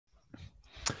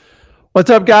What's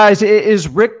up, guys? It is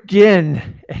Rick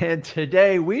Ginn, and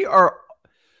today we are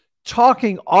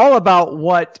talking all about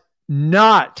what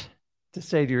not to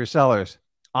say to your sellers.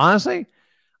 Honestly,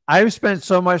 I've spent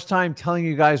so much time telling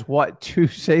you guys what to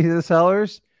say to the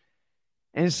sellers,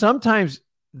 and sometimes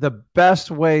the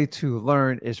best way to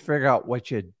learn is figure out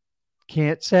what you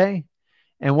can't say.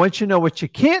 And once you know what you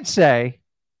can't say,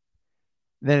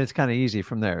 then it's kind of easy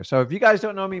from there. So if you guys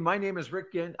don't know me, my name is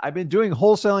Rick Ginn. I've been doing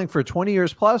wholesaling for 20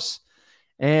 years plus.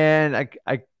 And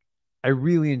I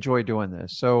really enjoy doing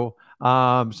this. So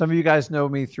some of you guys know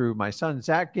me through my son,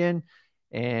 Zach Ginn,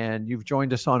 and you've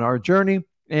joined us on our journey.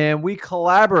 And we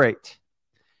collaborate.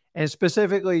 And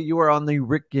specifically, you are on the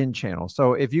Rick Ginn channel.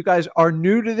 So if you guys are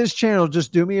new to this channel,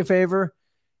 just do me a favor.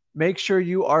 Make sure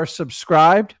you are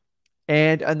subscribed.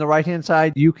 And on the right-hand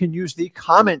side, you can use the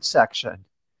comment section.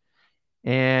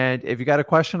 And if you got a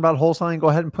question about wholesaling, go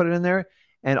ahead and put it in there.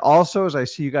 And also, as I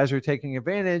see you guys are taking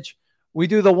advantage, we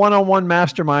do the one-on-one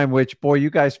mastermind, which, boy, you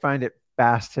guys find it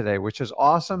fast today, which is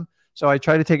awesome. So I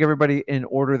try to take everybody in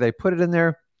order they put it in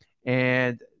there.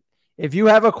 And if you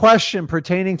have a question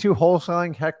pertaining to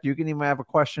wholesaling, heck, you can even have a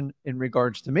question in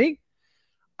regards to me.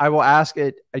 I will ask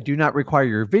it. I do not require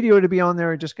your video to be on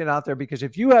there. Just get out there, because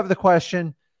if you have the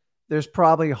question, there's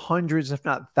probably hundreds, if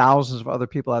not thousands of other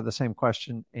people have the same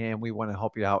question, and we want to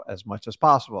help you out as much as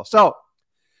possible. So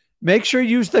make sure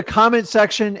you use the comment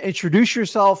section, introduce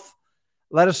yourself.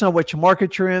 Let us know which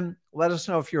market you're in. Let us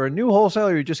know if you're a new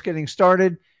wholesaler, you're just getting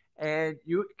started, and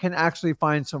you can actually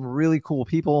find some really cool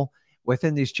people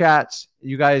within these chats.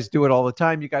 You guys do it all the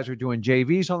time. You guys are doing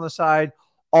JVs on the side,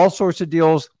 all sorts of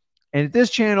deals. And at this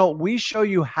channel, we show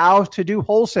you how to do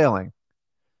wholesaling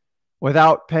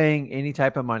without paying any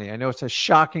type of money. I know it's a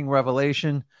shocking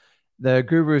revelation. The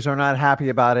gurus are not happy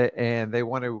about it, and they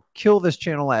want to kill this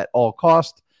channel at all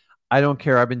costs. I don't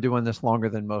care. I've been doing this longer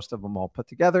than most of them all put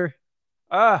together.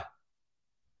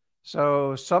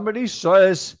 So somebody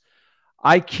says,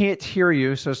 I can't hear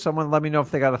you. So someone let me know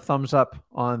if they got a thumbs up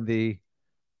on the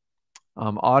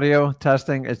audio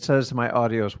testing. It says my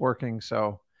audio is working.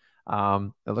 So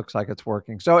it looks like it's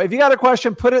working. So if you got a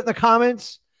question, put it in the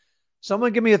comments.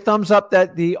 Someone give me a thumbs up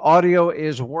that the audio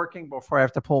is working before I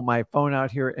have to pull my phone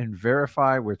out here and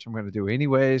verify, which I'm going to do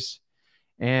anyways.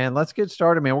 And let's get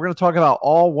started, man. We're going to talk about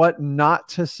all what not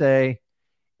to say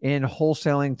in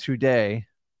wholesaling today.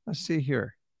 Let's see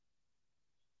here.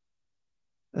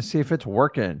 Let's see if it's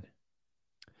working.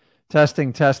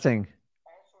 Testing.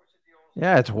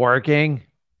 Yeah, it's working.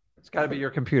 It's got to be your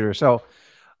computer. So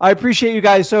I appreciate you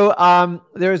guys. So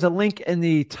there's a link in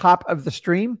the top of the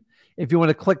stream. If you want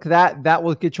to click that, that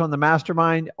will get you on the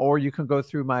mastermind, or you can go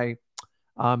through my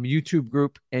YouTube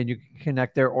group and you can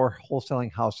connect there, or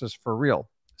Wholesaling Houses for Real.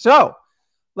 So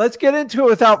let's get into it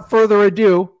without further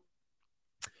ado.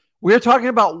 We're talking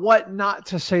about what not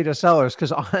to say to sellers,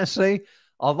 because honestly,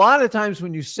 a lot of times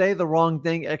when you say the wrong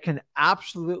thing, it can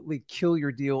absolutely kill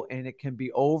your deal, and it can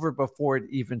be over before it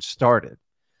even started.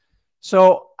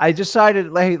 So I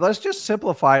decided, hey, let's just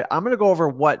simplify it. I'm going to go over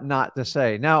what not to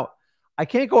say. Now, I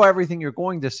can't go everything you're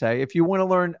going to say. If you want to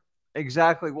learn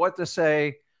exactly what to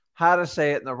say, how to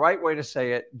say it, and the right way to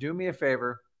say it, do me a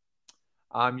favor.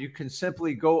 You can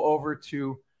simply go over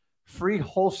to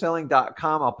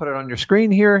freewholesaling.com. I'll put it on your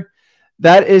screen here.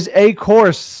 That is a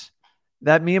course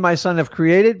that me and my son have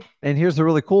created. And here's the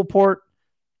really cool part.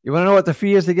 You want to know what the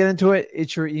fee is to get into it?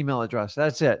 It's your email address.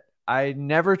 That's it. I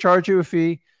never charge you a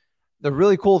fee. The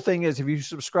really cool thing is, if you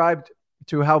subscribe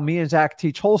to how me and Zach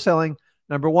teach wholesaling,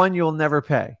 number one, you'll never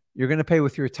pay. You're going to pay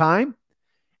with your time,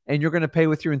 and you're going to pay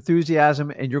with your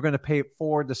enthusiasm, and you're going to pay it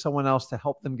forward to someone else to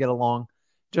help them get along,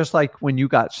 just like when you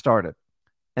got started.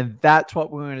 And that's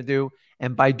what we're going to do.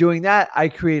 And by doing that, I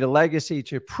create a legacy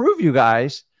to prove you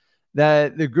guys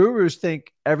that the gurus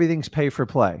think everything's pay for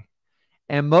play.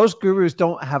 And most gurus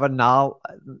don't have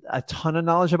a ton of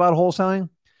knowledge about wholesaling.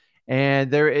 And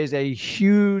there is a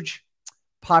huge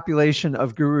population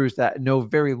of gurus that know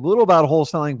very little about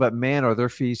wholesaling, but man, are their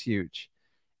fees huge.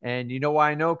 And you know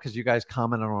why I know? Because you guys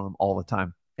comment on them all the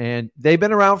time. And they've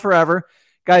been around forever.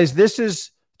 Guys, this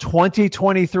is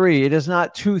 2023. It is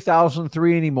not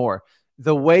 2003 anymore.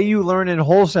 The way you learn in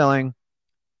wholesaling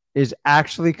is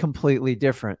actually completely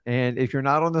different. And if you're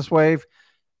not on this wave,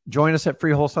 join us at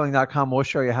freewholesaling.com. We'll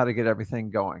show you how to get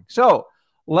everything going. So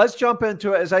let's jump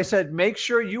into it. As I said, make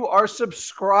sure you are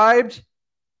subscribed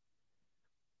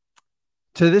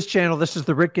to this channel. This is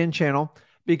the Rick Ginn channel,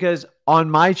 because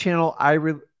on my channel, I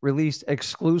release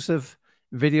exclusive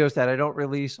videos that I don't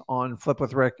release on Flip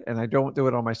with Rick, and I don't do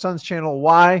it on my son's channel.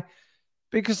 Why?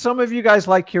 Because some of you guys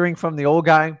like hearing from the old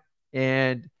guy,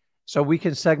 and So we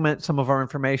can segment some of our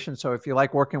information. So if you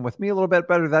like working with me a little bit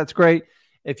better, that's great.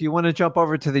 If you want to jump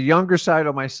over to the younger side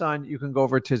of my son, you can go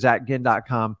over to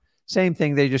zachginn.com. Same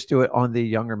thing. They just do it on the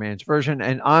younger man's version.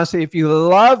 And honestly, if you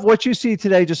love what you see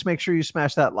today, just make sure you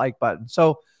smash that like button.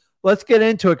 So let's get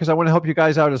into it because I want to help you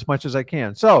guys out as much as I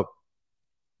can. So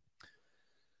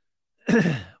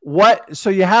so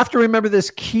you have to remember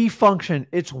this key function.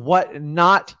 It's what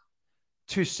not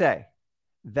to say.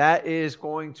 That is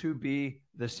going to be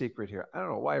the secret here. I don't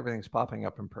know why everything's popping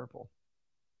up in purple.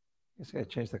 I guess I got to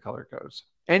change the color codes.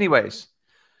 Anyways,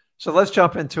 so let's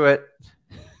jump into it.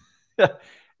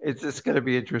 It's going to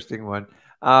be an interesting one.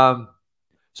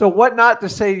 So what not to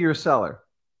say to your seller.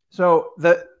 So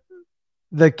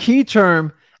the key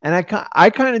term, and I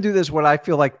kind of do this what I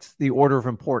feel like the order of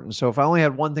importance. So if I only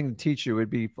had one thing to teach you,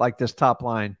 it'd be like this top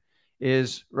line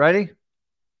is, ready?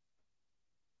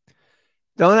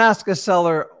 Don't ask a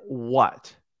seller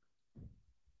what.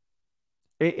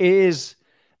 There is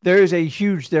a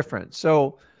huge difference.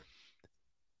 So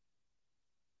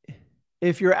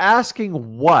if you're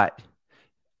asking what,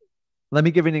 let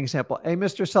me give you an example. Hey,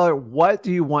 Mr. Seller, what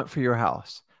do you want for your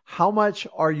house? How much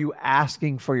are you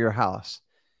asking for your house?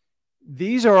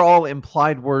 These are all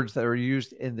implied words that are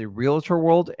used in the realtor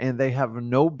world, and they have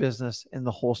no business in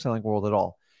the wholesaling world at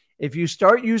all. If you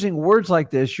start using words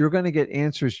like this, you're going to get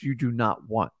answers you do not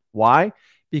want. Why?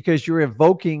 Because you're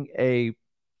evoking a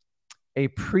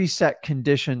preset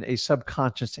condition, a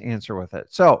subconscious answer with it.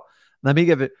 So let me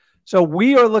give it. So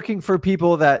we are looking for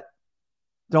people that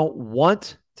don't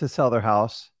want to sell their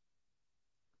house.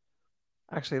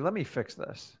 Actually, let me fix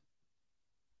this.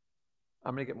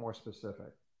 I'm going to get more specific.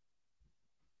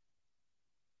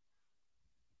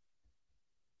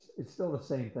 It's still the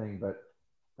same thing, but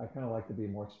I kind of like to be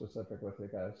more specific with you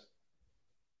guys.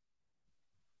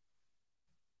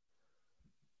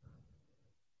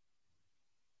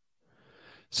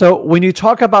 So when you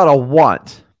talk about a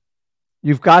want,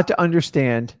 you've got to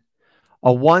understand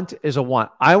a want is a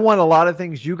want. I want a lot of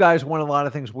things. You guys want a lot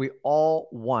of things. We all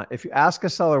want. If you ask a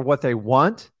seller what they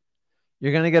want,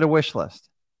 you're going to get a wish list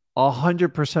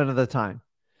 100% of the time.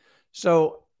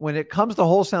 So when it comes to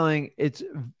wholesaling,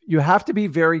 you have to be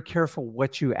very careful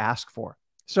what you ask for.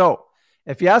 So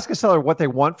if you ask a seller what they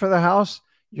want for the house,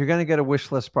 you're going to get a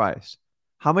wish list price.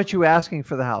 How much you asking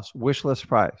for the house? Wish list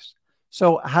price.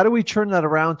 So how do we turn that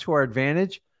around to our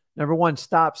advantage? Number one,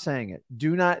 stop saying it.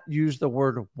 Do not use the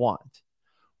word want.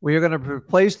 We are going to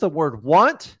replace the word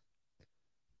want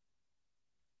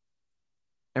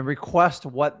and request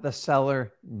what the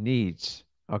seller needs.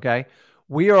 Okay.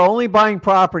 We are only buying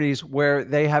properties where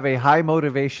they have a high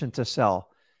motivation to sell.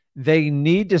 They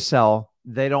need to sell.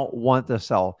 They don't want to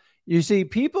sell. You see,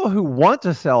 people who want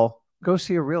to sell, go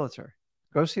see a realtor.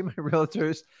 Go see my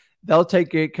realtors. They'll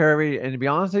take great care of you. And to be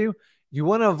honest with you, you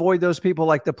want to avoid those people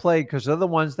like the plague because they're the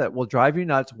ones that will drive you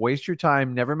nuts, waste your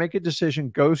time, never make a decision,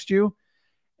 ghost you,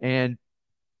 and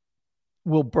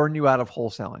will burn you out of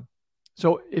wholesaling.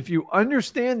 So if you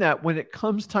understand that when it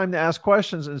comes time to ask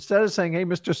questions, instead of saying, hey,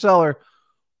 Mr. Seller,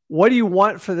 what do you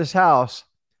want for this house?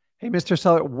 Hey, Mr.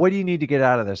 Seller, what do you need to get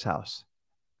out of this house?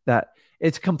 That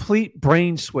it's complete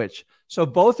brain switch. So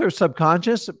both are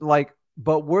subconscious,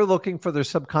 but we're looking for their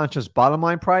subconscious bottom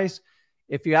line price.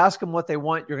 If you ask them what they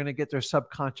want, you're going to get their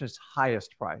subconscious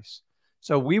highest price.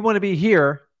 So we want to be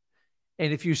here.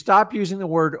 And if you stop using the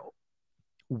word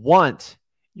want,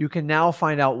 you can now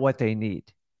find out what they need.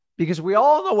 Because we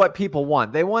all know what people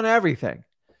want. They want everything.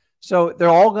 So they're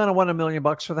all going to want $1 million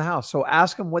for the house. So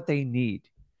ask them what they need.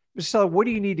 So what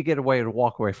do you need to get away to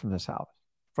walk away from this house?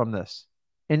 From this.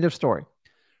 End of story.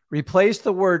 Replace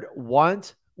the word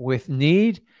want with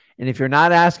need. And if you're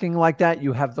not asking like that,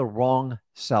 you have the wrong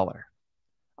seller.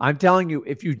 I'm telling you,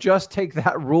 if you just take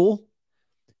that rule,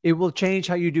 it will change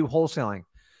how you do wholesaling.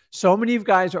 So many of you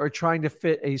guys are trying to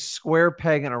fit a square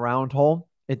peg in a round hole.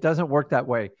 It doesn't work that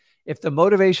way. If the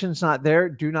motivation's not there,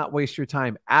 do not waste your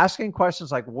time. Asking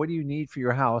questions like, what do you need for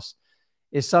your house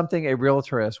is something a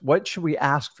realtor is. What should we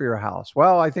ask for your house?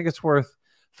 Well, I think it's worth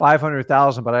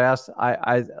 $500,000, but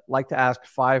I like to ask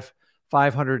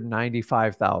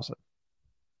 $595,000.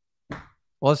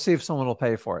 Well, let's see if someone will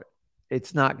pay for it.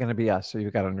 It's not going to be us. So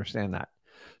you've got to understand that.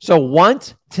 So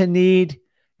want to need,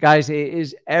 guys, it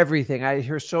is everything. I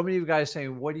hear so many of you guys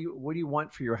saying, what do you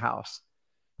want for your house?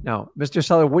 No, Mr.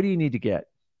 Seller, what do you need to get?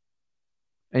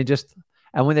 And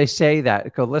when they say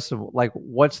that, go, listen, like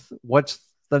what's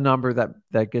the number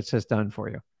that gets this done for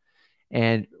you?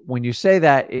 And when you say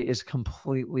that, it is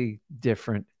completely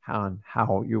different on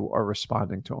how you are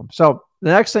responding to them. So the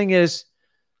next thing is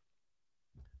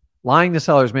lying to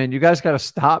sellers, man. You guys got to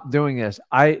stop doing this.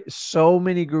 So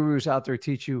many gurus out there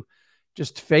teach you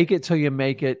just fake it till you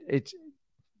make it.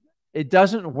 It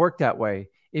doesn't work that way.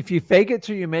 If you fake it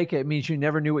till you make it, it means you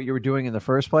never knew what you were doing in the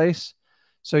first place.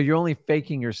 So you're only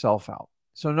faking yourself out.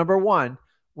 So number one,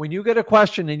 when you get a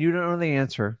question and you don't know the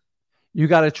answer, you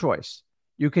got a choice.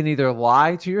 You can either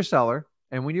lie to your seller,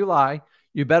 and when you lie,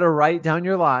 you better write down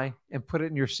your lie and put it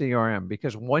in your CRM,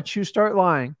 because once you start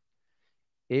lying,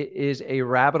 it is a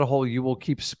rabbit hole you will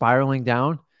keep spiraling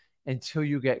down until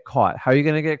you get caught. How are you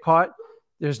going to get caught?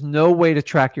 There's no way to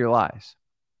track your lies.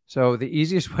 So the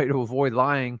easiest way to avoid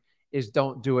lying is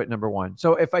don't do it, number one.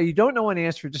 So if you don't know an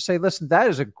answer, just say, listen, that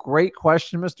is a great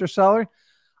question, Mr. Seller.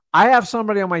 I have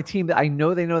somebody on my team that I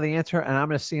know they know the answer, and I'm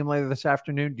going to see him later this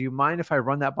afternoon. Do you mind if I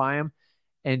run that by him?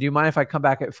 And do you mind if I come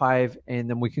back at 5 and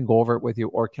then we can go over it with you?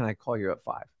 Or can I call you at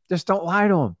 5? Just don't lie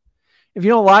to him. If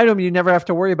you don't lie to him, you never have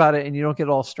to worry about it and you don't get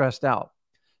all stressed out.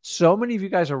 So many of you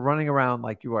guys are running around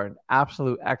like you are an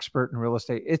absolute expert in real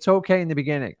estate. It's okay in the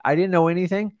beginning. I didn't know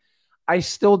anything. I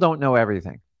still don't know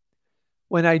everything.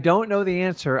 When I don't know the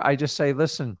answer, I just say,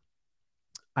 listen,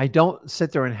 I don't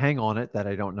sit there and hang on it that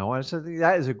I don't know. I said,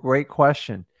 that is a great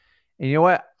question. And you know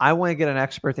what? I want to get an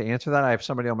expert to answer that. I have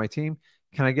somebody on my team.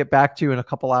 Can I get back to you in a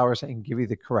couple hours and give you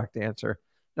the correct answer?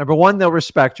 Number one, they'll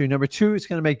respect you. Number two, it's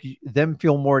going to make them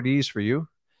feel more at ease for you.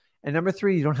 And number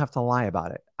three, you don't have to lie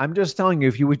about it. I'm just telling you,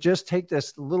 if you would just take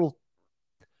this little,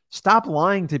 stop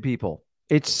lying to people.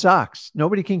 It sucks.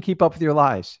 Nobody can keep up with your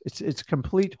lies. It's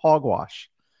complete hogwash.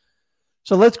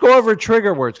 So let's go over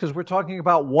trigger words, because we're talking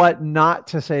about what not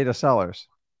to say to sellers.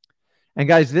 And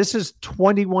guys, this is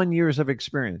 21 years of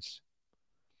experience.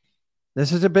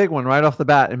 This is a big one right off the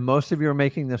bat. And most of you are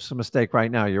making this mistake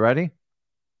right now. You ready?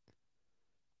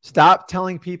 Stop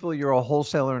telling people you're a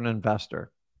wholesaler and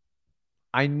investor.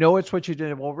 I know it's what you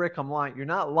did. Well, Rick, I'm lying. You're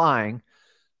not lying.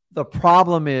 The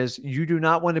problem is you do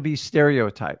not want to be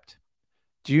stereotyped.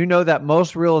 Do you know that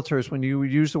most realtors, when you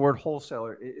use the word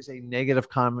wholesaler, it is a negative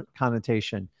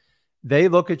connotation. They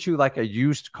look at you like a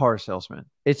used car salesman.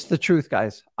 It's the truth,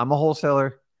 guys. I'm a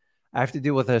wholesaler. I have to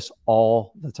deal with this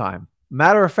all the time.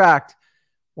 Matter of fact,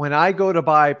 when I go to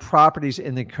buy properties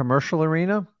in the commercial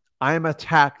arena, I am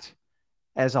attacked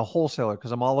as a wholesaler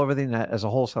because I'm all over the net as a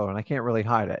wholesaler and I can't really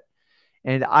hide it.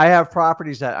 And I have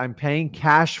properties that I'm paying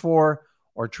cash for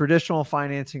or traditional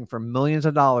financing for millions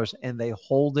of dollars, and they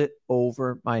hold it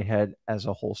over my head as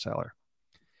a wholesaler.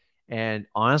 And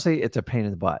honestly, it's a pain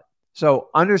in the butt. So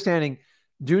understanding,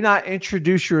 do not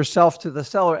introduce yourself to the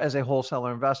seller as a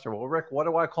wholesaler investor. Well, Rick, what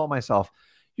do I call myself?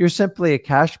 You're simply a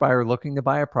cash buyer looking to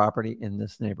buy a property in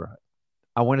this neighborhood.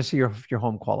 I want to see if your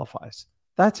home qualifies.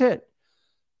 That's it.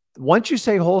 Once you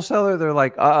say wholesaler, they're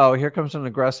like, uh-oh, here comes an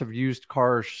aggressive used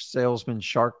car salesman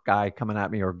shark guy coming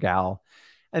at me, or gal.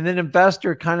 And then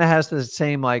investor kind of has the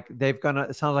same, like it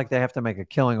sounds like they have to make a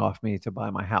killing off me to buy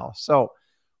my house. So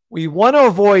we want to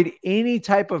avoid any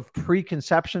type of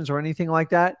preconceptions or anything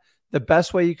like that. The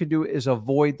best way you can do it is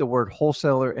avoid the word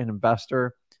wholesaler and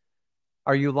investor.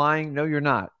 Are you lying? No, you're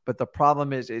not. But the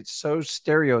problem is it's so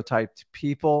stereotyped,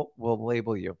 people will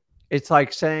label you. It's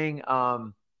like saying,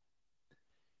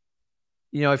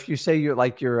 if you say you're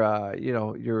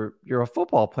a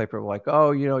football player, like,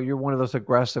 oh, you're one of those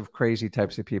aggressive, crazy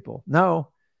types of people. No,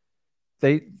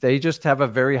 they just have a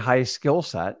very high skill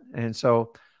set. And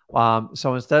so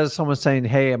instead of someone saying,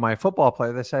 hey, am I a football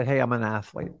player? They say, hey, I'm an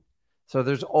athlete. So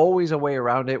there's always a way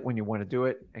around it when you want to do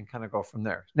it and kind of go from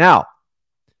there. Now,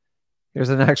 here's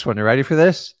the next one. You ready for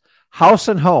this? House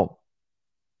and home.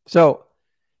 So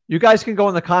you guys can go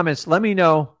in the comments. Let me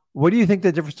know, what do you think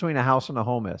the difference between a house and a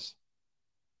home is?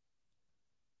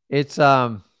 It's,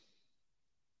 I'm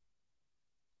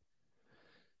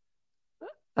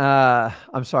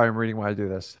sorry, I'm reading while I do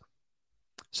this.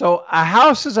 So a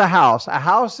house is a house. A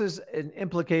house is an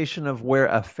implication of where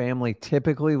a family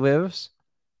typically lives.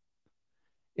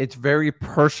 It's very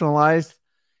personalized.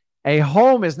 A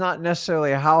home is not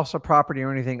necessarily a house, a property,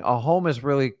 or anything. A home is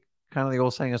really kind of the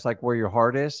old saying, it's like where your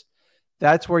heart is.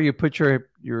 That's where you put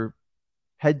your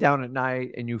head down at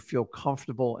night and you feel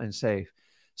comfortable and safe.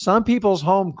 Some people's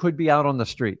home could be out on the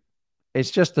street.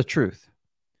 It's just the truth.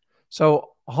 So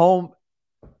home,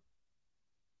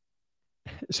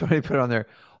 somebody put on there,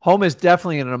 home is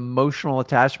definitely an emotional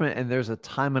attachment, and there's a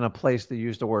time and a place to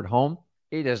use the word home.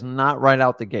 It is not right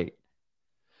out the gate.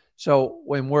 So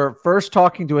when we're first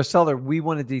talking to a seller, we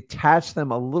want to detach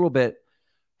them a little bit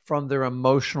from their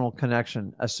emotional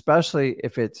connection, especially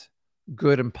if it's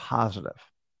good and positive.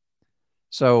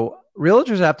 So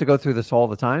realtors have to go through this all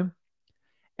the time.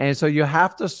 And so you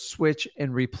have to switch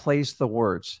and replace the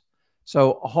words.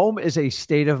 So home is a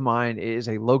state of mind. It is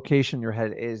a location in your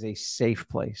head. It is a safe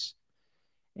place.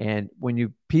 And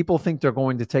when people think they're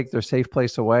going to take their safe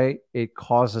place away, it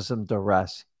causes them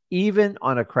duress, even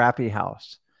on a crappy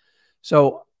house.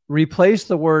 So replace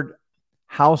the word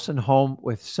house and home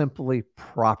with simply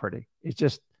property. It's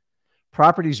just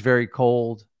property is very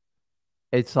cold.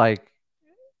 It's like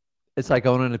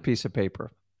owning a piece of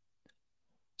paper.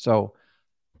 So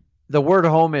the word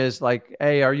home is like,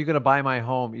 hey, are you going to buy my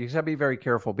home? You got to be very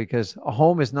careful because a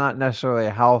home is not necessarily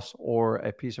a house or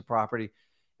a piece of property.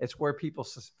 It's where people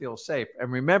feel safe.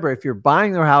 And remember, if you're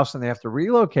buying their house and they have to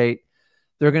relocate,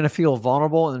 they're going to feel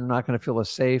vulnerable and they're not going to feel as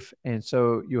safe. And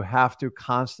so you have to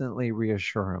constantly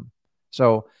reassure them.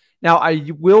 So now I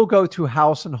will go to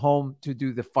house and home to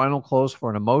do the final close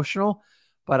for an emotional,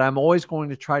 but I'm always going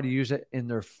to try to use it in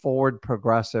their forward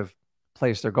progressive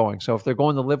place they're going. So if they're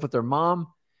going to live with their mom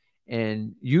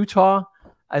in Utah,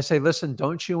 I say, listen,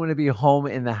 don't you want to be home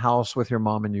in the house with your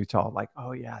mom in Utah? Like,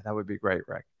 oh yeah, that would be great,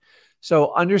 Rick.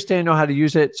 So understand, know how to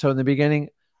use it. So in the beginning,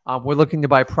 we're looking to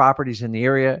buy properties in the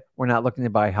area. We're not looking to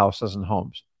buy houses and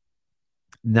homes.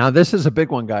 Now, this is a big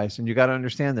one, guys, and you got to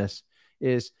understand this,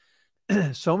 is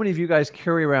so many of you guys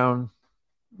carry around,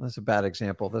 that's a bad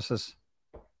example. This is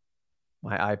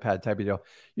my iPad type of deal.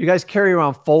 You guys carry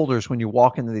around folders when you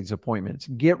walk into these appointments.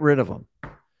 Get rid of them.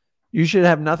 You should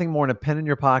have nothing more than a pen in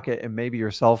your pocket and maybe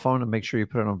your cell phone, and make sure you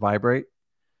put it on vibrate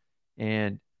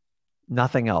and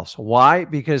nothing else. Why?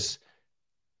 Because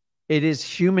it is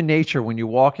human nature when you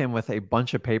walk in with a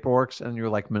bunch of paperwork and you're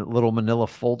like little manila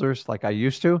folders like I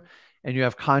used to, and you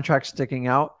have contracts sticking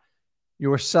out,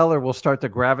 your seller will start to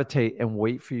gravitate and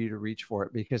wait for you to reach for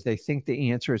it because they think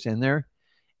the answer is in there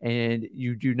and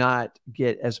you do not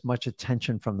get as much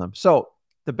attention from them. So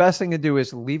the best thing to do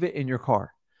is leave it in your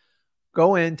car.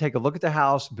 Go in, take a look at the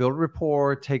house, build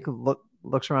rapport, take a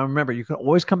looks around. Remember, you can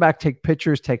always come back, take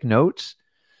pictures, take notes.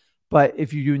 But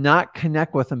if you do not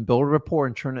connect with them, build a rapport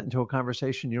and turn it into a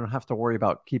conversation, you don't have to worry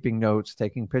about keeping notes,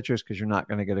 taking pictures, because you're not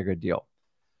going to get a good deal.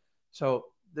 So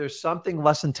there's something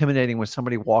less intimidating when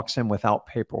somebody walks in without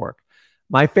paperwork.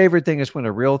 My favorite thing is when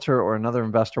a realtor or another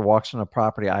investor walks on a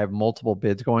property, I have multiple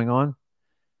bids going on.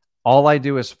 All I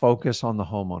do is focus on the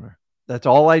homeowner. That's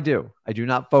all I do. I do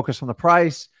not focus on the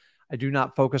price. I do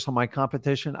not focus on my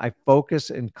competition. I focus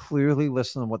and clearly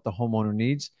listen to what the homeowner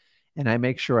needs, and I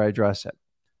make sure I address it.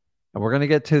 And we're going to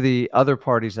get to the other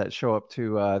parties that show up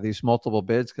to these multiple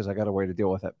bids because I got a way to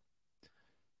deal with it.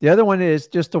 The other one is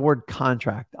just the word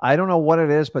contract. I don't know what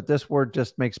it is, but this word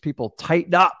just makes people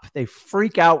tighten up. They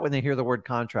freak out when they hear the word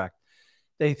contract.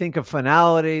 They think of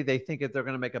finality. They think that they're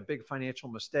going to make a big financial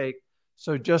mistake.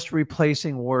 So just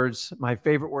replacing words, my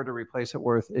favorite word to replace it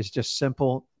with is just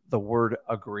simple, the word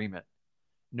agreement.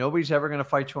 Nobody's ever going to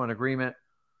fight you on agreement.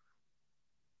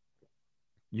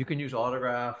 You can use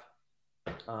autograph.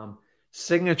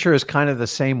 Signature is kind of the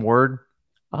same word.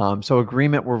 So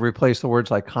agreement will replace the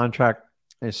words like contract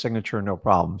and signature, no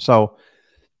problem. So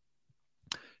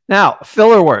now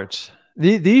filler words.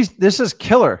 This is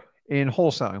killer in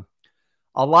wholesaling.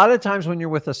 A lot of times when you're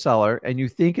with a seller and you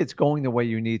think it's going the way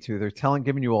you need to, they're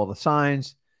giving you all the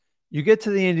signs. You get to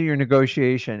the end of your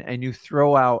negotiation and you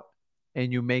throw out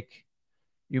and you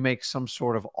make some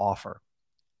sort of offer.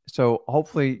 So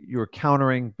hopefully you're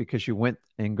countering because you went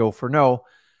and go for no,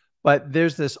 but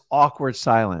there's this awkward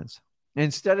silence.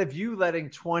 Instead of you letting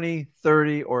 20,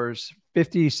 30, or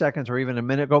 50 seconds or even a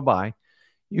minute go by,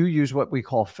 you use what we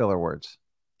call filler words.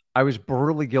 I was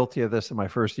brutally guilty of this in my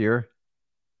first year,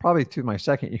 probably to my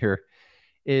second year,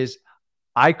 is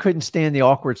I couldn't stand the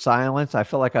awkward silence. I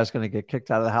felt like I was going to get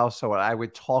kicked out of the house. So I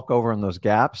would talk over in those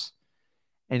gaps,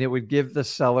 and it would give the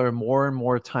seller more and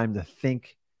more time to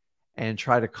think and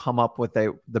try to come up with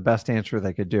the best answer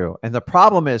they could do. And the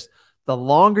problem is, the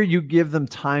longer you give them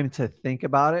time to think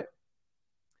about it,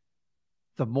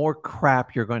 the more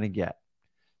crap you're going to get.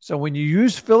 So when you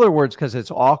use filler words because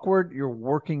it's awkward, you're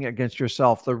working against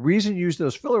yourself. The reason you use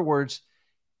those filler words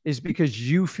is because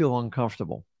you feel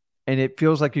uncomfortable and it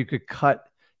feels like you could cut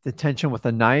the tension with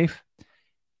a knife.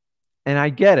 And I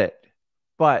get it,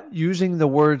 but using the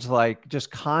words like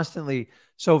just constantly.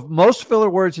 So most filler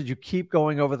words that you keep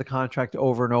going over the contract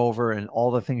over and over and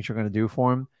all the things you're going to do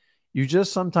for them, you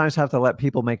just sometimes have to let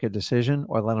people make a decision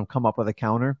or let them come up with a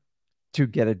counter to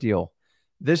get a deal.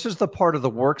 This is the part of the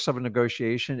works of a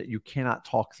negotiation that you cannot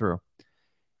talk through.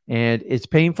 And it's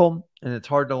painful and it's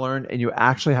hard to learn, and you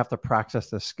actually have to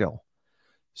practice this skill.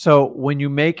 So when you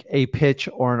make a pitch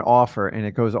or an offer and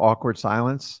it goes awkward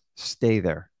silence, stay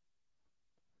there.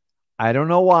 I don't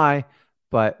know why,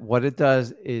 but what it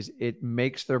does is it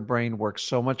makes their brain work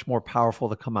so much more powerful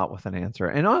to come out with an answer.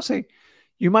 And honestly,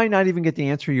 you might not even get the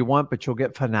answer you want, but you'll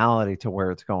get finality to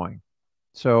where it's going.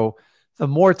 So The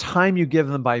more time you give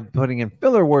them by putting in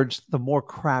filler words, the more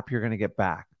crap you're going to get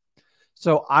back.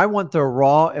 So I want the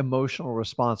raw emotional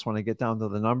response when I get down to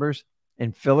the numbers.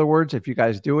 And filler words, if you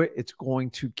guys do it, it's going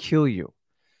to kill you.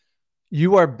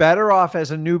 You are better off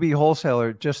as a newbie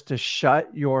wholesaler just to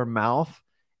shut your mouth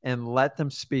and let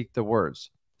them speak the words.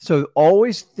 So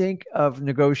always think of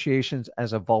negotiations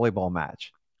as a volleyball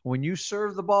match. When you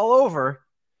serve the ball over,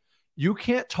 you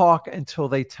can't talk until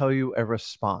they tell you a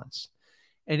response.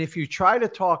 And if you try to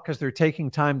talk because they're taking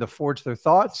time to forge their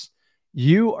thoughts,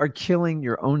 you are killing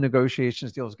your own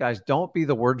negotiations deals. Guys, don't be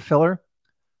the word filler.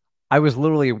 I was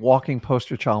literally a walking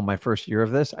poster child my first year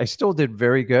of this. I still did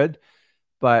very good,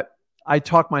 but I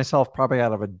talked myself probably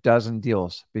out of a dozen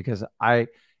deals because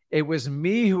it was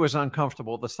me who was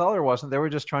uncomfortable. The seller wasn't. They were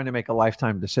just trying to make a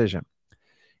lifetime decision.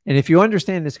 And if you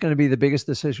understand it's going to be the biggest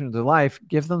decision of their life,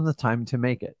 give them the time to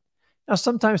make it. Now,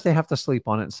 sometimes they have to sleep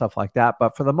on it and stuff like that.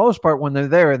 But for the most part, when they're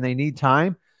there and they need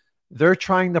time, they're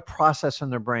trying to process in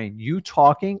their brain. You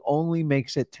talking only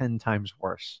makes it 10 times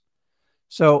worse.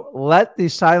 So let the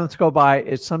silence go by.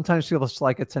 It sometimes feels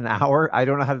like it's an hour. I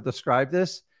don't know how to describe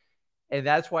this. And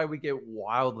that's why we get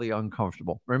wildly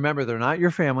uncomfortable. Remember, they're not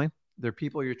your family. They're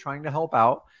people you're trying to help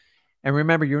out. And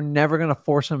remember, you're never going to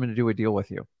force them to do a deal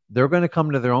with you. They're going to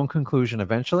come to their own conclusion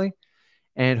eventually.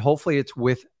 And hopefully it's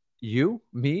with you,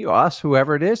 me, us,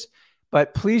 whoever it is.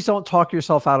 But please don't talk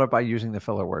yourself out of it by using the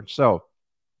filler words. So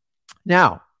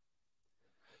now,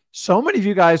 so many of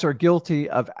you guys are guilty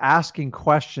of asking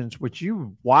questions which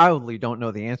you wildly don't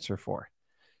know the answer for.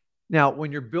 Now,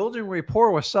 when you're building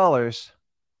rapport with sellers,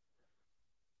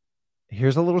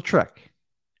 here's a little trick,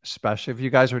 especially if you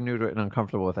guys are new to it and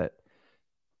uncomfortable with it.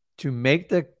 To make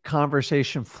the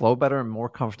conversation flow better and more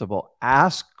comfortable,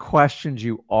 ask questions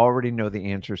you already know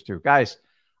the answers to. Guys,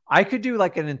 I could do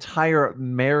like an entire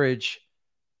marriage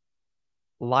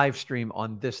live stream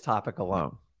on this topic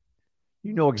alone.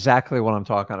 You know exactly what I'm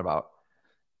talking about.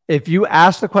 If you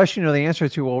ask the question you know the answer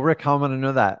to, well, Rick, how am I going to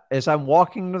know that? As I'm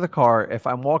walking into the car, if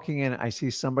I'm walking in, I see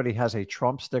somebody has a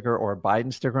Trump sticker or a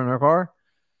Biden sticker in their car,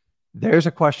 there's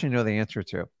a question you know the answer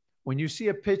to. When you see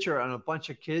a picture on a bunch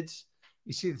of kids,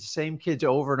 you see the same kids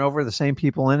over and over, the same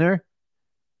people in there,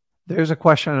 there's a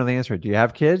question I know the answer. Do you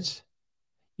have kids?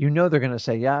 You know they're going to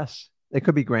say yes. They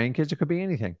could be grandkids. It could be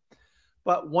anything.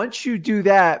 But once you do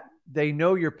that, they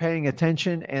know you're paying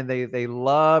attention, and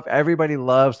everybody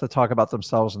loves to talk about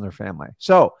themselves and their family.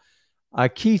 So a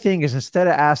key thing is, instead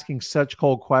of asking such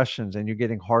cold questions and you're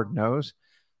getting hard no's,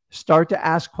 start to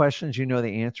ask questions you know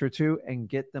the answer to and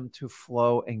get them to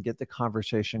flow and get the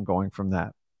conversation going from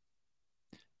that.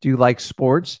 Do you like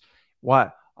sports?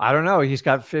 What? I don't know. He's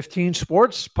got 15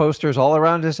 sports posters all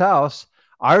around his house.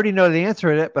 I already know the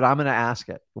answer to it, but I'm going to ask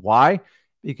it. Why?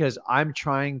 Because I'm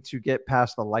trying to get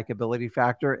past the likability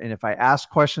factor. And if I ask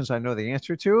questions I know the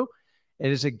answer to,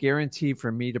 it is a guarantee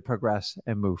for me to progress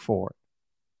and move forward.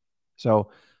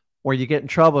 So where you get in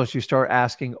trouble is you start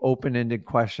asking open-ended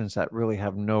questions that really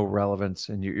have no relevance,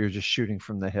 and you're just shooting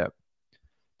from the hip.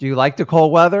 Do you like the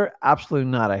cold weather? Absolutely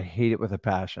not. I hate it with a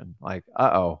passion. Like,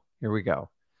 uh-oh, here we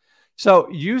go. So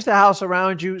use the house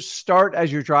around you. Start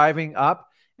as you're driving up.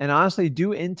 And honestly, do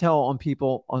intel on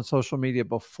people on social media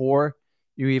before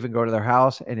you even go to their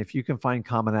house. And if you can find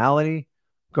commonality,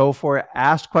 go for it.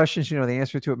 Ask questions you know the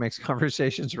answer to. It makes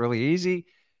conversations really easy.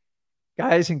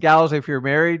 Guys and gals, if you're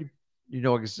married, you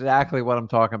know exactly what I'm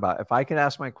talking about. If I can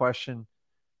ask my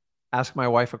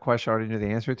wife a question I already knew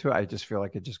the answer to, I just feel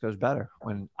like it just goes better.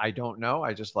 When I don't know,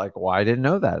 I just like, well, I didn't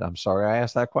know that. I'm sorry I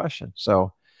asked that question.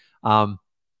 So,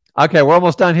 okay, we're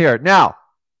almost done here. Now,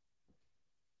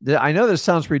 I know this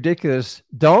sounds ridiculous.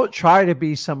 Don't try to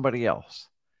be somebody else.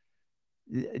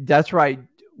 That's right.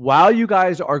 While you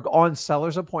guys are on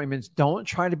sellers appointments, don't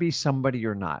try to be somebody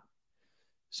you're not.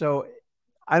 So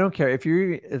I don't care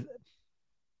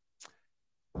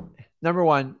number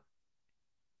one,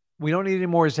 we don't need any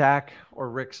more Zach or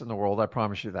Ricks in the world. I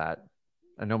promise you that.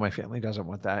 I know my family doesn't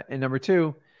want that. And number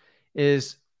two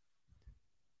is,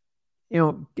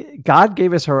 God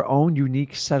gave us our own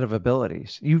unique set of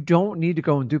abilities. You don't need to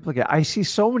go and duplicate. I see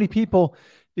so many people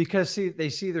because they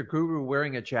see their guru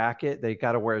wearing a jacket. They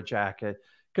got to wear a jacket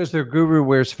because their guru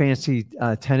wears fancy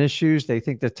tennis shoes. They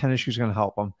think the tennis shoes are going to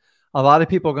help them. A lot of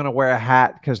people are going to wear a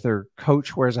hat because their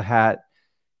coach wears a hat.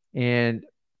 And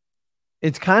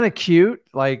it's kind of cute,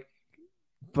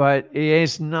 but it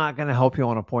is not going to help you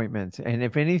on appointments. And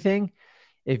if anything,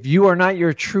 if you are not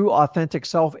your true authentic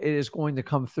self, it is going to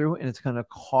come through and it's going to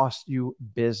cost you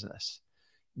business.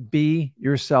 Be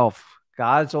yourself.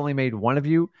 God's only made one of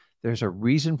you. There's a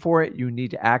reason for it. You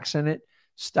need to accent it.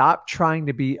 Stop trying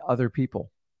to be other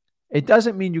people. It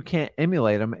doesn't mean you can't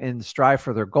emulate them and strive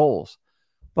for their goals.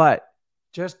 But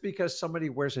just because somebody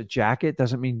wears a jacket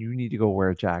doesn't mean you need to go wear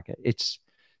a jacket.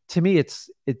 To me,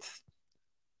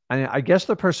 I guess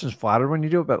the person's flattered when you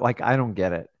do it, but like, I don't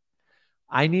get it.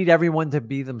 I need everyone to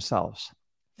be themselves.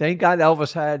 Thank God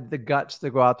Elvis had the guts to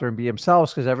go out there and be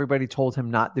himself, because everybody told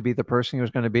him not to be the person he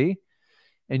was going to be.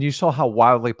 And you saw how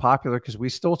wildly popular, because we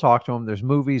still talk to him. There's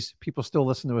movies. People still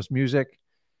listen to his music.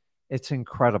 It's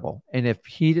incredible. And if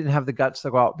he didn't have the guts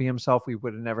to go out and be himself, we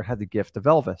would have never had the gift of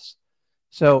Elvis.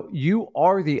 So you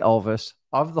are the Elvis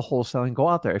of the wholesaling. Go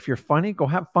out there. If you're funny, go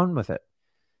have fun with it.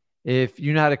 If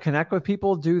you know how to connect with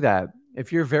people, do that.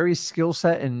 If you're very skill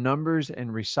set in numbers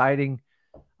and reciting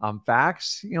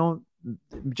facts,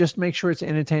 just make sure it's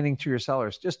entertaining to your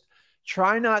sellers. Just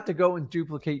try not to go and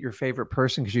duplicate your favorite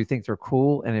person because you think they're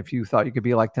cool. And if you thought you could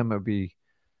be like them, it would be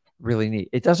really neat.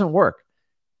 It doesn't work.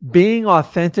 Being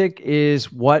authentic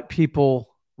is what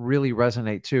people really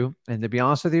resonate to. And to be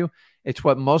honest with you, it's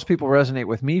what most people resonate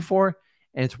with me for.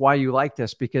 And it's why you like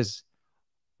this, because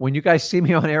when you guys see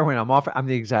me on air, when I'm off, I'm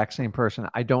the exact same person.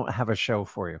 I don't have a show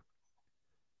for you.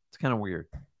 It's kind of weird.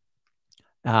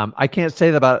 I can't say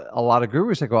that about a lot of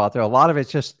gurus that go out there. A lot of it's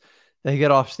just they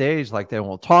get off stage, like they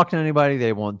won't talk to anybody.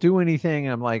 They won't do anything.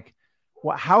 And I'm like,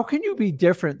 well, how can you be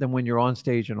different than when you're on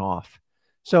stage and off?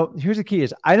 So here's the key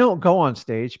is I don't go on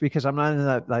stage because I'm not in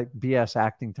that like BS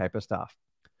acting type of stuff.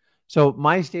 So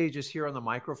my stage is here on the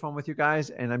microphone with you guys,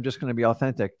 and I'm just going to be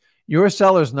authentic. Your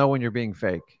sellers know when you're being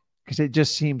fake because it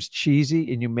just seems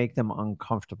cheesy and you make them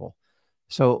uncomfortable.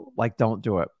 So like, don't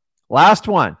do it. Last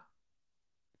one.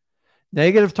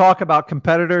 Negative talk about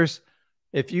competitors.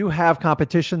 If you have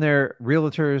competition there,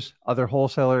 realtors, other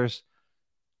wholesalers,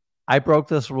 I broke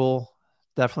this rule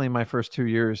definitely in my first 2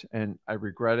 years, and I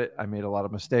regret it. I made a lot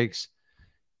of mistakes.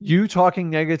 You talking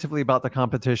negatively about the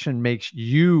competition makes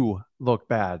you look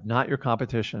bad, not your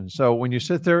competition. So when you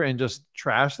sit there and just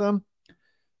trash them,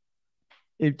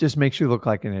 it just makes you look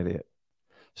like an idiot.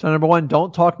 So number one,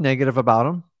 don't talk negative about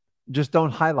them. Just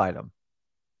don't highlight them.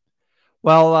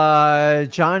 Well,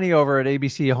 Johnny over at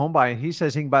ABC Home Buying, he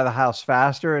says he can buy the house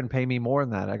faster and pay me more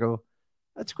than that. I go,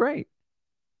 that's great.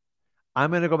 I'm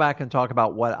going to go back and talk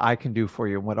about what I can do for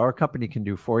you and what our company can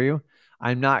do for you.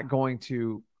 I'm not going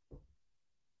to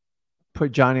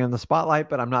put Johnny on the spotlight,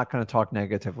 but I'm not going to talk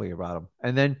negatively about him.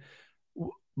 And then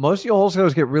most of you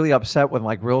wholesalers get really upset when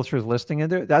like realtors listing in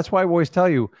there. That's why I always tell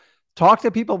you, talk to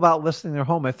people about listing their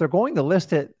home. If they're going to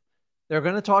list it, they're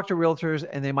going to talk to realtors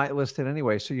and they might list it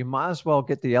anyway. So you might as well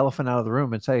get the elephant out of the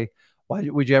room and say, why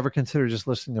would you ever consider just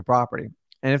listing the property?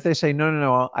 And if they say,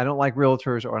 no, I don't like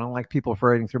realtors or I don't like people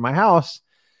parading through my house,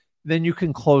 then you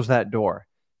can close that door.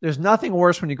 There's nothing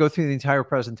worse when you go through the entire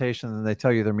presentation and they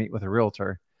tell you they're meeting with a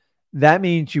realtor. That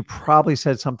means you probably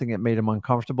said something that made them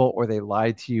uncomfortable or they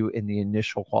lied to you in the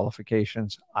initial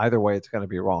qualifications. Either way, it's going to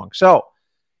be wrong. So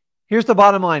here's the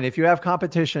bottom line. If you have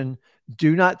competition,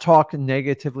 do not talk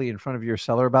negatively in front of your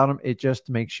seller about them. It just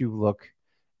makes you look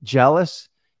jealous.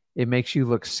 It makes you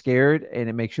look scared and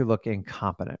it makes you look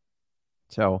incompetent.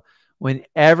 So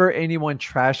whenever anyone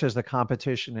trashes the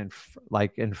competition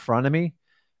in front of me,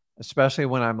 especially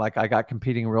when I'm like, I got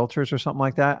competing realtors or something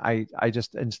like that, I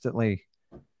just instantly,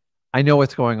 I know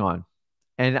what's going on.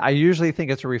 And I usually think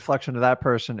it's a reflection of that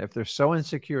person. If they're so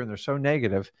insecure and they're so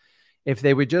negative, if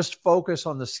they would just focus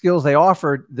on the skills they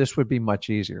offered, this would be much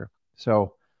easier.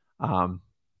 So let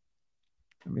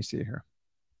me see here.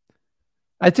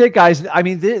 That's it, guys. I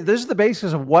mean, this is the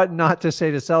basis of what not to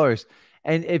say to sellers.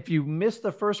 And if you missed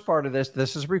the first part of this,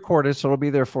 this is recorded, so it'll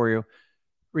be there for you.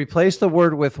 Replace the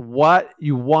word with what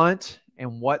you want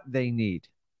and what they need.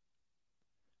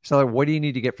 Seller, what do you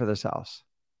need to get for this house?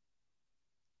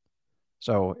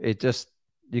 So it just,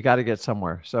 you got to get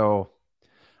somewhere. So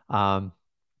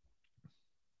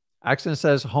Axon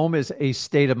says home is a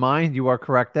state of mind. You are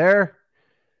correct there.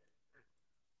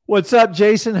 What's up,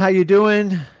 Jason? How you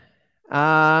doing?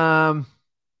 I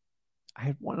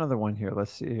had one other one here.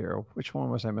 Let's see here. Which one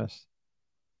was I missed?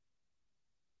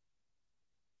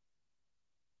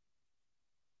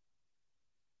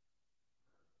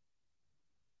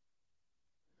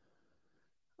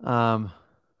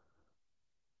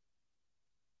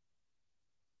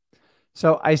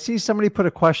 So I see somebody put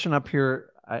a question up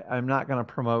here. I'm not going to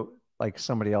promote like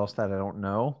somebody else that I don't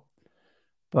know,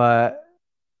 but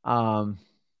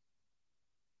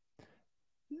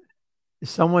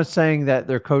someone's saying that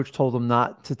their coach told them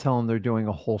not to tell them they're doing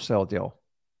a wholesale deal.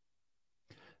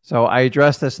 So I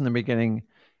addressed this in the beginning.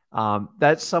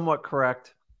 That's somewhat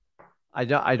correct.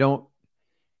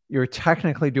 You're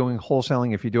technically doing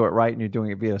wholesaling if you do it right and you're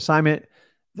doing it via assignment.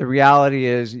 The reality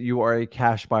is you are a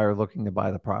cash buyer looking to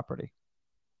buy the property.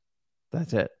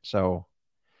 That's it. So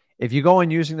if you go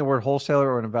in using the word wholesaler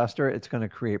or an investor, it's going to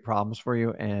create problems for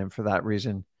you. And for that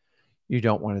reason, you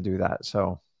don't want to do that.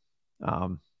 So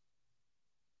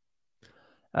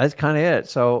that's kind of it.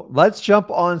 So let's jump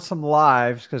on some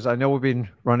lives because I know we've been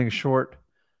running short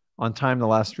on time the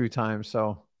last few times.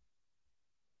 So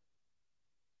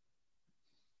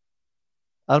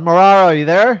Almararo, are you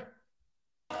there?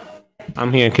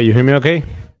 I'm here. Can you hear me okay?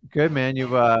 Good, man.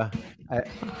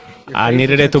 I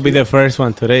needed it to be the first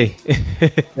one today.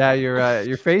 Yeah,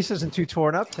 your face isn't too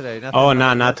torn up today. Nothing Oh,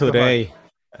 no, not today.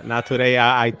 Not today.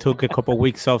 I took a couple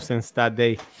weeks off since that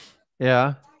day.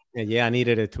 Yeah. Yeah, I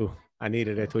needed it too.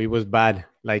 It was bad.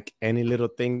 Like any little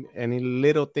thing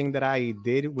that I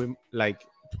did with like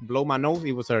blow my nose,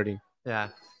 it was hurting. Yeah.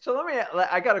 So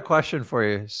I got a question for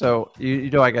you. So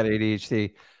you know I got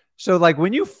ADHD. So like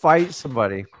when you fight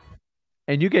somebody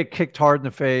and you get kicked hard in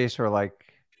the face or like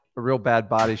a real bad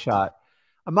body shot,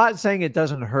 I'm not saying it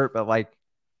doesn't hurt, but like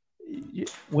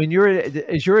when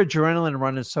is your adrenaline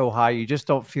running so high, you just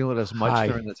don't feel it as much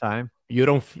during the time? You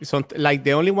don't like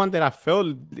the only one that I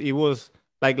felt it was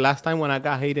like last time when I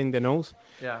got hit in the nose.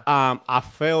 Yeah. I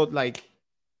felt like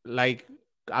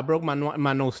I broke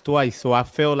my nose twice, so I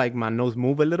felt like my nose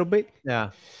move a little bit.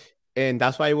 Yeah. And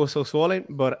that's why it was so swollen.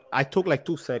 But I took like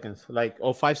 2 seconds,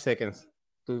 or 5 seconds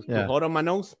to hold on my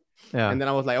nose. Yeah. And then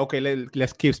I was like, okay,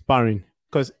 let's keep sparring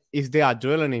because it's the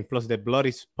adrenaline plus the blood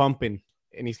is pumping.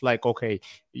 And it's like, okay,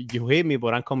 you hit me,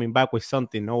 but I'm coming back with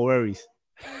something. No worries.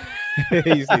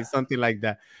 You say something like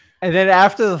that. And then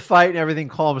after the fight and everything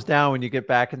calms down, when you get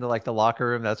back into like the locker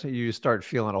room, that's when you start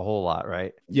feeling a whole lot,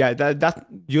 right? Yeah, that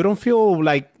you don't feel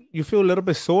like you feel a little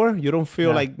bit sore. You don't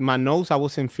feel like my nose. I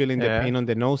wasn't feeling the pain on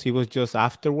the nose. It was just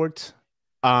afterwards.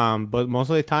 But most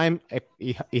of the time,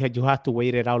 you have to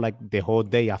wait it out like the whole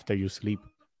day after you sleep.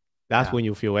 That's when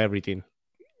you feel everything.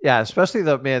 Yeah, especially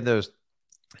those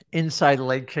inside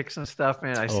leg kicks and stuff,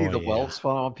 man. I see the welts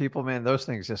falling on people, man. Those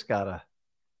things just gotta.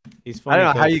 It's funny. I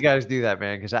don't know how you guys do that,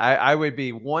 man. Because I would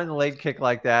be one leg kick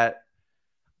like that.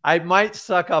 I might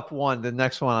suck up one. The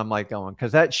next one I'm like going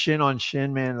because that shin on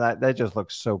shin, man. That just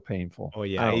looks so painful. Oh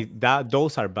yeah,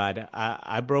 those are bad.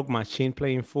 I broke my shin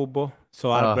playing football,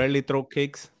 so I barely throw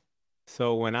kicks.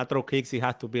 So when I throw kicks, it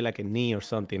has to be like a knee or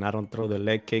something. I don't throw the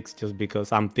leg kicks just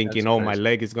because I'm thinking, oh, my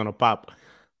leg is gonna pop.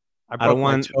 I broke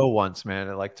my toe once, man.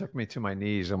 It like took me to my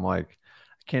knees. I'm like,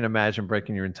 I can't imagine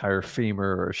breaking your entire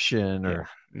femur or shin or.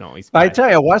 No, it's. I tell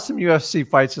you, I watched some UFC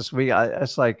fights this week.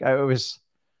 It's like I was.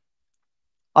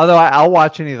 Although I'll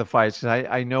watch any of the fights because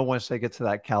I know once they get to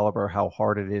that caliber how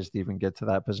hard it is to even get to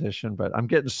that position. But I'm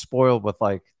getting spoiled with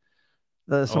like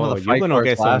some of the fight you're gonna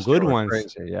get some good ones.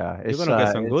 Crazy. Yeah, you're gonna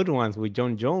get some good ones with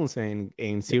John Jones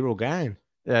and Cyril Gane.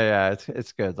 Yeah,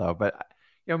 it's good though. But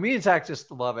you know, me and Zach just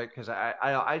love it because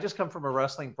I just come from a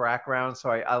wrestling background,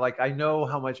 so I know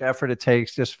how much effort it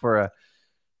takes just for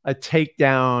a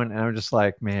takedown, and I'm just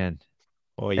like, man.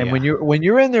 Oh yeah. And when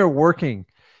you're in there working,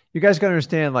 you guys gotta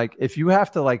understand, like if you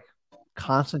have to like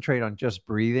concentrate on just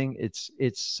breathing, it's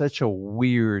such a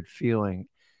weird feeling.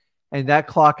 And that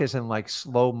clock is in like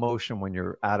slow motion when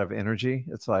you're out of energy.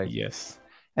 It's like yes.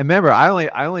 And remember,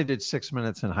 I only did 6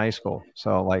 minutes in high school,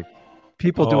 so like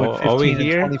people doing 15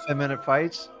 and 25-minute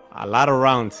fights, a lot of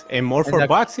rounds, and more for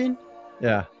boxing.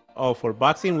 Yeah. Oh, for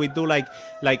boxing we do like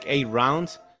 8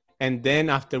 rounds, and then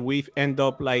after we end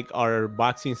up like our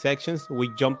boxing sections, we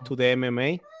jump to the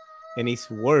MMA, and it's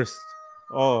worse.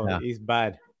 Oh, it's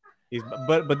bad.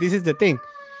 But this is the thing.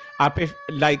 I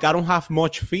don't have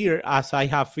much fear as I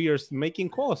have fears making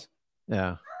calls.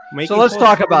 Yeah. So let's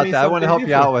talk about that. I want to help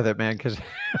you out with it, man, because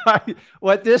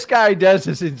what this guy does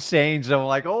is insane. So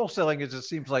like wholesaling it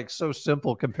seems like so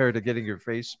simple compared to getting your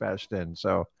face smashed in.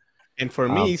 So, and for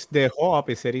me, it's the whole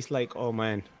opposite. It's like, oh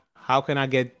man, how can I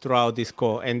get throughout this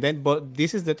call? And then, but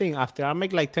this is the thing. After I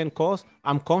make like 10 calls,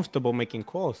 I'm comfortable making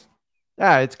calls.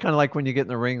 Yeah, it's kind of like when you get in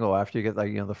the ring, though, after you get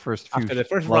like the first few after the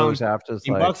first round, after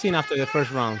in boxing after the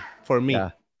first round for me.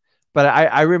 Yeah. But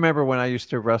I remember when I used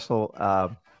to wrestle.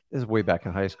 This is way back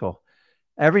in high school.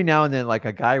 Every now and then, like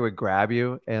a guy would grab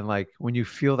you, and like when you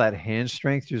feel that hand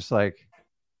strength, you're just like,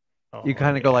 you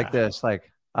kind of go like this, like,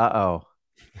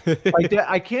 like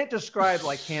I can't describe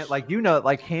like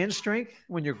hand strength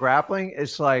when you're grappling.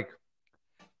 It's like,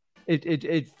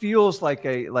 it feels like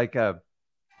a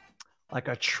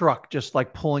truck just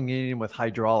like pulling in with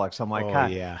hydraulics. I'm like,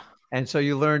 yeah. And so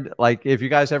you learned, like, if you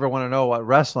guys ever want to know what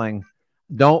wrestling,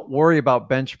 don't worry about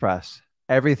bench press.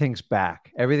 Everything's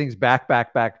back. Everything's back.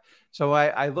 So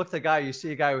I looked at the guy. You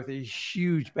see a guy with a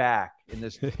huge back and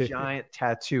this giant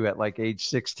tattoo at like age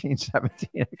 16, 17.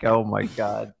 I go, oh my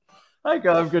God. I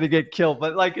go, I'm going to get killed.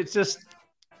 But like, it's just,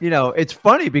 it's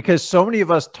funny because so many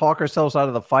of us talk ourselves out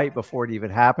of the fight before it even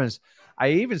happens. I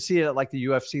even see it at like the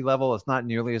UFC level. It's not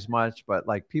nearly as much, but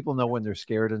like people know when they're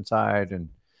scared inside, and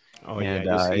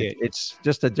it's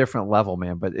just a different level,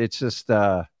 man. But it's just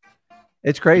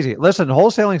it's crazy. Listen,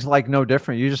 wholesaling is like no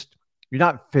different. You're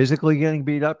not physically getting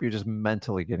beat up. You're just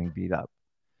mentally getting beat up.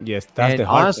 Yes, that's the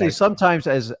hard honestly part. Sometimes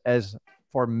as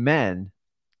for men,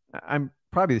 I'm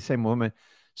probably the same woman.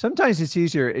 Sometimes it's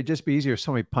easier. It'd just be easier if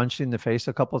somebody punched you in the face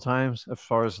a couple of times as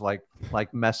far as like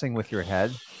messing with your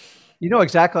head. You know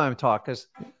exactly what I'm talking, because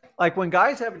like when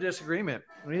guys have a disagreement,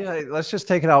 let's just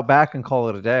take it out back and call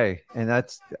it a day. And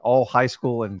that's all high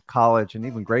school and college and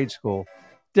even grade school.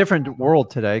 Different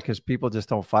world today because people just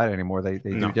don't fight anymore. They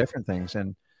do different things.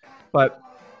 But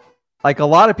like a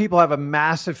lot of people have a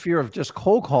massive fear of just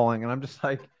cold calling. And I'm just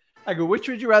like, I go, which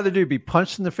would you rather do? Be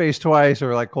punched in the face twice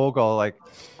or like cold call? Like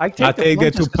I take the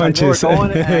 2 punches.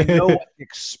 I know what to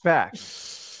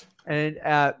expect. And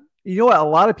you know what a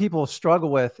lot of people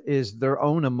struggle with is their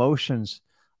own emotions.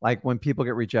 Like when people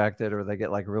get rejected or they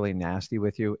get like really nasty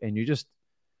with you, and you just,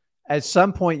 at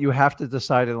some point you have to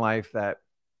decide in life that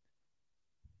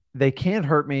they can't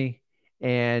hurt me.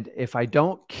 And if I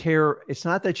don't care, it's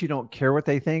not that you don't care what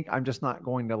they think. I'm just not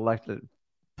going to let it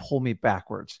pull me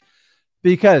backwards.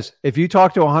 Because if you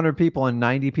talk to 100 people and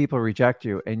 90 people reject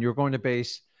you, and you're going to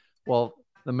base, well,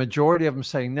 the majority of them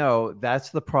say no,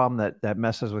 that's the problem that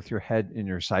messes with your head and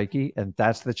your psyche. And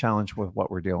that's the challenge with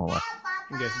what we're dealing with.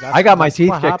 Yes, I got my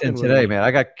teeth kicked in today, man. I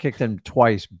got kicked in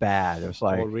twice bad. It was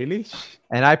like, oh, really?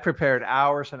 And I prepared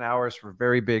hours and hours for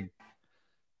very big.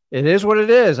 It is what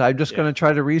it is. I'm just going to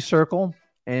try to recircle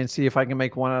and see if I can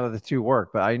make one out of the two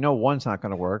work. But I know one's not going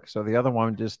to work. So the other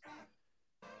one just,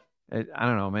 I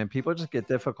don't know, man. People just get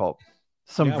difficult.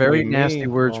 Some very nasty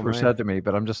words were said to me,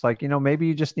 but I'm just like, maybe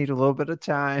you just need a little bit of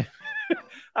time.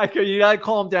 You got to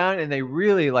calm down. And they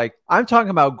really I'm talking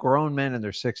about grown men in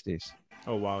their 60s.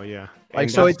 Oh, wow. Yeah.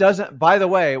 So it doesn't, by the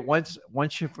way, once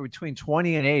you're between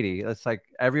 20 and 80, it's like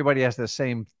everybody has the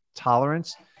same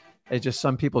tolerance. It's just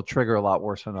some people trigger a lot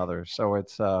worse than others. So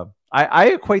it's, I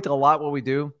equate a lot what we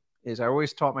do is I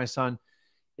always taught my son,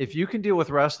 if you can deal with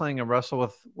wrestling and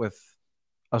wrestle with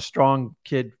a strong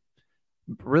kid,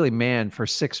 really man, for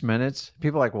 6 minutes,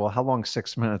 people are like, well, how long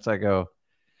 6 minutes? I go,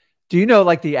 do you know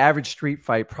like the average street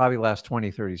fight probably lasts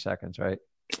 20, 30 seconds, right?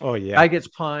 Oh, yeah. Guy gets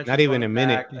punched. Not even a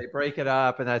minute. They break it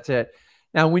up and that's it.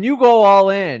 Now, when you go all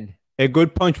in. A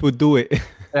good punch would do it.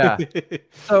 Yeah.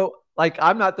 So like,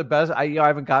 I'm not the best. I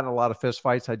haven't gotten a lot of fist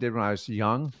fights. I did when I was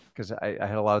young because I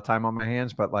had a lot of time on my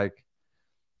hands, but like,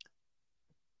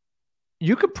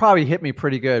 you could probably hit me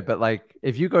pretty good, but like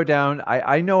if you go down,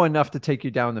 I know enough to take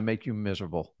you down to make you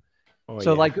miserable. Oh,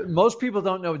 so like most people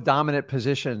don't know dominant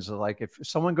positions. Like if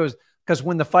someone goes, because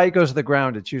when the fight goes to the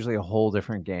ground, it's usually a whole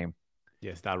different game.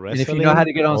 Yes, that wrestling. And if you know how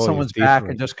to get on someone's back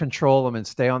and just control them and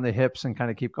stay on the hips and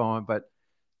kind of keep going, but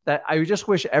that I just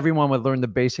wish everyone would learn the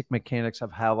basic mechanics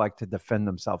of how to defend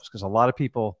themselves, because a lot of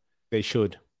people,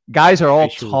 guys are all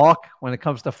talk when it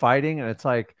comes to fighting, and it's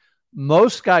like.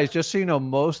 Most guys, just so you know,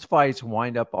 most fights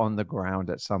wind up on the ground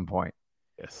at some point.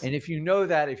 Yes. And if you know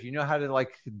that, if you know how to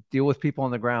deal with people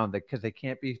on the ground, because they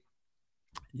can't be.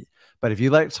 But if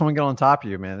you let someone get on top of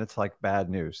you, man, it's like bad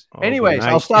news. Oh, anyways, nice.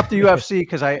 I'll stop the UFC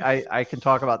because I can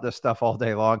talk about this stuff all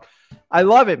day long. I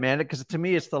love it, man, because to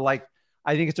me, it's I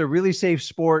think it's a really safe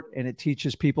sport, and it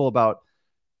teaches people about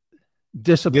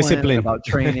discipline. About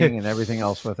training and everything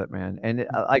else with it, man. And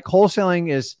like wholesaling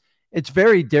is. It's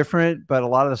very different, but a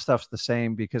lot of the stuff's the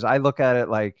same, because I look at it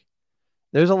like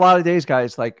there's a lot of days,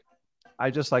 guys, like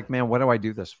I just like, man, what do I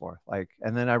do this for?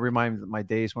 And then I remind my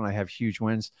days when I have huge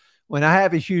wins. When I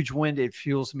have a huge win, it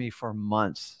fuels me for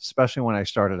months, especially when I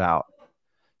started out.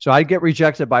 So I get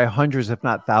rejected by hundreds, if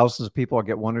not thousands of people. I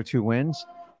get 1 or 2 wins,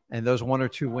 and those 1 or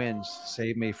 2 wins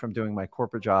save me from doing my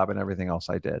corporate job and everything else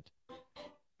I did.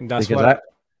 That's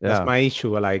that's my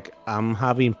issue. Like I'm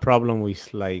having problem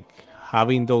with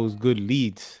having those good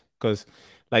leads, because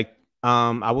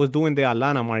I was doing the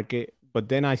Atlanta market, but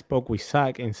then I spoke with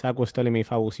Zach, and Zach was telling me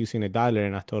if I was using a dialer,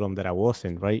 and I told him that I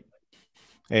wasn't, right?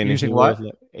 And using what?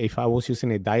 If I was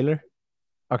using a dialer.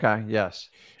 Okay, yes.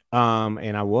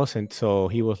 And I wasn't. So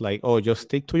he was like, oh, just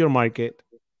stick to your market.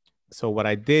 So what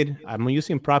I did, I'm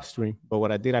using PropStream, but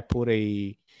what I did, I put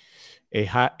a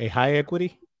high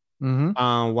equity.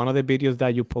 Mm-hmm. One of the videos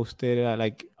that you posted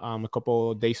a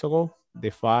couple of days ago, the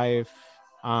 5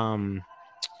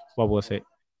 what was it?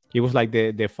 It was like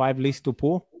the 5 leads to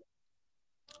pull.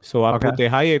 So I put the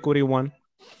high equity one,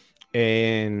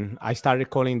 and I started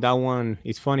calling that one.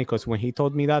 It's funny because when he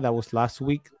told me that was last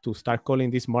week, to start calling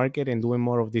this market and doing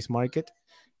more of this market,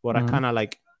 but I kind of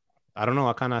I don't know.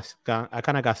 I kind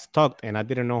of got stuck, and I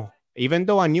didn't know. Even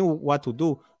though I knew what to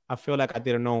do, I feel like I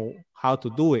didn't know how to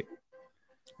do it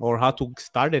or how to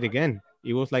start it again.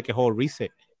 It was like a whole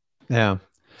reset. Yeah.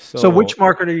 So So which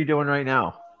market are you doing right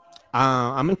now?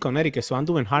 I'm in Connecticut, so I'm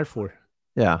doing Hartford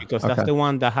Yeah. because that's Okay. the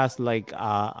one that has like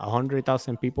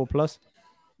 100,000 people plus.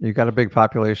 You got a big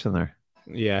population there.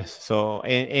 Yes. So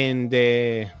and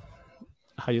the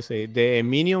how you say the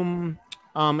minimum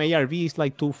ARV is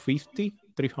like 250,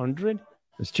 300.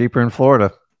 It's cheaper in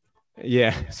Florida.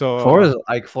 Yeah. So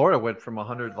Florida went from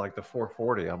 100 like to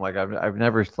 440. I'm like, I've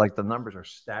never like the numbers are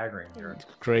staggering here.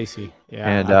 crazy. Yeah.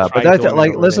 And I but tried that's doing it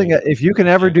like, over listen, there. if you can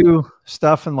ever do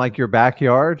stuff in like your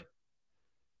backyard,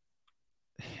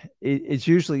 it's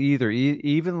usually either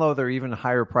even though they're even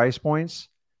higher price points,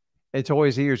 it's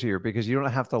always easier because you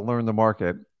don't have to learn the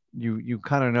market. You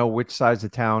kind of know which sides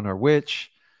of town are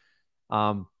which.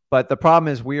 But the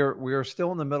problem is we are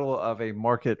still in the middle of a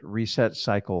market reset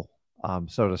cycle,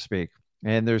 so to speak,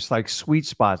 and there's like sweet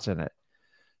spots in it.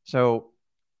 So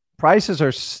prices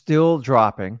are still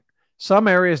dropping. Some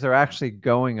areas they're actually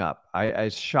going up.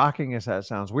 As shocking as that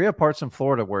sounds, we have parts in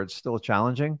Florida where it's still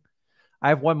challenging. I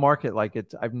have one market like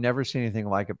it. I've never seen anything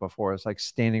like it before. It's like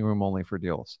standing room only for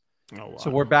deals. Oh, wow.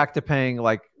 So we're back to paying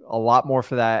like a lot more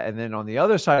for that. And then on the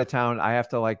other side of town, I have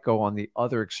to like go on the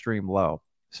other extreme low.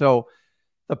 So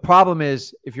the problem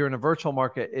is if you're in a virtual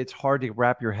market, it's hard to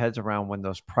wrap your heads around when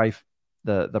those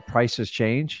the prices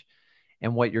change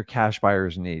and what your cash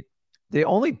buyers need. The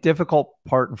only difficult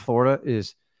part in Florida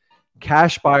is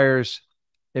cash buyers.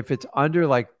 If it's under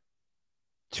like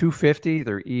 250,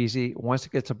 they're easy. Once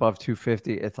it gets above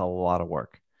 250, it's a lot of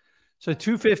work. So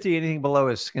 250, anything below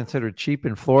is considered cheap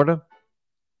in Florida,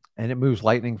 and it moves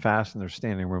lightning fast, and they're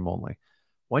standing room only.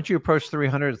 Once you approach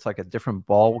 300, it's like a different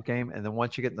ball game, and then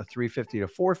once you get in the 350 to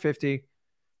 450,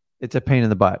 it's a pain in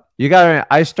the butt.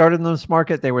 I started in this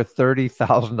market, they were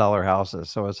 $30,000 houses,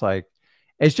 so it's like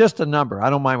it's just a number. I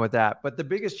don't mind with that, but the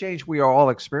biggest change we are all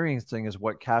experiencing is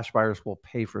what cash buyers will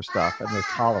pay for stuff and their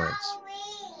tolerance,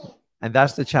 and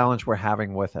that's the challenge we're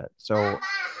having with it.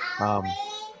 Um,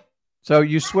 so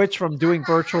you switch from doing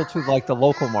virtual to like the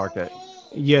local market.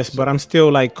 Yes, So, but I'm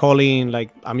still like calling, like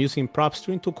I'm using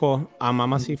PropStream to call. I'm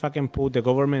gonna see if I can put the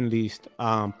government list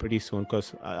pretty soon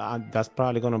because that's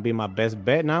probably gonna be my best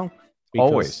bet now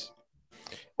because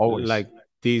always. like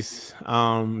this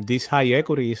high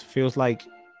equities feels like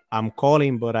I'm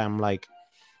calling, but I'm like,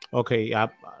 okay,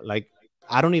 like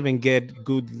I don't even get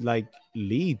good like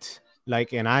leads.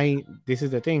 Like, and this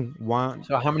is the thing.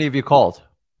 So how many have you called?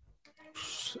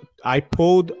 I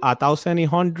pulled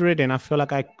 1,800, and I feel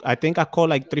like I think I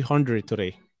called like 300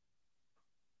 today.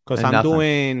 Because And I'm nothing.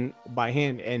 doing by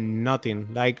hand and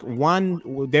nothing. Like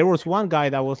there was one guy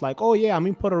that was like, "Oh yeah, I'm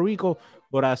in Puerto Rico,"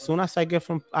 but as soon as I get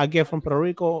from Puerto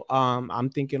Rico, I'm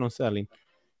thinking of selling.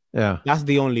 Yeah. That's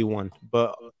the only one.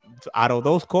 But out of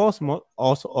those calls,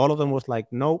 also all of them was like,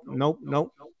 "Nope, nope,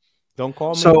 nope, don't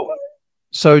call me."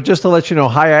 So just to let you know,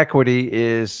 high equity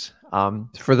is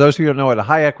for those of you who don't know it, a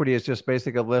high equity is just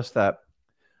basically a list that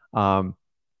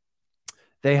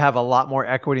they have a lot more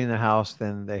equity in the house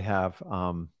than they have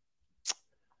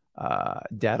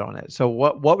debt on it. So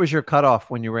what was your cutoff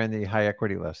when you ran the high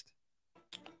equity list?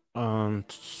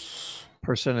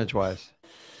 Percentage wise?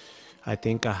 I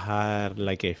think I had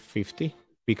like a 50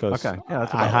 because Okay. Yeah,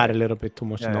 that's I about had right. a little bit too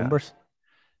much Yeah. numbers.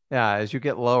 Yeah, as you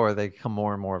get lower, they become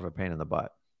more and more of a pain in the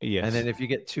butt. Yes. And then if you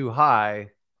get too high,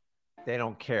 they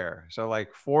don't care. So like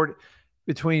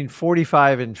between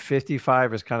 45 and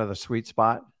 55 is kind of the sweet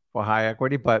spot for high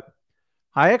equity. But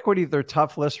high equity, they're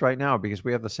tough lists right now because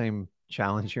we have the same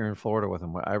challenge here in Florida with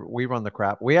them. We run the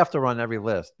crap. We have to run every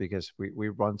list because we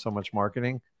run so much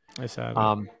marketing.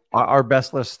 Exactly. Our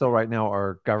best lists still right now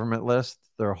are government lists.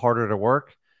 They're harder to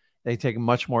work. They take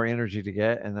much more energy to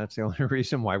get, and that's the only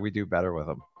reason why we do better with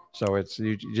them. So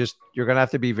you're going to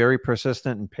have to be very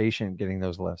persistent and patient getting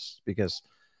those lists because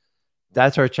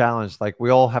that's our challenge. Like we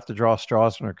all have to draw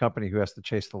straws in our company who has to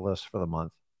chase the list for the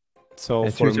month. So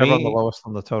and for who's ever on the me, lowest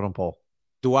on the totem pole.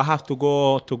 do I have to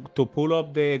go to pull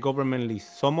up the government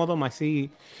list? Some of them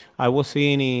I was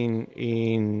seeing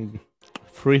in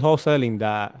free wholesaling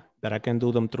that I can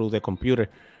do them through the computer,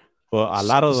 but a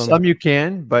lot of them. Some you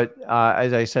can, but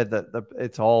as I said, that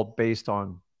it's all based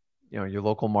on your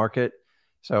local market.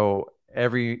 So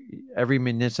every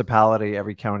municipality,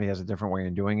 every county has a different way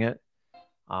of doing it.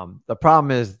 The problem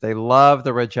is they love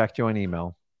to reject you on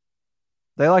email.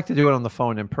 They like to do it on the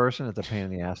phone. In person, it's a pain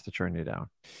in the ass to turn you down.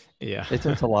 Yeah, it's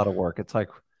a lot of work. It's like,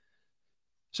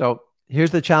 so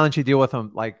here's the challenge you deal with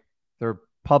them. Like they're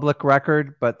public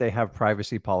record, but they have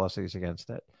privacy policies against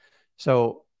it.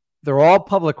 So they're all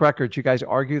public records. You guys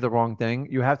argue the wrong thing.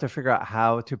 You have to figure out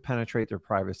how to penetrate their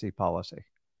privacy policy,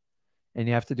 and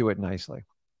you have to do it nicely.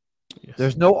 Yes.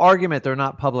 There's no argument they're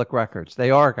not public records.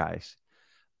 They are, guys.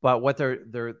 But what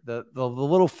the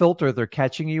little filter they're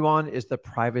catching you on is the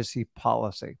privacy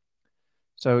policy.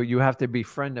 So you have to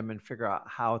befriend them and figure out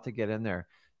how to get in there.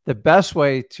 The best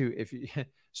way to, if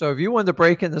you want to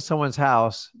break into someone's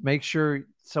house, make sure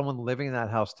someone living in that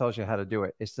house tells you how to do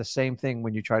it. It's the same thing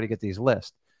when you try to get these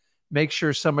lists. Make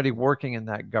sure somebody working in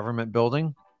that government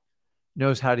building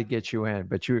knows how to get you in,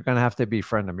 but you're going to have to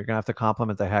befriend them. You're going to have to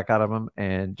compliment the heck out of them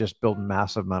and just build a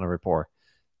massive amount of rapport.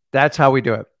 That's how we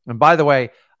do it. And by the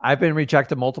way, I've been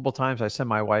rejected multiple times. I send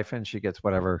my wife in, she gets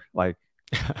whatever, like,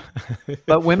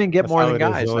 but women get more than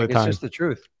guys. Like, it's just the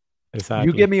truth.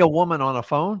 Exactly. You give me a woman on a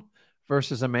phone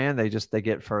versus a man, they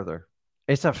get further.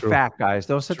 It's a fact, guys.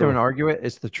 Don't sit there and argue it.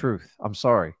 It's the truth. I'm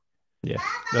sorry. Yeah,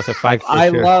 that's a fact. I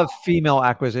love female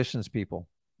acquisitions people.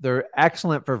 They're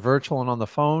excellent for virtual and on the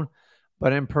phone,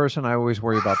 but in person, I always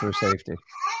worry about their safety.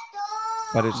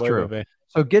 But it's true.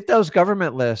 So get those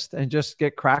government lists and just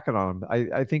get cracking on them.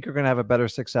 I think you're going to have a better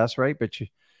success rate, but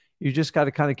you just got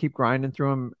to kind of keep grinding through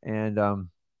them. And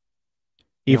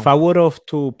if I would have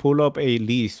to pull up a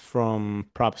list from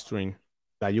PropStream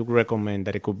that you recommend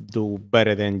that it could do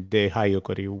better than the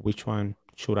Hayokori, which one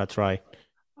should I try?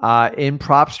 In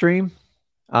PropStream,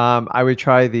 I would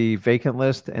try the vacant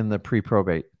list and the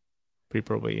pre-probate.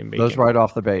 Pre-probate and vacant. Those right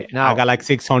off the bat. Now I got like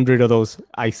 600 of those.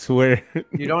 I swear.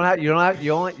 you don't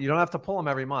have to pull them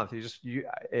every month.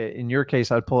 In your case,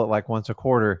 I'd pull it like once a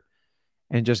quarter,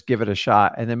 and just give it a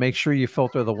shot. And then make sure you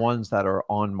filter the ones that are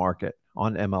on market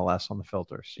on MLS on the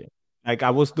filters. Like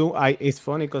it's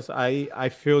funny because I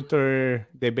filter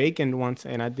the vacant ones,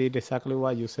 and I did exactly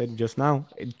what you said just now.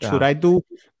 Should I do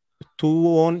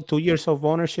 2 years of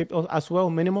ownership as well,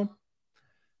 minimum?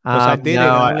 Because I did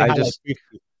it.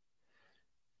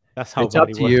 That's how it's up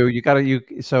to you.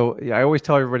 So I always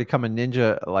tell everybody, come a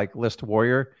ninja like list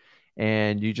warrior,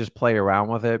 and you just play around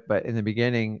with it. But in the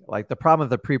beginning, like the problem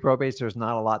with the pre-probates, there's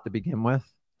not a lot to begin with.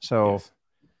 So,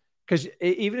 because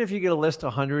even if you get a list of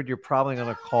 100, you're probably going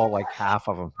to call like half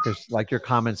of them because like your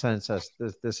common sense says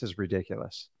this is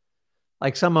ridiculous.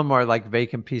 Like some of them are like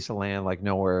vacant piece of land, like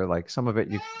nowhere. Like some of it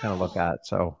you can kind of look at.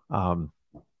 So,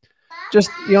 just,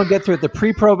 get through it. The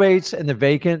pre-probates and the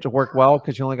vacant work well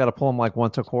because you only got to pull them like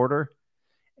once a quarter.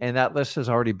 And that list is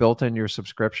already built in your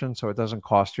subscription, so it doesn't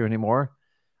cost you anymore.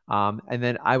 And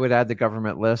then I would add the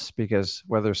government list because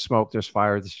where there's smoke, there's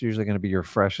fire. This is usually going to be your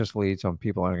freshest leads on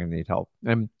people that are going to need help.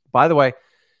 And by the way,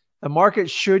 the market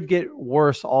should get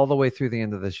worse all the way through the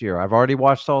end of this year. I've already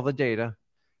watched all the data.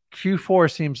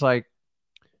 Q4 seems like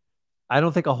I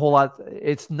don't think a whole lot.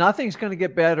 Nothing's going to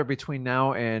get better between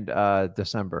now and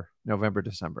November,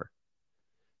 December.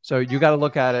 So you got to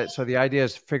look at it. So the idea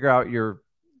is figure out your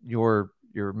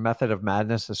method of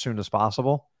madness as soon as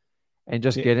possible, and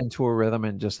just get into a rhythm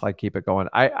and just like keep it going.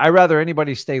 I rather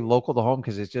anybody stay local to home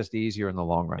because it's just easier in the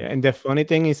long run. Yeah, and the funny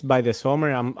thing is, by the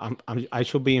summer, I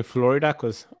should be in Florida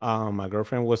because my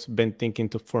girlfriend was been thinking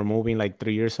for moving like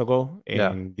 3 years ago,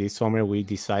 and this summer we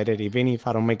decided even if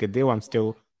I don't make a deal, I'm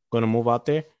still gonna move out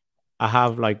there. I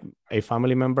have like a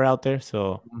family member out there.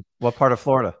 So what part of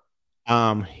Florida?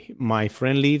 My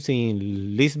friend lives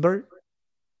in Leesburg.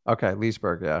 Okay,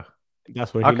 Leesburg, yeah.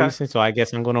 That's where he lives in. So I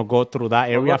guess I'm gonna go through that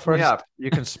area first. Yeah,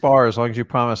 you can spar as long as you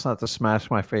promise not to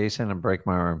smash my face in and break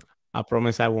my arm. I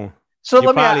promise I won't. So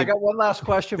I got one last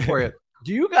question for you.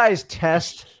 Do you guys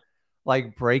test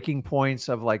like breaking points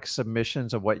of like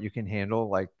submissions of what you can handle?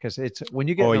 Like, because it's when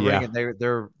you get in the ring and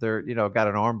they're got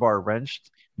an arm bar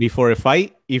wrenched. Before a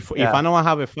fight, if I know I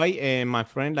have a fight, and my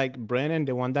friend like Brennan,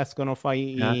 the one that's gonna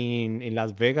fight in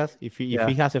Las Vegas, if he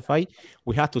has a fight,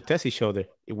 we have to test each other.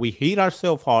 We hit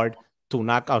ourselves hard to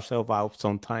knock ourselves out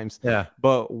sometimes. Yeah.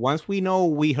 But once we know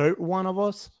we hurt one of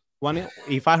us,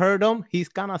 if I hurt him, he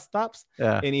kind of stops.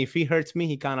 Yeah. And if he hurts me,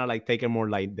 he kind of like take it more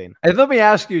light then. And let me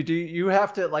ask you, do you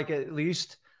have to like at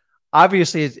least?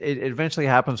 Obviously, it eventually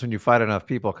happens when you fight enough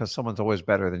people because someone's always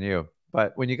better than you.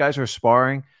 But when you guys are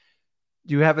sparring,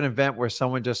 do you have an event where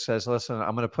someone just says, listen,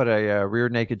 I'm going to put a rear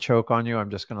naked choke on you. I'm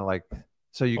just going to like,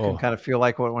 so you can kind of feel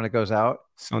like when it goes out.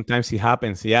 Sometimes it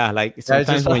happens. Yeah. Like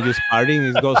sometimes when you're sparring,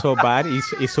 it goes so bad.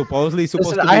 It's supposedly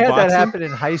supposed to be I had boxing. That happen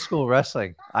in high school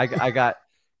wrestling. I got,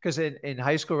 because in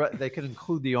high school, they can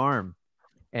include the arm.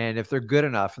 And if they're good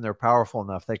enough and they're powerful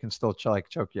enough, they can still choke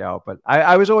you out. But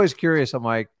I was always curious. I'm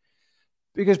like,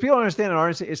 because people understand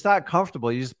it's not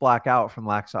comfortable. You just black out from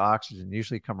lack of oxygen. You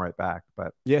usually come right back.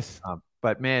 But yes.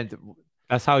 But man,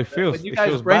 That's how it feels. When you It guys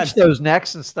feels wrench bad. those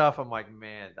necks and stuff, I'm like,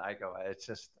 man, it's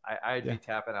just, I'd be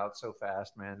tapping out so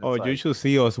fast, man. It's Oh, like, you should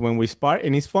see us when we spar,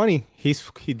 and it's funny.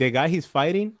 The guy he's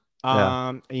fighting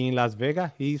yeah, in Las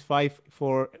Vegas. He's fight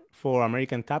for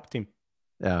American Top Team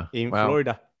yeah. in Well,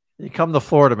 Florida. you come to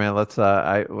Florida, man. Let's,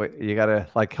 you gotta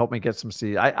like help me get some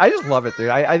seeds. I just love it, dude.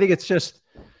 I think it's just,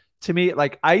 to me,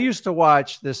 like I used to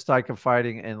watch this type of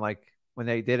fighting, and like when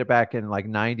they did it back in like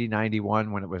 90,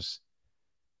 91, when it was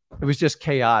just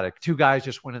chaotic. Two guys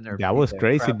just went in there. That was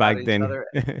crazy back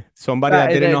then. Somebody Yeah,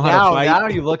 that didn't know how to fight. Now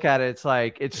you look at it, it's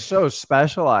like it's so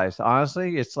specialized.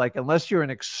 Honestly, it's like unless you're an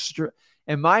extreme,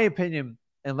 in my opinion,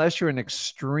 unless you're an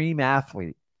extreme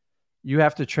athlete, you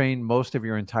have to train most of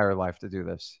your entire life to do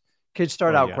this. Kids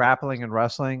start out grappling and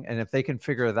wrestling, and if they can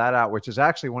figure that out, which is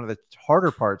actually one of the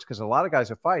harder parts, because a lot of guys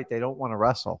who fight, they don't want to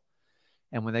wrestle,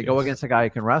 and when they go against a guy who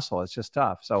can wrestle, it's just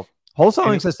tough. So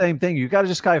wholesaling is the same thing. You got to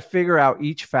just kind of figure out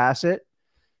each facet.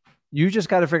 You just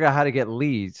got to figure out how to get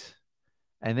leads.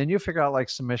 And then you figure out like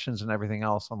submissions and everything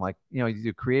else. I'm like, you know, you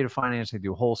do creative finance, you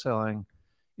do wholesaling,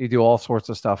 you do all sorts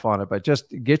of stuff on it, but just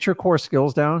get your core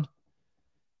skills down.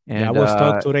 And I was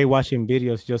stuck today watching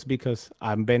videos just because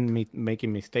I've been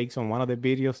making mistakes on one of the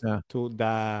videos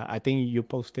I think you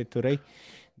posted today,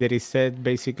 that it said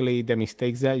basically the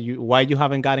mistakes that why you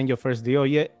haven't gotten your first deal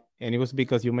yet. And it was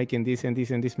because you're making this and this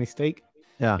and this mistake.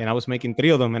 Yeah. And I was making 3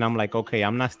 of them. And I'm like, okay,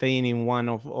 I'm not staying in one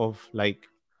of like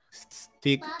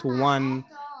stick to one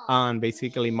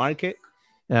basically market.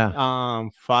 Yeah.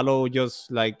 Follow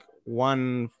just like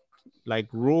one like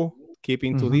rule,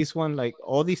 keeping to this one. Like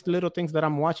all these little things that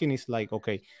I'm watching is like,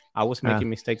 okay, I was making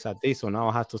mistakes at this, so now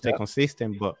I have to stay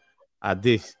consistent, but at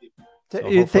this.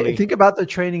 So think about the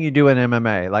training you do in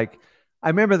MMA. Like I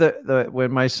remember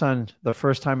when my son, the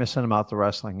first time I sent him out to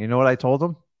wrestling, you know what I told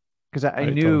him? Because I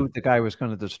knew the guy was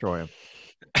going to destroy him.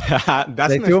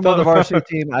 They threw him on the varsity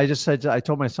team. I just said, I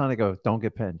told my son, I go, don't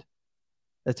get pinned.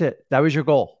 That's it. That was your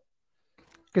goal.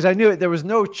 Because I knew there was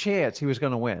no chance he was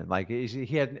going to win. Like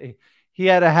he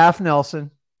had a half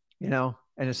Nelson, you know,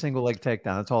 and a single leg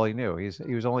takedown. That's all he knew.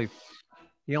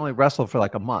 He only wrestled for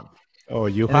like a month. Oh,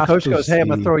 and the coach goes, hey, I'm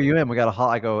gonna throw you in. We got a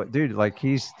I go, dude, like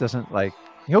doesn't like,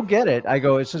 he'll get it. I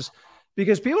go, it's just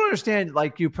because people understand,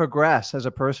 like you progress as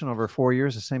a person over 4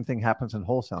 years. The same thing happens in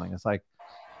wholesaling. It's like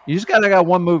you just got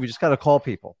one move. You just got to call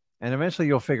people, and eventually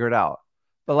you'll figure it out.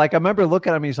 But like I remember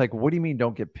looking at him, he's like, "What do you mean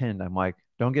don't get pinned?" I'm like,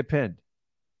 "Don't get pinned."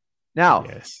 Now,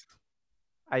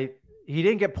 he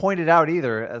didn't get pointed out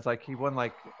either. As like he won,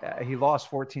 like he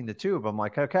lost 14-2. But I'm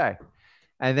like, okay.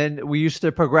 And then we used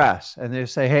to progress, and they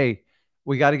say, "Hey,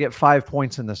 we got to get 5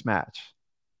 points in this match."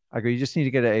 I go, "You just need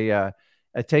to get a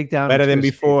takedown better than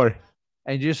before."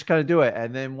 And you just kind of do it.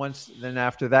 And then then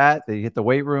after that, they hit the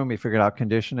weight room, he figured out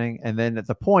conditioning. And then at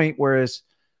the point, whereas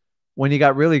when he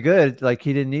got really good, like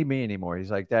he didn't need me anymore.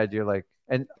 He's like, Dad, you're like,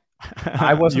 and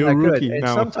I wasn't that good. And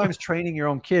sometimes training your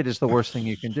own kid is the worst thing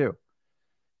you can do.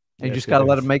 And you just got to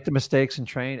let him make the mistakes and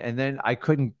train. And then I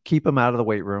couldn't keep him out of the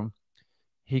weight room.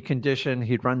 He conditioned,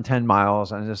 he'd run 10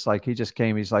 miles. And just like, he just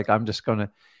came, he's like, I'm just going to,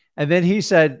 and then he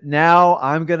said, now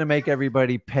I'm going to make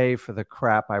everybody pay for the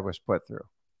crap I was put through.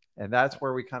 And that's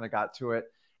where we kind of got to it.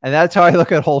 And that's how I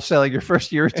look at wholesaling. Your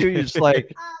first year or two, you're just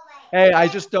like, hey, I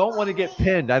just don't want to get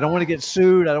pinned. I don't want to get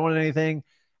sued. I don't want anything.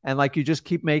 And like, you just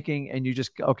keep making, and you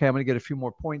just, okay, I'm going to get a few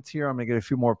more points here. I'm going to get a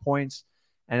few more points.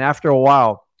 And after a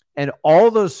while, and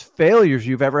all those failures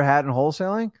you've ever had in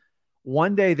wholesaling,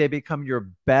 one day they become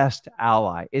your best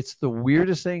ally. It's the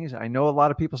weirdest things. I know a lot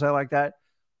of people say it like that.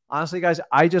 Honestly, guys,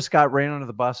 I just got ran under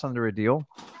the bus under a deal.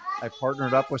 I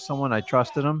partnered up with someone. I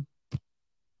trusted them.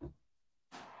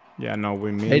 Yeah, no,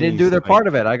 they didn't do their part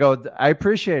of it. I go, I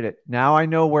appreciate it. Now I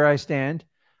know where I stand.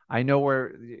 I know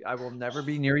where I will never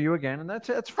be near you again. And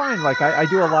that's fine. Like I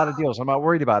do a lot of deals. I'm not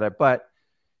worried about it, but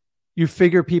you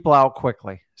figure people out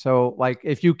quickly. So like,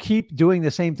 if you keep doing the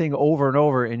same thing over and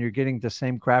over and you're getting the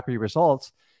same crappy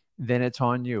results, then it's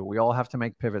on you. We all have to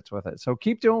make pivots with it. So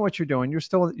keep doing what you're doing. You're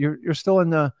still in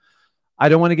the, I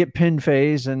don't want to get pinned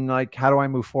phase. And like, how do I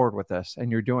move forward with this? And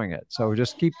you're doing it. So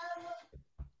just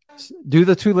do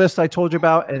the 2 lists I told you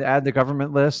about and add the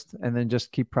government list, and then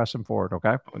just keep pressing forward.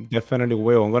 Okay. Definitely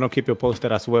will. I'm going to keep you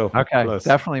posted as well. Okay.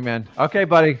 Definitely, man. Okay,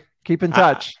 buddy. Keep in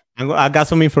touch. I got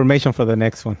some information for the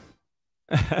next one.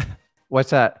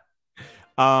 What's that?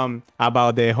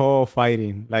 About the whole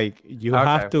fighting. Like you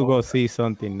have to go see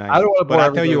something nice. I don't want to bore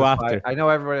I'll tell you after. I know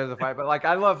everybody has a fight, but like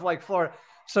I love like Florida.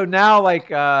 So now like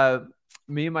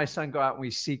me and my son go out and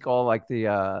we seek all like the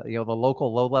the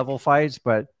local low level fights,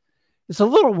 but it's a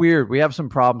little weird. We have some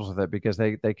problems with it because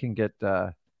they can get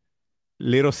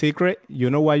little secret. You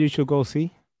know what you should go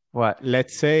see? What?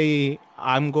 Let's say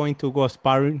I'm going to go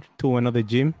sparring to another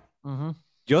gym. Mm-hmm.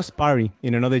 Just sparring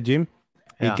in another gym,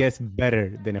 it Yeah. gets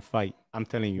better than a fight. I'm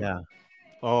telling you. Yeah.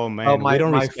 Oh Oh, man, we my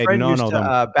don't my respect friend none used of to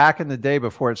them. back in the day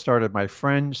before it started. My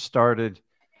friend started.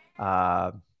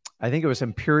 Uh, I think it was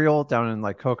Imperial down in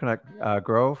like Coconut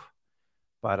Grove,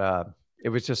 but it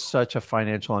was just such a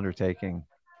financial undertaking,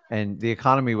 and the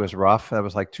economy was rough. That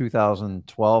was like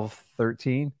 2012,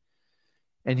 13.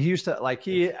 And he used to like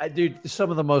dude,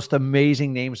 some of the most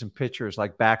amazing names and pictures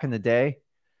like back in the day.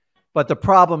 But the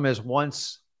problem is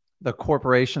once the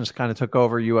corporations kind of took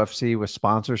over UFC with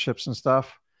sponsorships and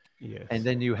stuff, and Yes.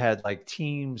 then you had like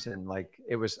teams and like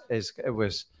it was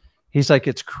he's like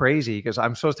it's crazy because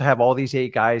I'm supposed to have all these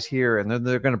 8 guys here and then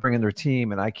they're going to bring in their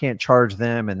team and I can't charge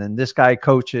them and then this guy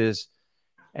coaches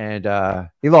and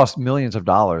he lost millions of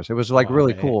dollars. It was like Oh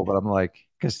really cool, man. but I'm like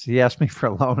because he asked me for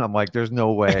a loan, I'm like there's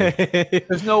no way.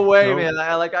 There's no way, No. man.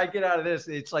 I get out of this.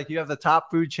 It's like you have the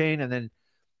top food chain and then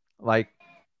like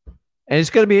and it's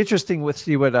going to be interesting with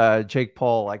see what Jake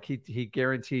Paul like he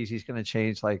guarantees he's going to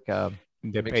change like The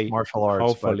mixed pay. martial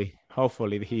arts, but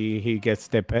Hopefully he gets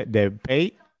the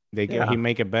pay. yeah. He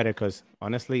make it better because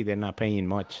honestly they're not paying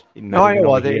much. No, Not I know. even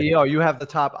over Well, here. you have the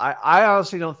top. I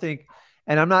honestly don't think,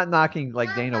 and I'm not knocking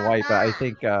like Dana White, but I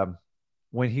think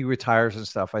when he retires and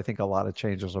stuff, I think a lot of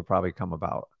changes will probably come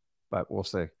about. But we'll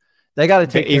see. They got to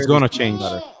take care It's of these gonna people change.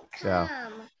 better. Yeah,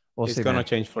 we'll It's see, gonna man.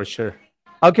 change for sure.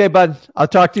 Okay, bud. I'll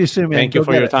talk to you soon, man. Thank you Go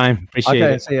for get your it. time. Appreciate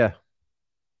Okay, it. see ya.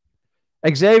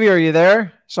 Xavier, are you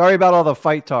there? Sorry about all the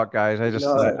fight talk, guys. I just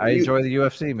No, I enjoy the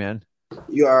UFC, man.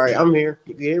 you all right? I'm here.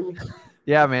 You can hear me?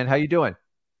 Yeah, man. How you doing?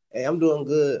 Hey, I'm doing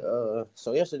good.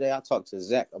 So yesterday I talked to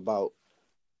Zach about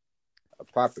a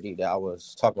property that I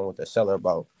was talking with the seller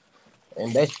about,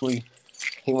 and basically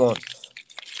he wants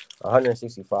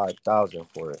 165,000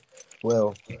 for it.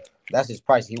 Well, that's his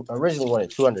price. He originally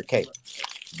wanted 200K,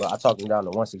 but I talked him down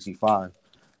to 165.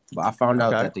 But I found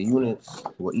out Okay, that the units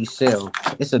will each sell.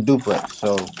 It's a duplex,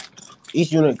 so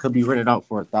each unit could be rented out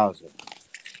for 1,000.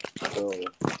 So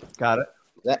got it.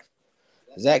 Zach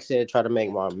Zach said try to make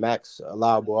my max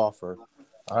allowable offer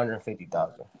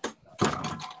 150,000.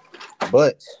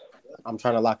 But I'm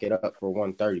trying to lock it up for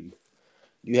 130. Do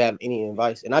you have any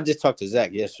advice? And I just talked to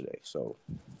Zach yesterday. So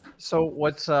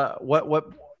what's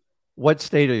what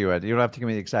state are you at? You don't have to give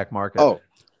me the exact market. oh,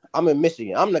 I'm in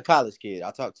Michigan. I'm the college kid.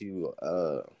 I talked to you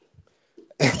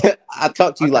I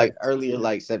talked to you like earlier,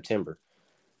 like September.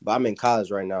 But I'm in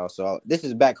college right now. So this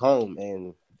is back home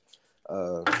and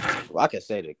well, I can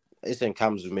say that it's in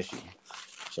Kalamazoo, Michigan.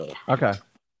 So Okay.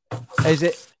 Is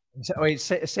it? Wait,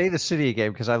 say the city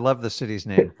again because I love the city's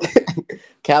name.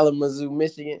 Kalamazoo,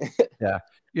 Michigan. Yeah.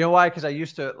 You know why? Because I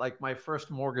used to like my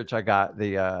first mortgage. I got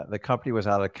the company was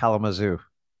out of Kalamazoo.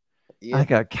 Yeah. I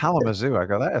got Kalamazoo. I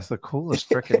go, that is the coolest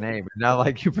freaking name. And now,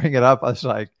 like you bring it up, I was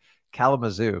like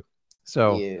Kalamazoo.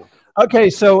 So Yeah. okay,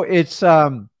 so it's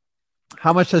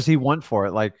how much does he want for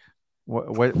it? Like,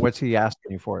 what's he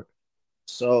asking you for it?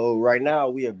 So right now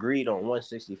we agreed on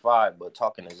 165, but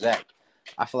talking to Zach,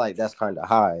 I feel like that's kind of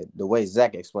high. The way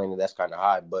Zach explained it, that's kind of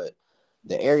high. But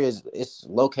the area it's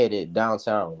located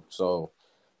downtown, so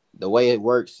the way it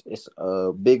works, it's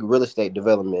a big real estate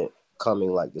development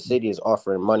coming. Like the city is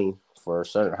offering money for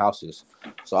certain houses,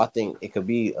 so I think it could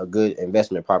be a good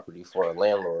investment property for a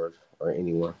landlord or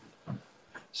anyone.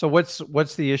 So what's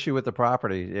the issue with the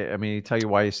property? I mean, he tell you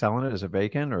why he's selling it? Is it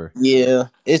vacant or? Yeah,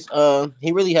 it's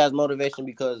he really has motivation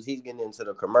because he's getting into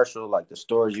the commercial, like the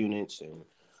storage units and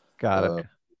Got it. uh,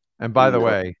 And by the yeah.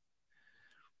 way,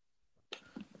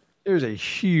 there's a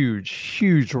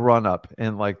huge run up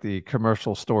in like the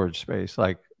commercial storage space.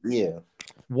 Like Yeah,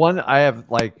 one, I have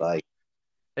like like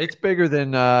it's bigger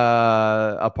than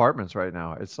apartments right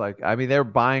now. It's like I mean they're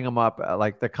buying them up.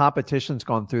 Like the competition's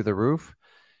gone through the roof.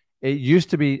 It used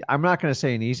to be. I'm not going to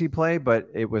say an easy play, but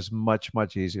it was much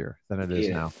easier than it is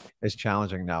yeah. now. It's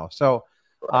challenging now. So,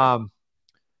 Right.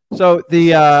 so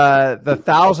the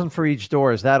 1,000 for each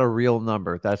door, is that a real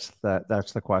number? That's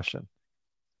the question.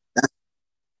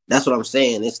 That's what I'm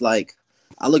saying. It's like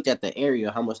I looked at the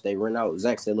area, how much they rent out.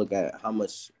 Zach said, look at how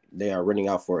much they are renting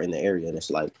out for in the area, and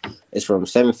it's like it's from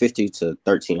 750 to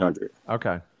 1,300.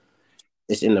 Okay.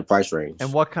 It's in the price range.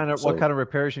 And what kind of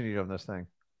repairs you need on this thing?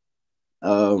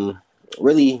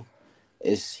 Really,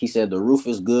 is he said the roof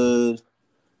is good.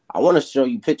 I want to show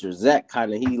you pictures. Zach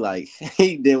kind of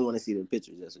he didn't want to see the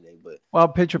pictures yesterday, but Well,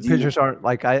 pictures aren't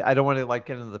like I don't want to like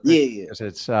get into the pictures yeah. because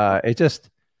it's it just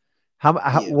how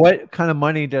Yeah. what kind of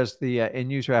money does the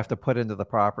end user have to put into the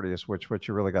property is what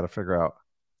you really got to figure out.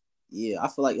 Yeah, I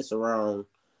feel like it's around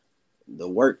the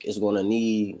work is going to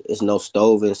need. It's no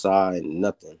stove inside,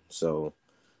 nothing. So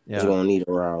It's gonna need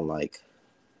around like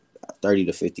 30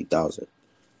 to 50,000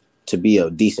 to be a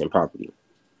decent property.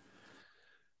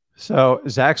 So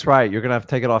Zach's right. You're gonna have to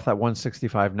take it off that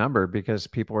 165 number because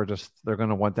people are they're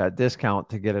gonna want that discount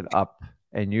to get it up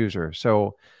and user.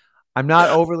 So I'm not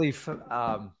overly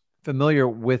familiar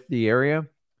with the area.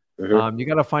 You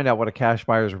got to find out what a cash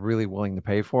buyer is really willing to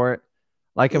pay for it.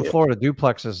 Like in Florida,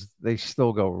 duplexes, they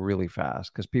still go really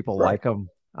fast because people like them.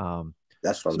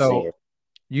 That's what I'm saying.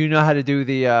 You know how to do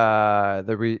do you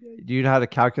know how to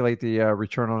calculate the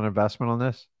return on investment on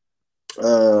this?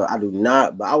 I do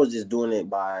not, but I was just doing it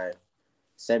by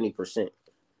 70%.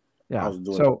 Yeah. I was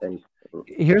doing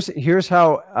here's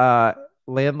how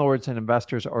landlords and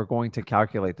investors are going to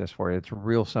calculate this for you. It's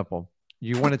real simple.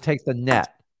 You want to take the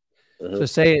net. So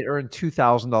say it earned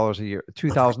 $2,000 a year,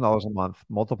 $2,000 a month.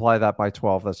 Multiply that by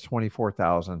 12. That's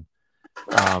 24,000.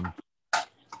 And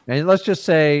let's just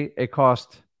say it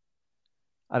cost,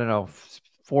 I don't know,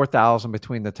 4,000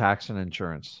 between the tax and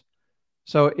insurance.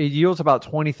 So it yields about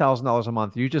 $20,000 a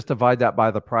month. You just divide that by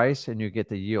the price and you get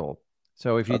the yield.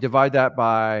 So if you divide that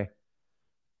by,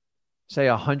 say,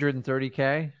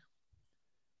 130K,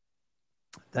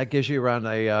 that gives you around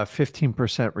a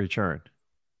 15% return.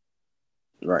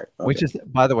 Right. Okay. Which is,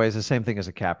 by the way, is the same thing as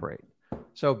a cap rate.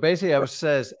 So basically, it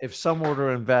says if someone were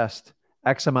to invest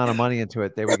X amount of money into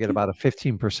it, they would get about a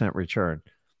 15% return.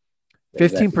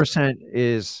 15%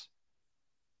 is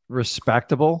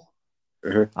respectable.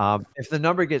 If the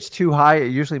number gets too high,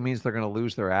 it usually means they're going to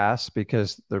lose their ass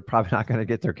because they're probably not going to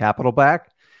get their capital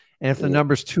back. And if the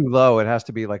number's too low, it has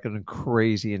to be like a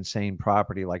crazy, insane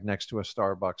property, like next to a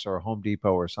Starbucks or a Home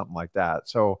Depot or something like that.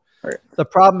 So the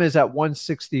problem is at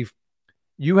 160,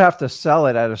 you have to sell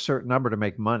it at a certain number to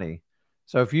make money.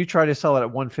 So if you try to sell it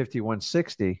at 150,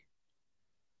 160,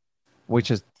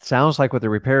 which sounds like with the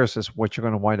repairs is what you're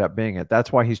going to wind up being at.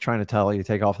 That's why he's trying to tell you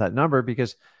take off that number,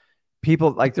 because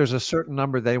people, like, there's a certain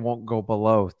number they won't go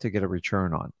below to get a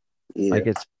return on. Like,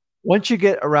 it's once you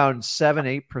get around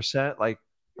 7-8%, like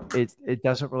it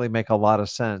doesn't really make a lot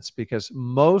of sense, because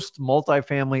most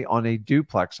multifamily on a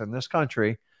duplex in this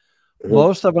country,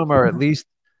 most of them are at least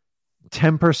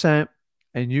 10%.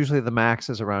 And usually the max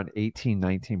is around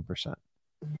 18-19%,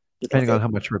 depending on how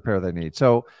much repair they need.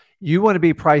 So you want to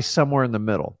be priced somewhere in the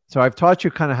middle. So I've taught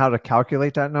you kind of how to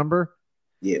calculate that number.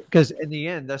 Yeah. Because in the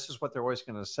end, this is what they're always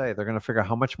going to say. They're going to figure out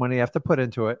how much money you have to put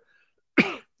into it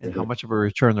and how much of a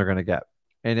return they're going to get.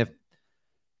 And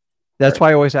that's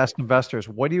why I always ask investors,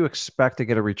 what do you expect to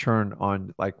get a return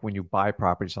on, like when you buy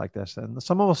properties like this? And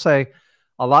someone will say,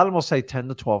 a lot of them will say 10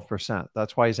 to 12%.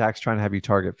 That's why Zach's trying to have you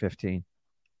target 15.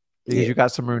 Because you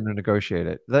got some room to negotiate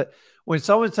it. That when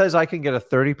someone says I can get a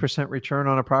 30% return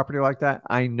on a property like that,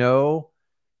 I know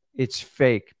it's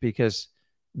fake, because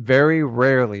very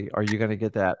rarely are you going to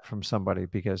get that from somebody.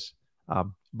 Because,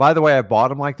 by the way, I bought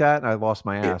them like that and I lost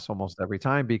my ass almost every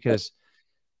time, because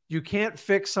you can't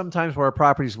fix sometimes where a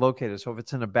property is located. So if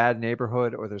it's in a bad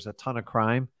neighborhood or there's a ton of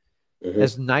crime,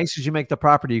 as nice as you make the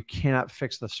property, you cannot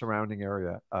fix the surrounding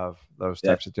area of those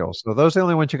types of deals. So those are the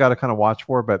only ones you got to kind of watch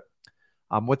for. But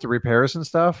with the repairs and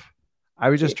stuff, I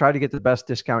would just try to get the best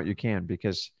discount you can,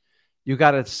 because you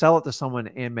got to sell it to someone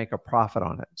and make a profit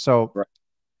on it. So,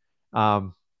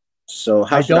 so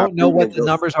I don't know what the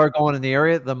numbers are going in the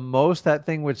area. The most that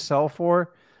thing would sell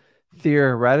for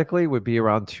theoretically would be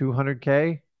around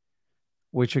 200K,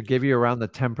 which would give you around the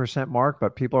 10% mark,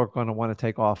 but people are going to want to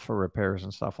take off for repairs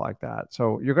and stuff like that.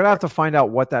 So you're going to have to find out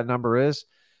what that number is.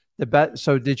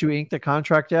 So did you ink the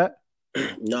contract yet?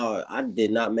 No, I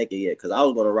did not make it yet, because I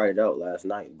was going to write it out last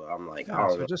night, but I'm like, I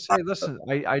don't know. Just say, listen,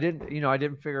 I didn't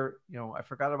figure, I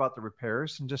forgot about the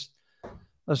repairs, and just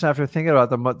listen, after thinking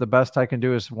about the best I can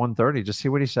do is 130. Just see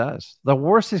what he says. The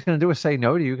worst he's going to do is say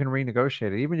no to you. You can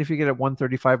renegotiate it. Even if you get it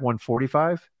 135,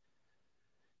 145,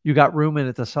 you got room in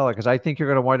it to sell it, because I think you're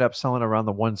going to wind up selling around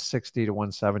the 160 to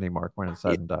 170 mark when it's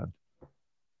said and done.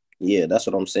 Yeah, that's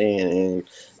what I'm saying. And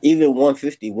even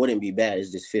 150 wouldn't be bad.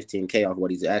 It's just 15K off what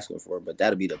he's asking for, but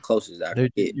that'll be the closest I can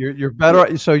get. You're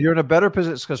better. So you're in a better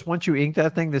position, because once you ink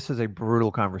that thing, this is a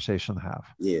brutal conversation to have.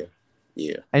 Yeah.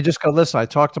 Yeah. And just go, listen, I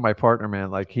talked to my partner, man.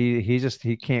 Like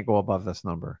he can't go above this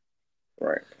number.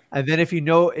 Right. And then if you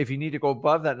need to go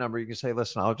above that number, you can say,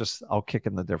 listen, I'll kick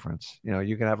in the difference.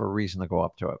 You can have a reason to go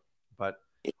up to it. But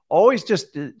always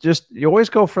you always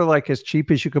go for like as cheap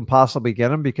as you can possibly get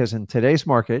them, because in today's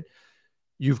market,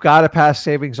 you've got to pass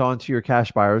savings on to your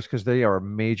cash buyers, because they are a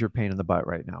major pain in the butt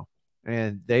right now.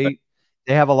 And they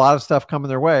have a lot of stuff coming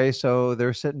their way. So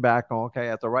they're sitting back going, okay,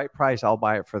 at the right price, I'll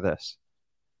buy it for this.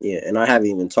 Yeah. And I haven't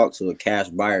even talked to a cash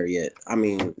buyer yet. I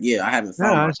mean, I haven't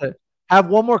found have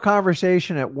one more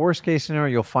conversation. At worst case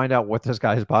scenario, you'll find out what this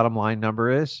guy's bottom line number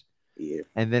is. Yeah.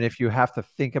 And then if you have to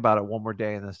think about it one more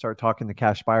day and then start talking to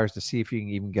cash buyers to see if you can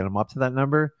even get them up to that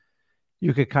number,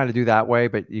 you could kind of do that way,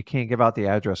 but you can't give out the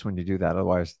address when you do that.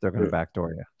 Otherwise, they're going to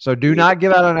backdoor you. So do not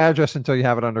give out an address until you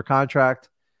have it under contract.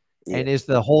 Yeah. And is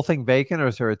the whole thing vacant, or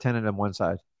is there a tenant on one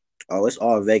side? Oh, it's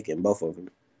all vacant, both of them.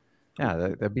 Yeah,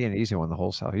 that'd be an easy one, the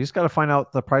wholesale. You just got to find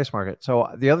out the price market. So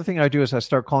the other thing I do is I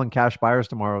start calling cash buyers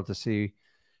tomorrow to see,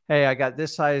 hey, I got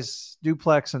this size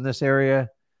duplex in this area,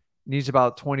 needs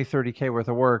about 20, 30K worth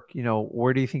of work. You know,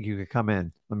 where do you think you could come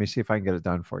in? Let me see if I can get it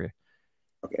done for you.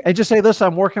 Okay. And just say, listen,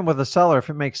 I'm working with a seller if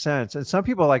it makes sense. And some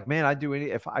people are like, man,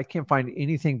 if I can't find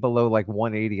anything below like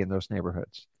 180 in those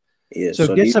neighborhoods. Yeah.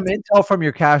 So get some intel from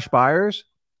your cash buyers.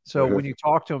 So when you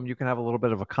talk to them, you can have a little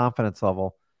bit of a confidence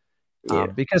level. Yeah.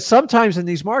 Because sometimes in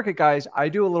these market guys, I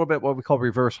do a little bit what we call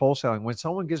reverse wholesaling. When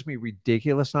someone gives me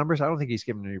ridiculous numbers, I don't think he's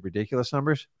giving me ridiculous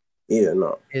numbers. Yeah,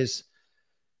 no. Is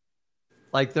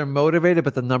like they're motivated,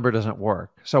 but the number doesn't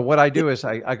work. So what I do is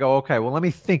I go, okay, well, let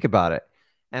me think about it.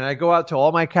 And I go out to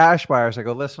all my cash buyers. I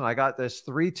go, listen, I got this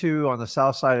 3-2 on the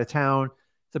south side of town.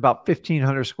 It's about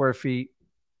 1,500 square feet.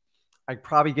 I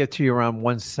probably get to you around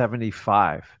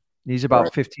 175. Needs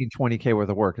about 15, 20K worth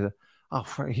of work.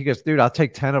 Oh, he goes, dude, I'll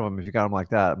take 10 of them if you got them like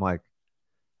that. I'm like,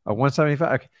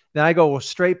 175. Okay. Then I go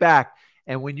straight back.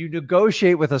 And when you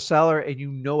negotiate with a seller and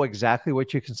you know exactly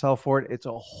what you can sell for it, it's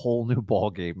a whole new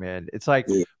ball game, man. It's like,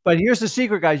 but here's the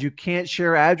secret, guys. You can't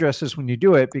share addresses when you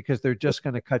do it because they're just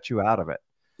going to cut you out of it.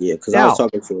 Yeah, because I was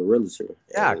talking to a realtor.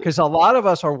 Yeah, because a lot of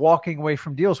us are walking away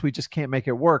from deals. We just can't make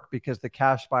it work because the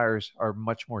cash buyers are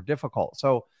much more difficult.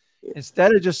 So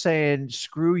instead of just saying,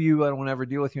 screw you, I don't want to ever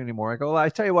deal with you anymore, I go, well, I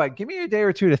tell you what, give me a day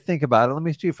or two to think about it. Let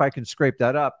me see if I can scrape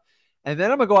that up. And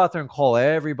then I'm going to go out there and call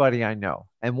everybody I know.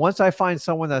 And once I find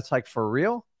someone that's like for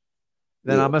real,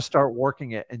 then I'm going to start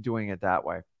working it and doing it that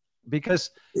way. Because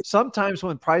sometimes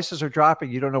when prices are dropping,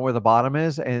 you don't know where the bottom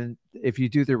is. And if you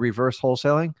do the reverse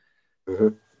wholesaling,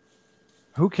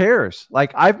 who cares?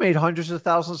 Like I've made hundreds of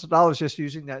thousands of dollars just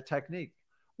using that technique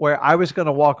where I was going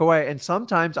to walk away. And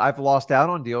sometimes I've lost out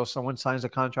on deals. Someone signs a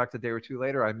contract a day or two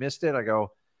later. I missed it. I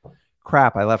go,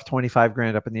 crap, I left 25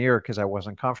 grand up in the air because I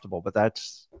wasn't comfortable, but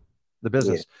that's the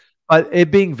business. But it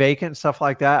being vacant, stuff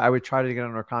like that, I would try to get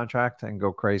under contract and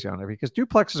go crazy on it because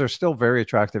duplexes are still very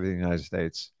attractive in the United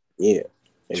States. Yeah.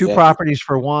 Exactly. 2 properties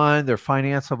for one, they're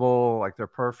financeable, like they're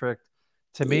perfect.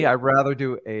 To me, I'd rather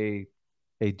do a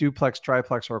duplex,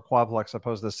 triplex, or a quadplex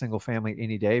opposed to a single family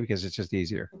any day because it's just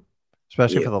easier,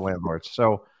 especially for the landlords.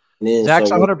 So Zach's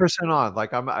 100% on.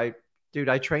 Like dude,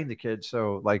 I trained the kid.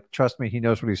 So like, trust me, he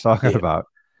knows what he's talking about.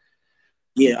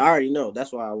 Yeah, I already know.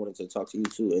 That's why I wanted to talk to you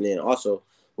too. And then also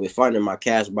with finding my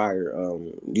cash buyer,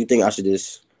 do you think I should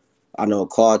just,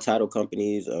 call title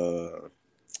companies?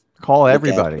 Call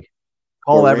everybody.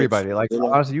 Call everybody. Like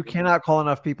honestly, you cannot call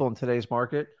enough people in today's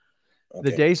market.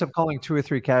 The days of calling 2 or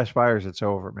 3 cash buyers, it's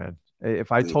over, man.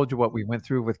 If I told you what we went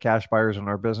through with cash buyers in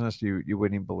our business, you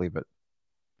wouldn't even believe it.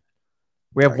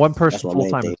 We have one person full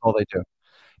time. That's all they do,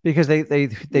 because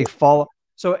they follow.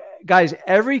 So, guys,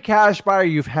 every cash buyer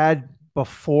you've had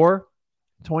before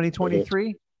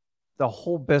 2023, the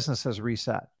whole business has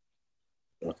reset.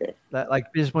 Okay. That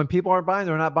because when people aren't buying,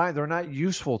 they're not buying. They're not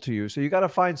useful to you. So you got to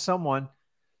find someone.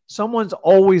 Someone's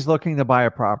always looking to buy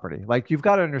a property. Like you've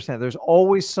got to understand, there's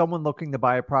always someone looking to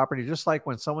buy a property. Just like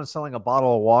when someone's selling a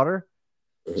bottle of water,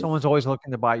 someone's always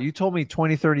looking to buy. You told me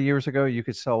 20, 30 years ago, you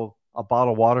could sell a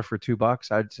bottle of water for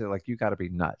 $2. I'd say like, you got to be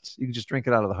nuts. You can just drink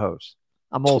it out of the hose.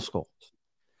 I'm old school,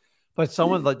 but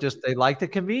someone they like the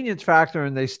convenience factor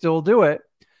and they still do it.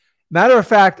 Matter of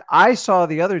fact, I saw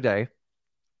the other day,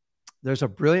 there's a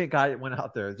brilliant guy that went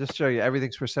out there, just show you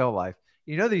everything's for sale life.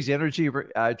 You know, these energy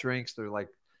drinks,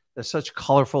 there's such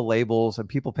colorful labels and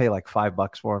people pay like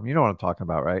 $5 for them. You know what I'm talking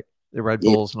about, right? The Red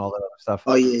Bulls and all that other stuff.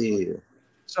 Oh, yeah.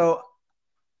 So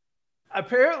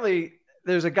apparently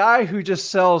there's a guy who just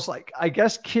sells, like, I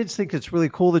guess kids think it's really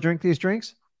cool to drink these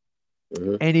drinks.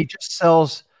 And he just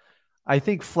sells, I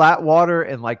think, flat water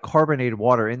and like carbonated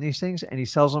water in these things. And he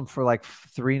sells them for like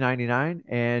 $3.99.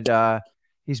 And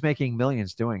he's making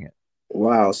millions doing it.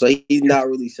 Wow. So he's not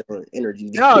really selling energy.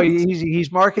 No,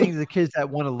 he's marketing to the kids that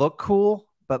want to look cool,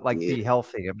 but like be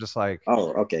healthy. I'm just like,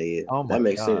 oh, okay, yeah. Oh, that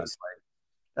makes sense. Like,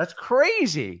 that's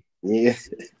crazy. Yeah.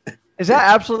 Is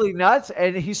that absolutely nuts?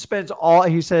 And he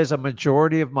says a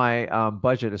majority of my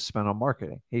budget is spent on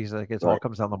marketing. He's like, it all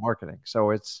comes down to marketing. So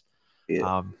it's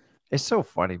so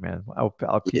funny, man,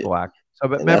 how people act. So,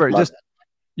 but remember,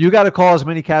 you got to call as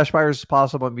many cash buyers as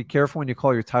possible and be careful when you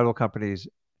call your title companies.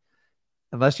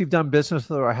 unless you've done business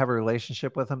with them or have a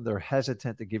relationship with them, they're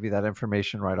hesitant to give you that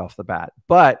information right off the bat.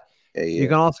 But you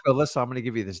can also go, listen, I'm going to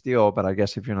give you this deal, but I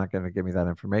guess if you're not going to give me that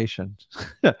information,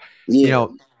 you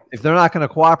know, if they're not going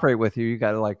to cooperate with you, you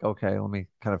got to like, okay, let me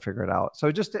kind of figure it out.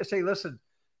 So just to say, listen,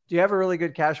 do you have a really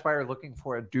good cash buyer looking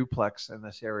for a duplex in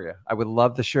this area? I would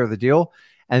love to share the deal.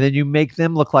 And then you make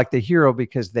them look like the hero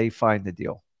because they find the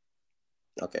deal.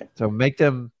 Okay. So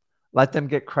let them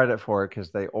get credit for it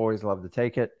because they always love to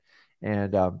take it.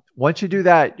 And once you do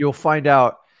that, you'll find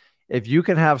out if you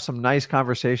can have some nice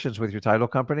conversations with your title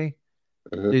company.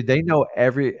 Dude, they know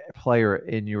every player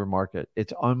in your market.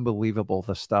 It's unbelievable,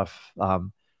 the stuff.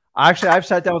 Actually, I've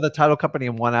sat down with a title company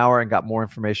in 1 hour and got more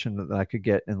information than I could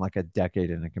get in like a decade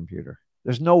in a computer.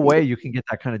 There's no way you can get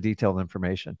that kind of detailed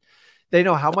information. They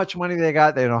know how much money they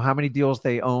got. They know how many deals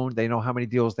they own. They know how many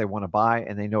deals they want to buy,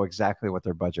 and they know exactly what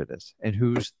their budget is and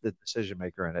who's the decision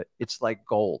maker in it. It's like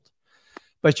gold.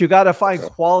 But you got to find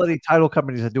quality title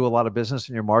companies that do a lot of business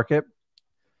in your market.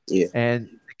 Yeah. And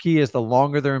the key is the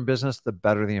longer they're in business, the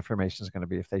better the information is going to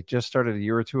be. If they just started a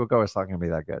year or two ago, it's not going to be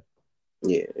that good.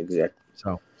 Yeah, exactly.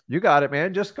 So you got it,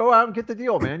 man. Just go out and get the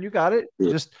deal, man. You got it. Yeah.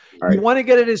 Just you want to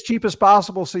get it as cheap as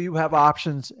possible so you have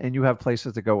options and you have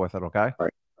places to go with it. Okay. All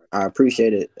right. I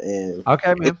appreciate it. And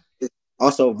okay, man.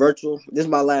 Also virtual. This is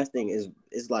my last thing.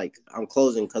 It's like I'm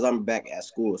closing because I'm back at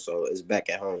school, so it's back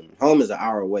at home. Home is an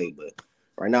hour away, but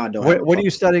right now I don't. What are you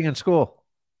studying in school?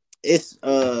 It's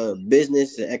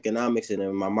business and economics, and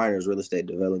then my minor is real estate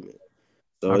development.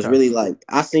 So it's really like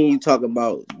I seen you talk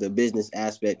about the business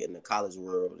aspect in the college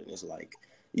world, and it's like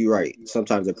you're right.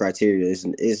 Sometimes the criteria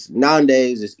is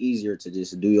nowadays it's easier to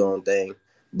just do your own thing,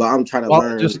 but I'm trying to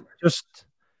learn.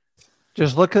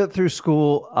 Just look at it through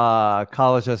school,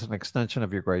 college as an extension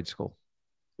of your grade school.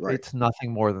 Right. It's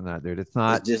nothing more than that, dude. It's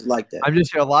not it's just like that. I'm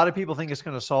just a lot of people think it's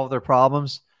going to solve their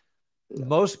problems. Yeah.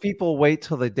 Most people wait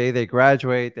till the day they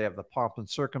graduate. They have the pomp and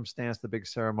circumstance, the big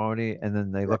ceremony, and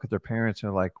then they look at their parents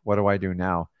and are like, what do I do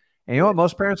now? And you know what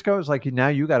most parents go is like, now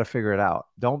you got to figure it out.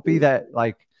 Don't be that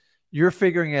like you're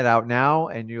figuring it out now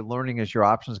and you're learning as your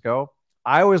options go.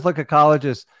 I always look at college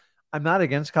as I'm not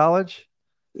against college.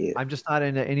 Yeah. I'm just not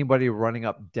into anybody running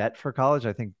up debt for college.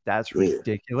 I think that's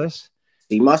ridiculous.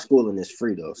 See, my schooling is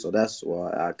free though, so that's why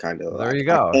I kind of. There you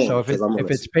go. So if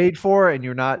it's paid for and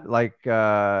you're not like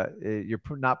you're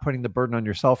not putting the burden on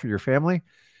yourself or your family,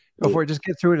 go for it. Just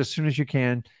get through it as soon as you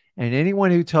can. And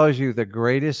anyone who tells you the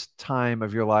greatest time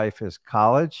of your life is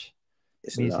college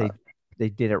means they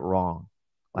did it wrong.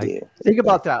 Like think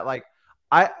about that. Like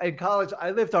in college,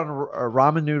 I lived on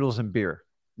ramen noodles and beer.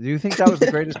 Do you think that was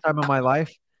the greatest time of my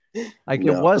life? Like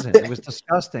it wasn't. It was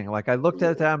disgusting. Like I looked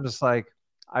at that, I'm just like,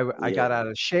 I got out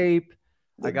of shape.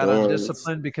 I got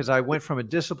undisciplined because I went from a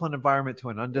disciplined environment to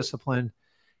an undisciplined.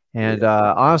 And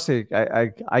honestly,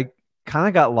 I kind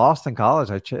of got lost in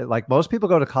college. Like most people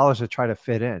go to college to try to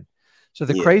fit in. So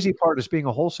the crazy part is being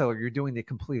a wholesaler, you're doing the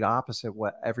complete opposite of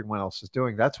what everyone else is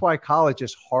doing. That's why college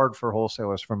is hard for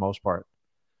wholesalers for most part.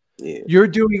 Yeah. You're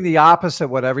doing the opposite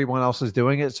of what everyone else is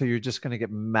doing it. So you're just going to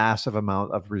get massive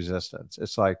amount of resistance.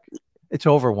 It's like, it's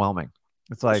overwhelming.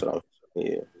 It's like,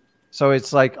 so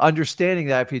it's like understanding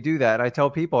that if you do that, I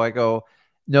tell people, I go,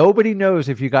 nobody knows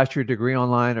if you got your degree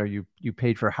online or you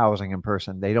paid for housing in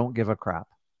person. They don't give a crap.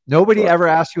 Nobody ever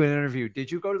asked you in an interview,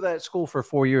 did you go to that school for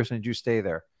 4 years and did you stay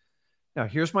there? Now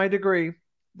here's my degree.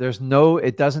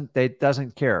 It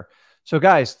doesn't care. So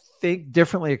guys, think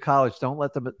differently at college. Don't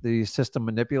let the system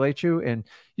manipulate you. And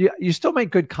you still make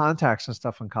good contacts and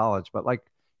stuff in college. But like,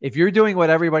 if you're doing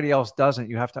what everybody else doesn't,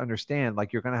 you have to understand,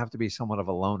 like, you're going to have to be somewhat of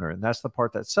a loner. And that's the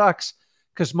part that sucks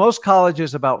because most college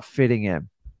is about fitting in.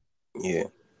 Yeah.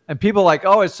 And people are like,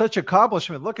 oh, it's such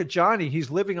accomplishment. Look at Johnny. He's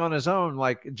living on his own.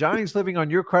 Like Johnny's living on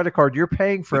your credit card. You're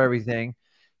paying for everything.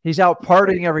 He's out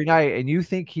partying every night. And you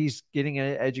think he's getting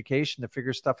an education to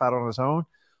figure stuff out on his own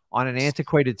on an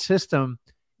antiquated system.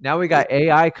 Now we got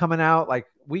AI coming out. Like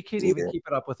we can't even keep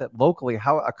it up with it locally.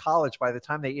 How a college, by the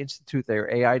time they institute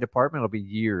their AI department, it'll be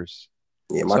years.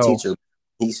 Yeah, my teacher,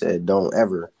 he said, don't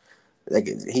ever. Like,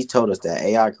 he told us that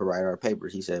AI could write our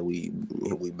papers. He said we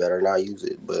better not use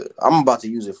it. But I'm about to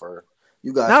use it for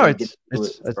you guys. No,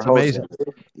 it's amazing.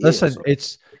 Listen,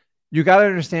 you got to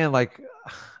understand. Like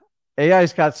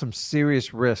AI's got some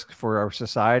serious risk for our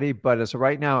society, but as of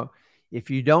right now, if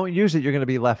you don't use it, you're going to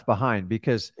be left behind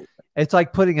because it's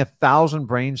like putting 1,000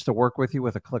 brains to work with you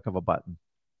with a click of a button.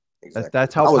 Exactly.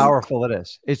 That's how powerful it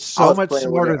is. It's so much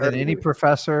smarter than any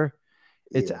professor.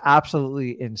 It's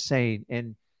absolutely insane.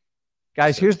 And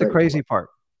guys, here's the crazy part.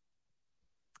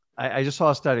 I just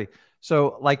saw a study.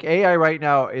 So like AI right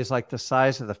now is like the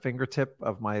size of the fingertip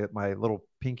of my little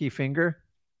pinky finger.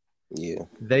 Yeah.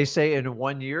 They say in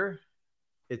 1 year,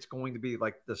 it's going to be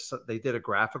like this. They did a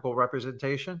graphical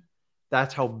representation.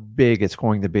 That's how big it's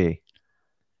going to be.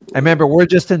 I remember we're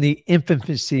just in the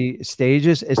infancy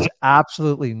stages. It's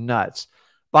absolutely nuts.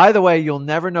 By the way, you'll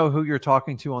never know who you're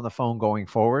talking to on the phone going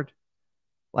forward.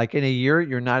 Like in a year,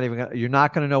 you're not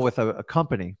going to know with a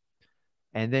company.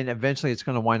 And then eventually it's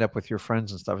going to wind up with your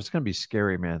friends and stuff. It's going to be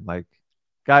scary, man. Like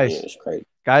guys, it's crazy.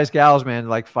 Guys, gals, man,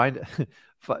 like find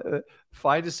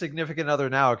a significant other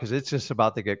now because it's just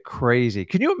about to get crazy.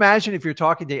 Can you imagine if you're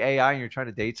talking to AI and you're trying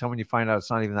to date someone, you find out it's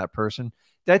not even that person?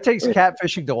 That takes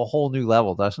catfishing to a whole new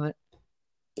level, doesn't it?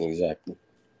 Exactly.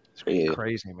 It's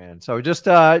crazy, man. So just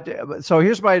so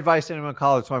here's my advice to anyone in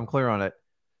college, so I'm clear on it.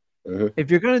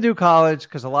 If you're going to do college,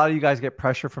 because a lot of you guys get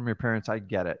pressure from your parents, I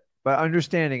get it. But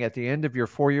understanding at the end of your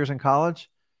 4 years in college,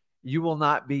 you will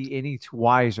not be any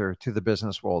wiser to the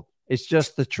business world. It's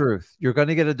just the truth. You're going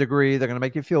to get a degree. They're going to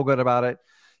make you feel good about it.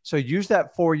 So use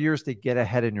that 4 years to get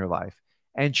ahead in your life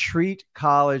and treat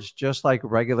college just like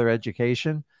regular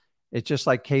education. It's just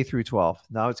like K through 12.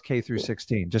 Now it's K through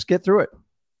 16. Just get through it.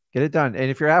 Get it done. And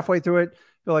if you're halfway through it,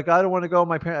 you're like, I don't want to go.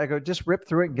 My parents, I go, just rip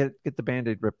through it and get the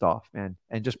Band-Aid ripped off, man.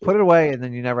 And just put it away. And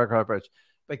then you never go approach.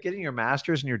 But getting your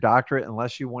master's and your doctorate,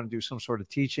 unless you want to do some sort of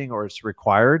teaching or it's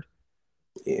required,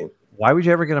 why would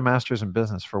you ever get a master's in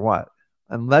business for what?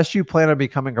 Unless you plan on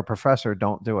becoming a professor,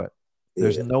 don't do it.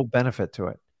 There's no benefit to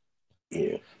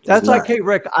it. That's like, hey,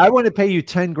 Rick, I want to pay you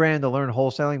 10 grand to learn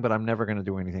wholesaling, but I'm never going to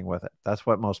do anything with it. That's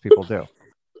what most people do.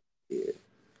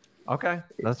 Okay,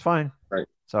 that's fine. Right.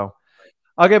 So,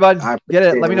 okay, bud, get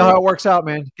it. Let me know how it works out,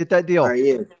 man. Get that deal. All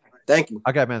right, thank you.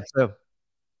 Okay, man. So,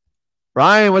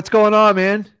 Ryan, what's going on,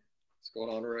 man? What's going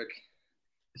on, Rick?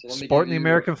 So sporting the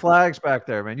American flags back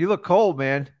there, man. You look cold,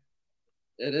 man.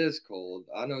 It is cold.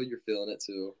 I know you're feeling it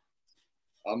too.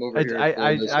 I'm over here.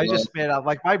 I just made up.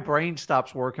 Like my brain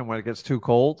stops working when it gets too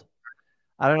cold.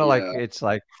 I don't know. Like it's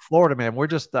like Florida, man. We're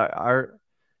just my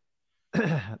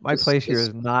place here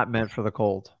is not meant for the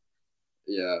cold.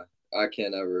 Yeah, I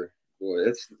can't ever. Boy,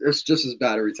 it's just as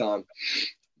bad every time.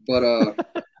 But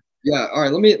yeah. All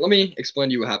right. Let me explain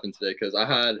to you what happened today because I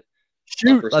had.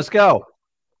 Shoot, let's go.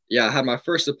 Yeah, I had my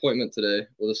first appointment today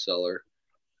with a seller,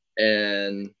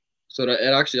 and so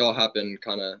it actually all happened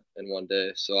kind of in one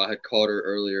day. So I had called her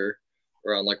earlier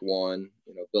around like 1,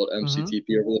 built MCTP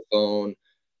over the phone,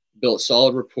 built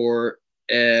solid report.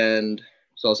 And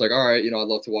so I was like, all right, I'd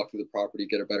love to walk through the property,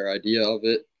 get a better idea of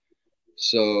it.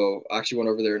 So I actually went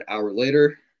over there an hour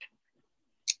later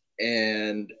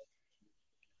and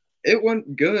it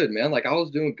went good, man. Like I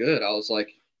was doing good. I was like,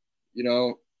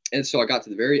 and so I got to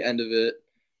the very end of it,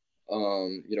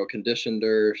 conditioned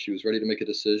her. She was ready to make a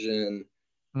decision.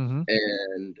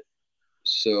 And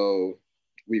so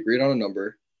we agreed on a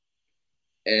number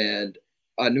and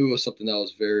I knew it was something that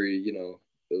was very, it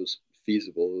was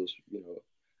feasible. It was,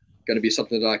 going to be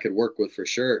something that I could work with for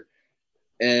sure.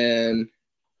 And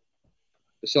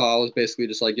so I was basically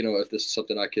just like, if this is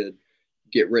something I could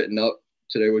get written up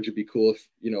today, would you be cool if,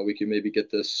 we could maybe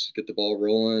get the ball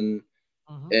rolling?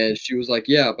 And she was like,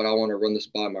 yeah, but I want to run this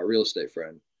by my real estate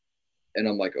friend. And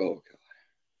I'm like, oh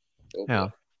God. Yeah.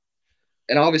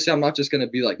 And obviously I'm not just going to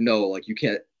be like, no, like you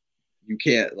can't,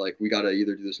 like, we got to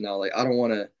either do this now. Like, I don't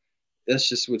want to, that's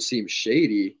just would seem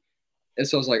shady. And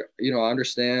so I was like, I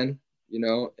understand,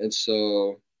 and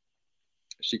so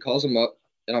she calls him up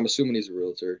and I'm assuming he's a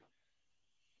realtor.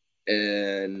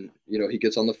 And, he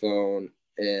gets on the phone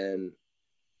and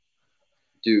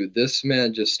dude, this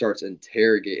man just starts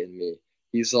interrogating me.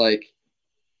 He's like,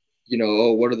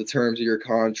 oh, what are the terms of your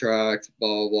contract,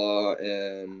 blah, blah.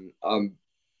 And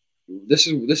this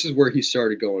is where he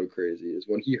started going crazy is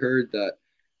when he heard that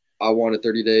I want a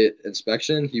 30-day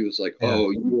inspection. He was like, oh,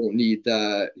 you won't need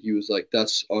that. He was like,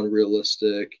 that's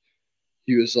unrealistic.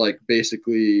 He was like,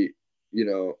 basically,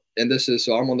 and this is,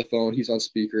 so I'm on the phone. He's on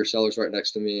speaker. Seller's right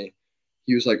next to me.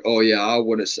 He was like, oh yeah, I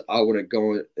wouldn't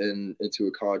go into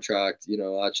a contract.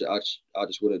 I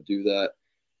just wouldn't do that.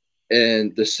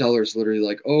 And the seller's literally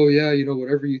like, oh yeah,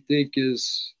 whatever you think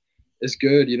is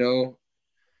good, And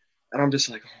I'm just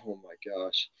like, oh my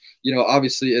gosh,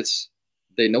 obviously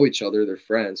they know each other, they're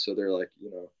friends, so they're like,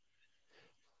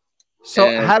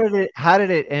 So how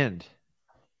did it end?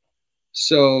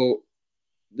 So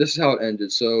this is how it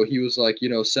ended. So he was like,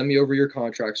 send me over your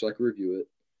contract so I can review it.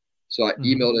 So I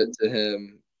emailed it to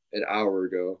him an hour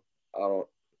ago.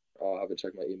 I haven't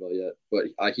checked my email yet, but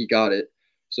he got it.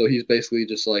 So he's basically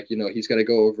just like, he's going to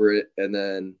go over it and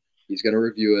then he's going to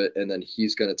review it and then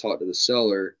he's going to talk to the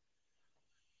seller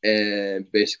and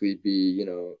basically be,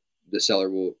 the seller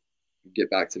will get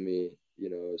back to me,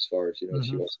 as far as, if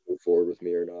she wants to move forward with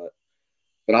me or not.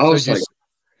 But I was like,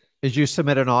 Did you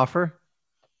submit an offer?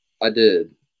 I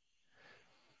did.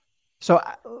 So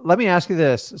let me ask you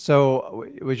this. So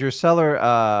was your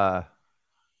seller,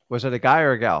 was it a guy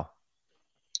or a gal?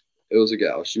 It was a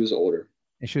gal. She was older.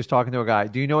 And she was talking to a guy.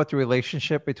 Do you know what the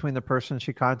relationship between the person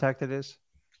she contacted is?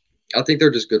 I think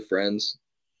they're just good friends.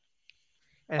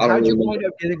 And I don't how'd you really wind know.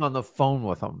 up getting on the phone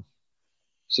with them?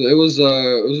 So it was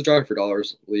a driving for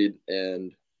dollars lead,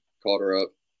 and called her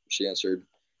up. She answered,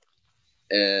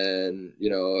 and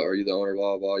are you the owner?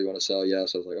 Blah blah. You want to sell?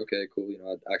 Yes. I was like, okay, cool.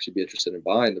 I'd actually be interested in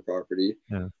buying the property.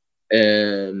 Yeah.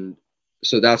 And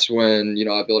so that's when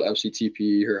I built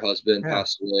MCTP. Her husband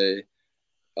passed away.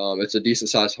 It's a decent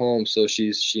sized home, so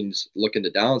she's looking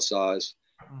to downsize.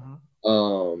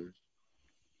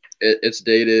 It's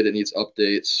dated. It needs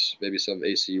updates, maybe some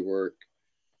AC work,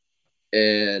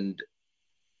 and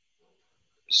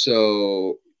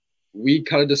so we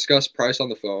kind of discussed price on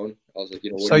the phone. I was like,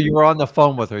 so you were on the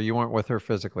phone with her. You weren't with her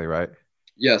physically, right?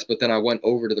 Yes, but then I went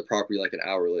over to the property like an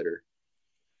hour later.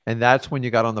 And that's when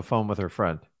you got on the phone with her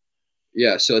friend.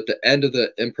 Yeah. So at the end of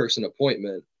the in-person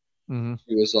appointment,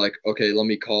 he was like, okay, let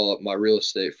me call up my real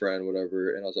estate friend,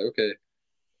 whatever. And I was like, okay.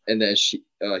 And then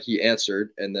he answered,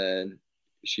 and then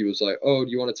she was like, oh,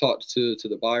 do you want to talk to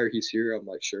the buyer? He's here. I'm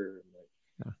like, sure.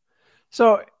 Yeah.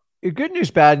 So good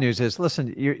news, bad news is,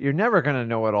 listen, you're never going to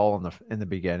know it all in the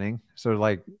beginning. So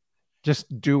like,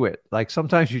 just do it. Like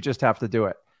sometimes you just have to do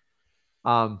it.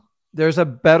 There's a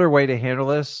better way to handle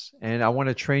this, and I want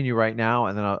to train you right now,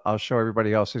 and then I'll show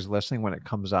everybody else who's listening when it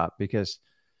comes up, because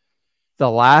the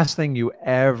last thing you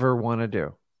ever want to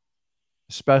do,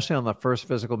 especially on the first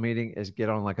physical meeting, is get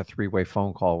on like a 3-way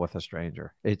phone call with a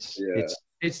stranger. It's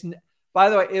by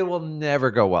the way, it will never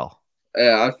go well.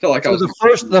 Yeah, I feel like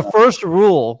the first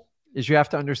rule is you have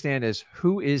to understand is,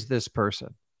 who is this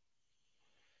person?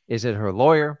 Is it her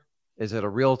lawyer? Is it a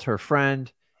realtor friend?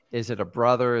 Is it a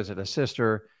brother? Is it a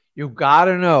sister? You've got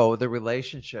to know the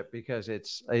relationship, because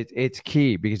it's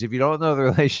key. Because if you don't know the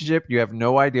relationship, you have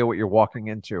no idea what you're walking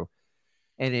into.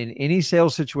 And in any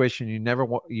sales situation,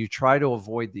 you try to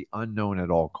avoid the unknown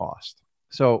at all cost.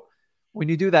 So when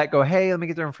you do that, go, hey, let me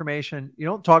get their information. You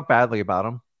don't talk badly about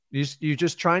them. You're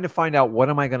just trying to find out, what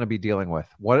am I going to be dealing with?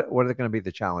 What are going to be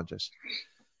the challenges?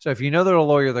 So if you know they're a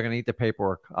lawyer, they're going to eat the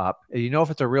paperwork up. And if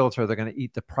it's a realtor, they're going to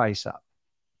eat the price up.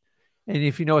 And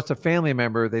if you know it's a family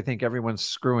member, they think everyone's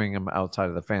screwing them outside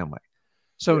of the family.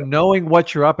 So knowing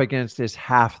what you're up against is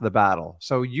half the battle.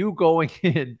 So you going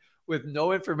in with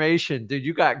no information, dude,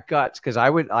 you got guts. Because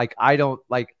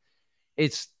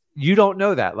you don't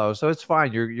know that, Lo. So it's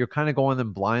fine. You're kind of going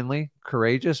in blindly,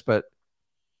 courageous, but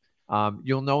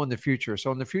you'll know in the future.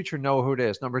 So in the future, know who it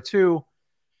is. Number 2,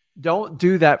 don't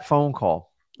do that phone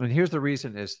call. And here's the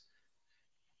reason is,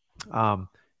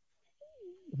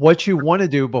 what you want to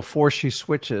do before she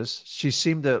switches. She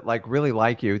seemed to really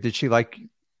like you. Did she like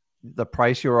the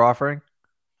price you were offering?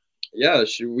 Yeah,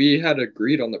 we had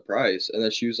agreed on the price, and then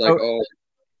she was like, "Oh,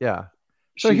 yeah."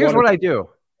 So here's what I do.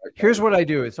 Here's what I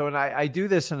do. So, and I do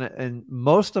this, and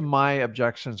most of my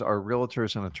objections are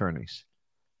realtors and attorneys.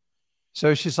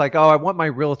 So she's like, "Oh, I want my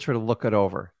realtor to look it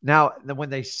over." Now, when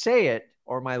they say it,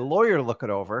 or my lawyer to look it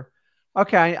over,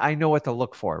 okay, I know what to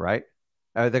look for, right?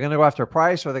 Are they going to go after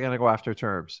price, or are they going to go after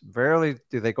terms? Rarely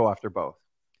do they go after both.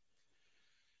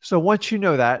 So once you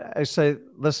know that, I say,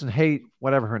 listen, hey,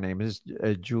 whatever her name is,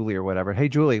 Julie or whatever. Hey,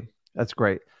 Julie, that's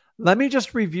great. Let me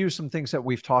just review some things that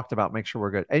we've talked about, make sure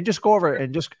we're good. And just go over it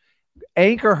and just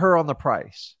anchor her on the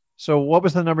price. So what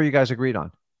was the number you guys agreed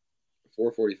on?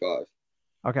 445.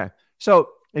 Okay. So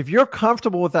if you're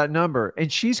comfortable with that number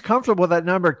and she's comfortable with that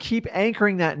number, keep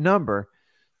anchoring that number.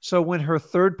 So when her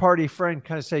third-party friend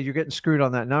kind of say, you're getting screwed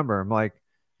on that number, I'm like,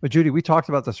 but Judy, we talked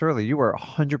about this earlier. You were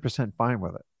 100% fine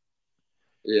with it.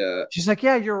 Yeah. She's like,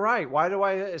 yeah, you're right. Why do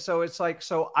I? So it's like,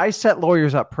 so I set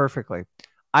lawyers up perfectly.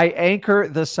 I anchor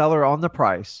the seller on the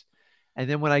price. And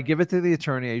then when I give it to the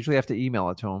attorney, I usually have to email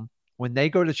it to him. When they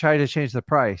go to try to change the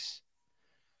price,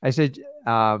 I said,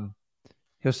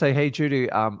 he'll say, hey,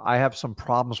 Judy, I have some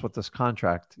problems with this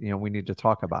contract. We need to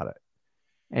talk about it.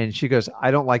 And she goes,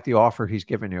 I don't like the offer he's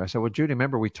given you. I said, well, Judy,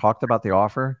 remember we talked about the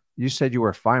offer? You said you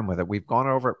were fine with it. We've gone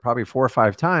over it probably 4 or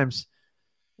 5 times.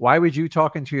 Why would you,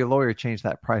 talking to your lawyer, change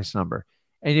that price number?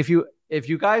 And if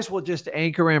you guys will just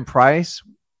anchor in price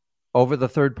over the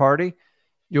third party,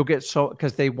 you'll get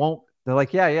because they're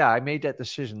like, yeah, I made that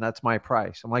decision. That's my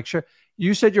price. I'm like, sure.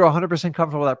 You said you're 100%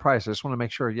 comfortable with that price. I just want to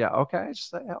make sure. Yeah. Okay.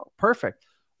 Perfect.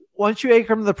 Once you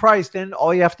anchor the price, then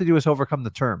all you have to do is overcome the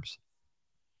terms.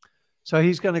 So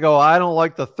he's going to go, I don't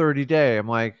like the 30-day. I'm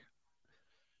like,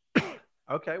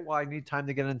 okay, well, I need time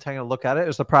to get in and take a look at it.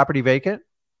 Is the property vacant?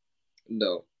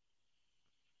 No.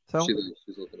 So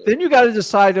she's looking at then you got to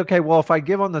decide, okay, well, if I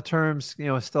give on the terms, you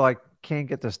know, still I can't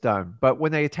get this done. But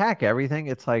when they attack everything,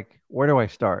 it's like, where do I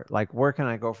start? Like, where can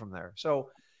I go from there? So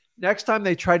next time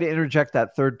they try to interject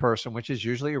that third person, which is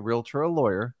usually a realtor or a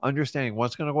lawyer, understanding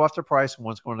one's going to go after price and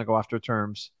one's going to go after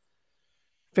terms.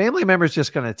 Family member's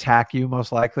just going to attack you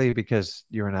most likely because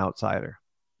you're an outsider.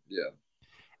 Yeah.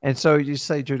 And so you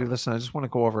say, Judy, listen, I just want to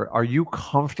go over, are you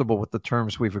comfortable with the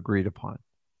terms we've agreed upon?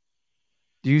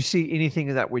 Do you see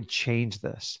anything that would change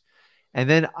this? And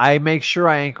then I make sure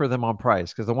I anchor them on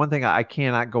price, because the one thing I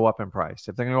cannot go up in price.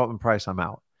 If they're going to go up in price, I'm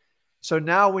out. So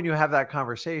now when you have that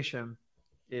conversation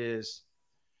is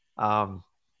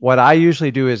what I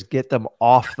usually do is get them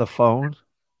off the phone,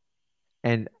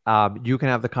 and you can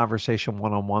have the conversation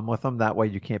one-on-one with them. That way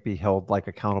you can't be held like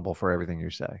accountable for everything you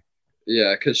say.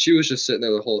 Yeah, because she was just sitting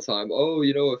there the whole time. Oh,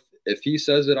 you know, if he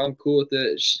says it, I'm cool with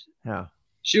it.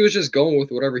 She was just going with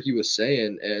whatever he was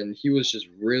saying, and he was just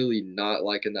really not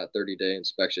liking that 30-day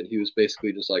inspection. He was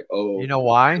basically just like, "Oh, you know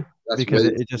why? Because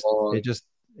really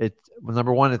it well,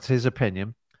 number one, it's his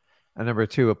opinion, and number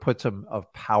two, it puts him a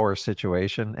power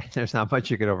situation. There's not much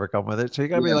you can overcome with it. So you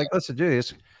got to be like, listen,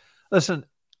 Julius, listen,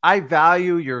 I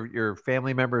value your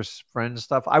family members, friends,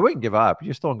 stuff. I wouldn't give up.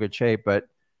 You're still in good shape, but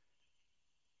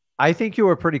I think you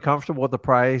were pretty comfortable with the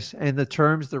price and the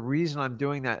terms. The reason I'm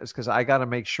doing that is because I got to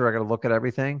make sure I got to look at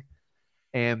everything,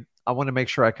 and I want to make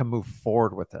sure I can move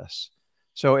forward with this.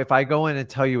 So if I go in and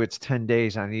tell you it's 10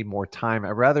 days, I need more time,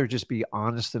 I'd rather just be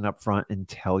honest and upfront and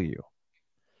tell you.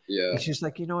 Yeah. And she's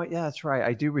like, you know what? Yeah, that's right.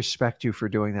 I do respect you for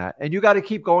doing that. And you got to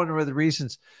keep going with the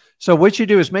reasons. So what you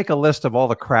do is make a list of all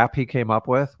the crap he came up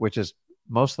with, which is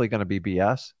mostly going to be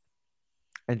BS,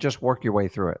 and just work your way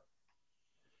through it.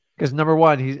 Because number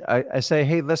one, I say,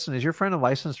 hey, listen, is your friend a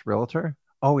licensed realtor?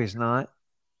 Oh, he's not?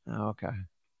 Oh, okay.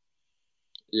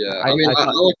 Yeah. I mean,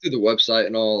 I looked through the website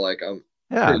and all, like, I'm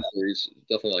pretty sure he's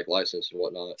definitely like licensed and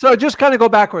whatnot. So just kind of go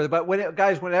backward. But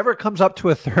whenever it comes up to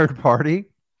a third party,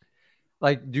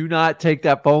 like, do not take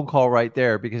that phone call right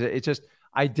there, because it's just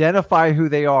identify who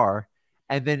they are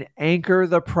and then anchor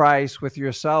the price with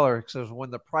your seller. Because when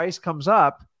the price comes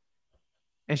up,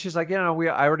 and she's like, I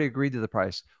already agreed to the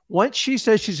price. Once she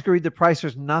says she's agreed to the price,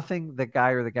 there's nothing the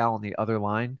guy or the gal on the other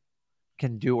line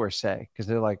can do or say, because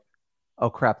they're like, oh,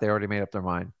 crap, they already made up their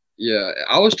mind. Yeah,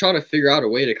 I was trying to figure out a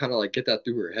way to kind of like get that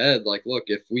through her head. Like, look,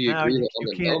 if we agree on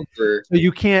the number. So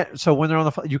you can't. So when they're on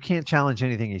the phone, you can't challenge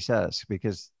anything he says,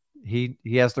 because he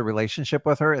has the relationship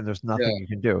with her, and there's nothing you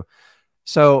can do.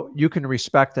 So you can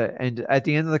respect it. And at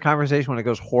the end of the conversation, when it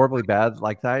goes horribly bad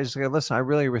like that, you just go, listen, I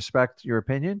really respect your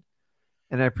opinion,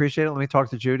 and I appreciate it. Let me talk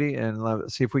to Judy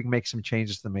and see if we can make some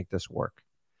changes to make this work.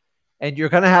 And you're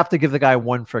going to have to give the guy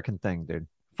one freaking thing, dude.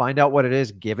 Find out what it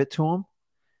is, give it to him,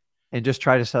 and just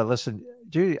try to say, listen,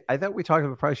 Judy, I thought we talked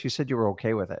about price. You said you were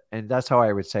okay with it. And that's how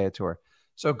I would say it to her.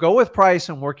 So go with price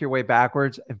and work your way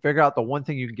backwards and figure out the one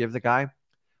thing you can give the guy.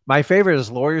 My favorite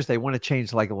is lawyers. They want to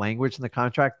change like language in the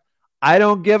contract. I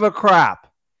don't give a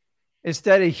crap.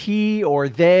 Instead of he or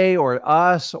they or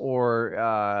us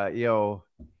or,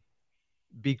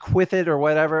 bequeath it or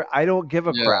whatever. I don't give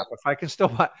a crap. If I can still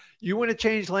buy, you want to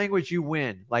change language, you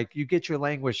win. Like, you get your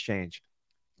language changed.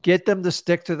 Get them to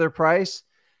stick to their price,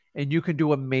 and you can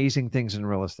do amazing things in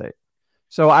real estate.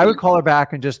 So I would call her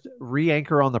back and just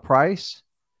re-anchor on the price,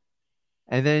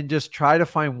 and then just try to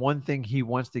find one thing he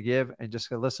wants to give and just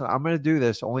go, listen, I'm going to do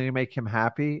this only to make him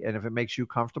happy. And if it makes you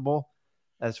comfortable,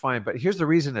 that's fine. But here's the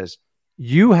reason is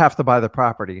you have to buy the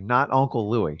property, not Uncle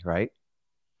Louie, right?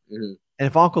 Mm-hmm. And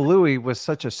if Uncle Louie was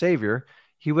such a savior,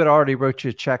 he would already wrote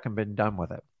you a check and been done with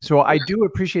it. So I do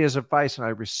appreciate his advice and I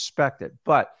respect it,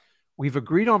 but we've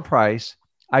agreed on price.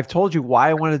 I've told you why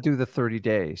I want to do the 30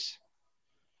 days.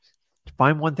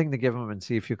 Find one thing to give him and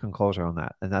see if you can close her on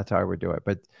that. And that's how I would do it.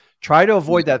 But try to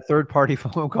avoid that third party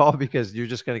phone call, because you're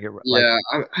just going to get,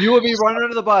 you will be running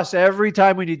under the bus every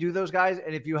time when you do those guys.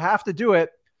 And if you have to do it,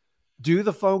 do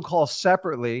the phone call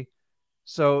separately.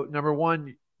 So number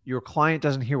one, your client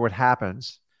doesn't hear what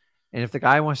happens. And if the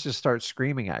guy wants to start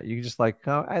screaming at you, you just like,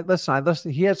 oh, I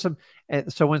listen. He had some.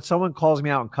 And so when someone calls me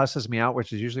out and cusses me out,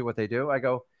 which is usually what they do, I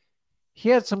go, he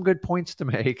had some good points to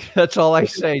make. That's all I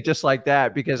say, just like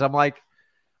that, because I'm like,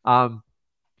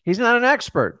 he's not an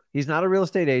expert. He's not a real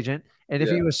estate agent. And if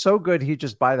he was so good, he'd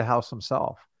just buy the house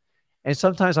himself. And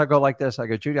sometimes I go like this. I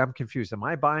go, Judy, I'm confused. Am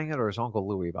I buying it or is Uncle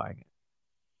Louie buying it?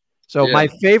 So my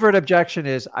favorite objection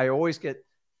is I always get,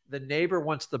 the neighbor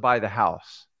wants to buy the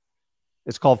house.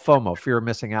 It's called FOMO, fear of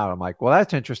missing out. I'm like, well,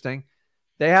 that's interesting.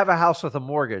 They have a house with a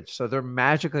mortgage, so they're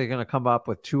magically going to come up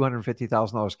with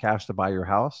 $250,000 cash to buy your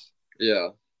house. Yeah.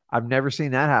 I've never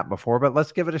seen that happen before, but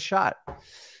let's give it a shot.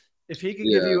 If he can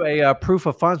give you a proof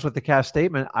of funds with the cash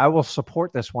statement, I will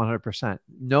support this 100%.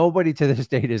 Nobody to this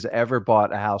date has ever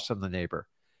bought a house from the neighbor.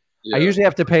 I usually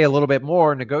have to pay a little bit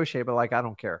more, negotiate, but like, I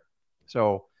don't care.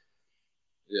 So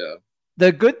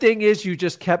the good thing is you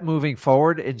just kept moving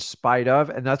forward in spite of,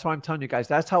 and that's why I'm telling you guys,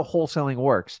 that's how wholesaling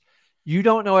works. You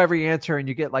don't know every answer and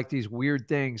you get like these weird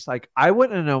things. Like I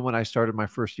wouldn't have known when I started my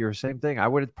first year, same thing. I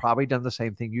would have probably done the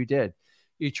same thing you did.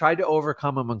 You tried to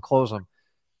overcome them and close them.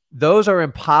 Those are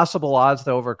impossible odds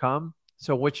to overcome.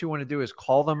 So what you want to do is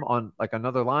call them on like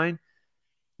another line.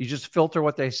 You just filter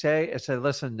what they say and say,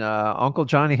 listen, Uncle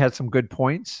Johnny had some good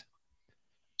points,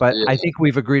 but I think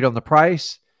we've agreed on the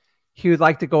price. He would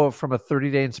like to go from a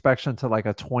 30-day inspection to like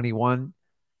a 21.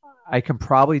 I can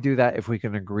probably do that if we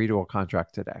can agree to a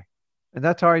contract today. And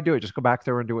that's how I do it. Just go back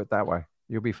there and do it that way.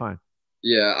 You'll be fine.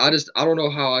 Yeah. I don't know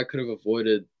how I could have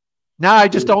avoided. No, I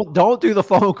just don't do the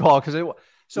phone call because it.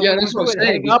 So yeah, that's what I'm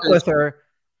saying. Hang up with her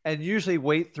and usually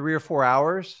wait 3 or 4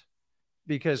 hours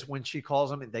because when she calls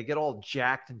them, they get all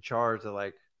jacked and charged. They're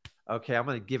like, okay, I'm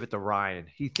going to give it to Ryan.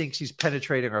 He thinks he's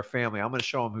penetrating our family. I'm going to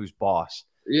show him who's boss.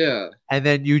 Yeah. And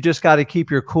then you just got to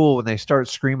keep your cool when they start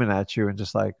screaming at you and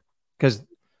just like, because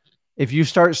if you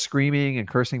start screaming and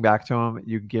cursing back to them,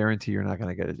 you guarantee you're not going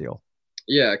to get a deal.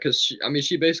 Yeah, because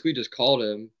she basically just called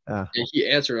him and he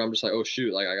answered. I'm just like, oh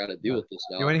shoot, like I got to deal with this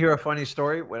now. You want to hear a funny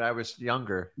story? When I was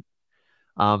younger,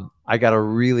 I got a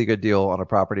really good deal on a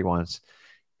property once,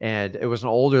 and it was an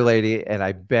older lady, and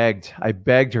I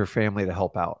begged her family to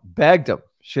help out. Begged them.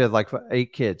 She had like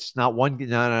 8 kids, not one.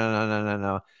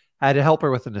 No. I had to help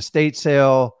her with an estate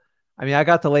sale. I mean, I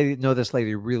got to know this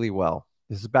lady really well.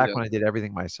 This is back when I did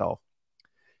everything myself.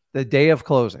 The day of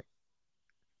closing,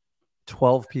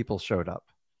 12 people showed up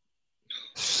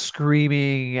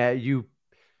screaming at you,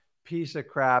 piece of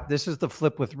crap. This is the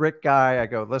flip with Rick guy. I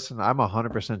go, listen, I'm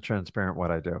 100% transparent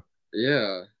what I do.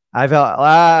 Yeah. I felt,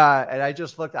 and I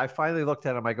just looked, I finally looked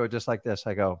at him. I go, just like this.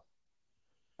 They go,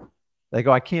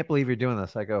 I can't believe you're doing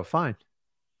this. I go, fine,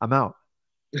 I'm out.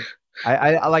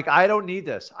 I don't need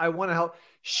this. I want to help.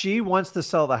 She wants to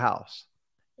sell the house.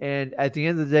 And at the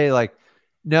end of the day, like,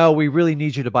 no, we really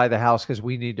need you to buy the house because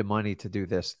we need the money to do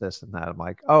this, this, and that. I'm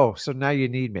like, oh, so now you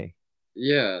need me.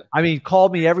 Yeah. I mean,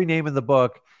 called me every name in the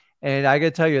book. And I got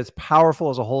to tell you, it's powerful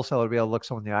as a wholesaler to be able to look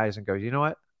someone in the eyes and go, you know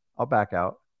what? I'll back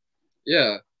out.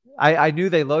 Yeah. I knew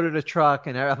they loaded a truck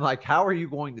and I'm like, how are you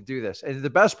going to do this? And the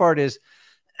best part is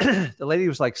the lady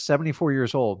was like 74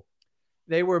 years old.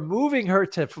 They were moving her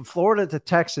from Florida to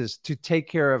Texas to take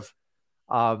care of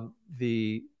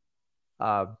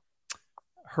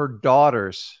her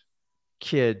daughter's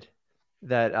kid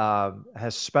that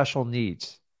has special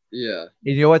needs. Yeah.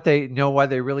 And you know what? They know why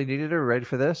they really needed her. Ready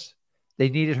for this? They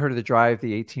needed her to drive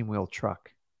the 18-wheel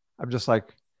truck. I'm just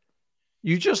like,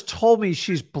 you just told me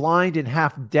she's blind and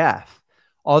half deaf,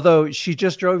 although she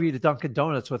just drove you to Dunkin'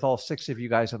 Donuts with all 6 of you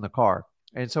guys in the car.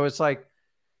 And so it's like,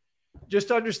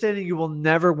 just understanding you will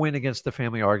never win against the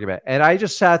family argument. And I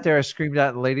just sat there, I screamed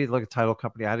at the lady, look at title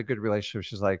company. I had a good relationship.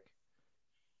 She's like,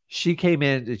 she came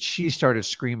in and she started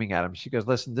screaming at him. She goes,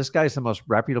 listen, this guy's the most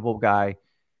reputable guy.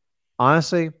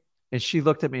 Honestly. And she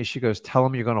looked at me and she goes, tell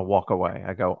him you're going to walk away.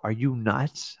 I go, are you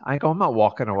nuts? I go, I'm not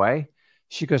walking away.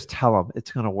 She goes, tell him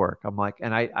it's going to work. I'm like,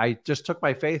 and I just took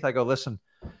my faith. I go, listen,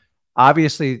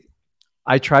 obviously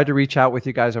I tried to reach out with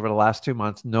you guys over the last 2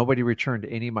 months. Nobody returned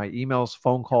any of my emails,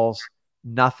 phone calls,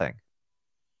 nothing.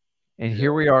 And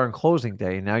here we are on closing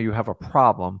day. And now you have a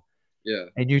problem. Yeah.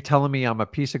 And you telling me I'm a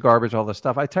piece of garbage, all this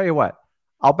stuff. I tell you what,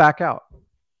 I'll back out.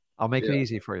 I'll make it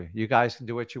easy for you. You guys can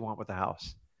do what you want with the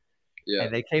house. Yeah.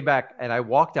 And they came back and I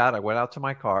walked out. I went out to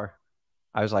my car.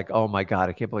 I was like, oh my God,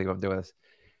 I can't believe I'm doing this.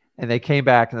 And they came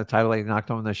back and the title lady knocked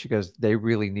on them. She goes, they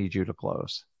really need you to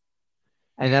close.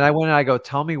 And then I went and I go,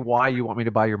 tell me why you want me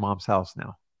to buy your mom's house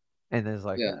now. And then it's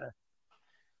like,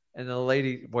 and the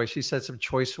lady, boy, she said some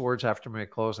choice words after my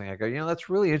closing. I go, you know, that's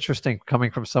really interesting coming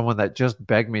from someone that just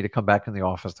begged me to come back in the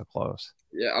office to close.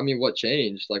 Yeah. I mean, what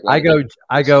changed? Like, I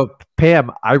go,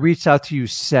 Pam, I reached out to you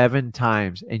 7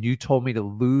 times and you told me to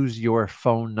lose your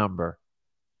phone number.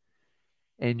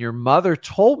 And your mother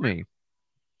told me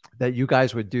that you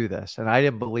guys would do this. And I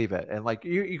didn't believe it. And like,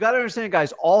 you got to understand,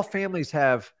 guys, all families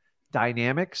have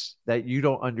dynamics that you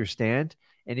don't understand.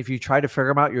 And if you try to figure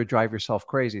them out, you'll drive yourself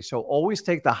crazy. So always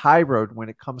take the high road when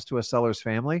it comes to a seller's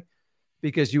family,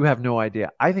 because you have no idea.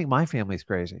 I think my family's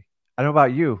crazy. I don't know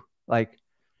about you. Like,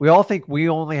 we all think we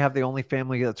only have the only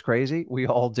family that's crazy. We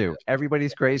all do.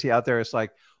 Everybody's crazy out there. It's like,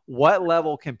 what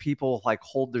level can people like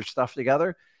hold their stuff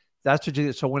together? That's what you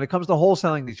do. So when it comes to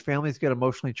wholesaling, these families get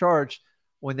emotionally charged.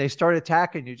 When they start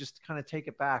attacking, you just kind of take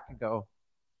it back and go.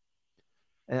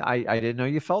 And I didn't know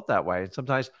you felt that way. And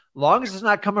sometimes, as long as it's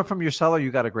not coming from your seller,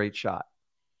 you got a great shot.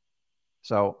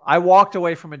 So I walked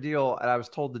away from a deal and I was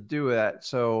told to do that.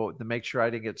 So to make sure I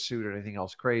didn't get sued or anything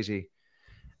else crazy.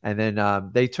 And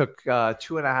then they took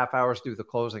 2.5 hours to do the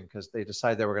closing because they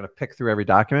decided they were going to pick through every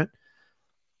document.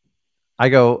 I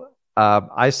go,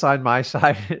 I signed my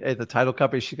side at the title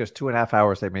company. She goes, 2.5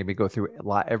 hours. They made me go through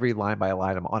every line by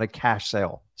line. I'm on a cash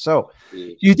sale. So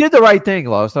you did the right thing,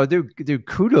 Lo. So I do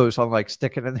kudos on like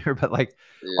sticking in there. But like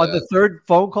on the third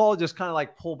phone call, just kind of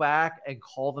like pull back and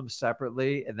call them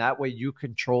separately. And that way you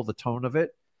control the tone of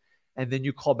it. And then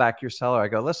you call back your seller. I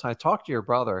go, listen, I talked to your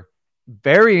brother.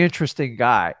 Very interesting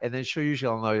guy. And then she'll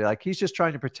usually know you like, he's just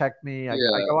trying to protect me. I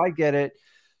go, I get it.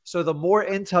 So the more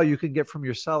intel you can get from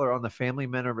your seller on the family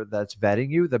member that's vetting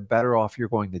you, the better off you're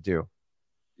going to do.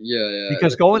 Yeah.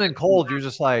 Because going in cold, you're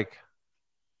just like,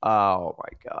 oh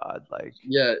my God. Like,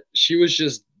 yeah, she was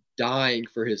just dying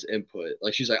for his input.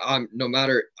 Like, she's like, no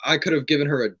matter, I could have given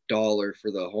her $1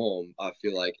 for the home, I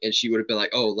feel like. And she would have been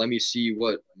like, oh, let me see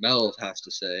what Mel has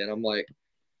to say. And I'm like,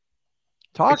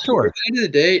 talk to her. At the end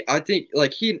of the day, I think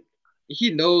like he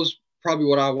knows probably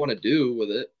what I want to do with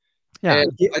it. Yeah,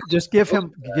 just give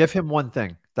him one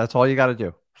thing. That's all you got to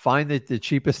do. Find the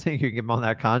cheapest thing you can give him on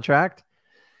that contract,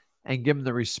 and give him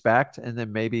the respect. And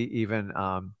then maybe even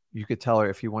you could tell her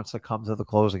if he wants to come to the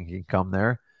closing, he can come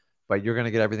there. But you're going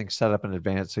to get everything set up in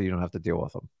advance, so you don't have to deal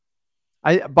with them.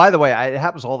 By the way, it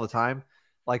happens all the time.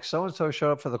 Like so and so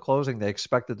showed up for the closing, they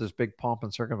expected this big pomp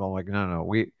and circumstance. I'm like, no,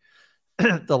 we.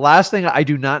 The last thing I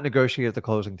do not negotiate at the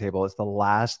closing table is the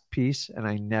last piece, and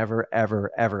I never,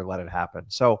 ever, ever let it happen.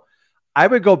 So I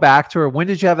would go back to her. When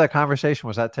did you have that conversation?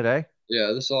 Was that today?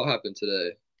 Yeah, this all happened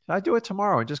today. I do it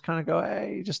tomorrow and just kind of go,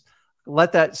 hey, just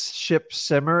let that ship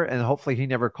simmer, and hopefully he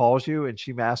never calls you and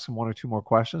she asks him 1 or 2 more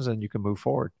questions and you can move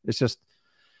forward. It's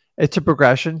a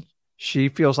progression. She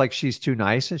feels like she's too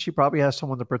nice and she probably has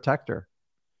someone to protect her.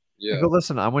 Yeah. I go,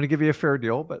 listen, I'm going to give you a fair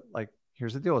deal, but like,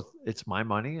 here's the deal. It's my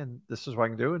money and this is what I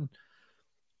can do. And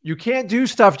you can't do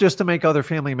stuff just to make other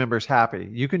family members happy.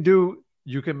 You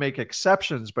can make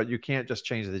exceptions, but you can't just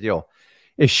change the deal.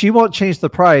 If she won't change the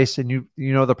price and you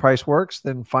know the price works,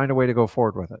 then find a way to go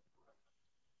forward with it.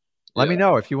 Let me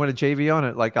know if you want a JV on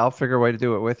it. Like I'll figure a way to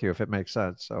do it with you if it makes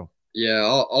sense. So yeah,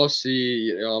 I'll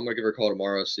see. I'm gonna give her a call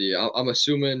tomorrow. See, I'm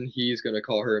assuming he's gonna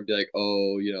call her and be like,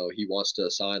 oh, he wants to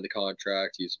sign the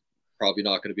contract. He's probably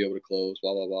not going to be able to close,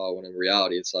 blah, blah, blah. When in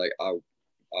reality, it's like, I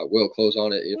will close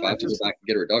on it. If I have to go back and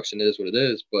get a reduction, it is what it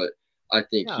is. But I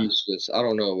think he's just, I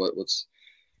don't know what's.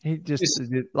 He just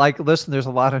like, listen, there's a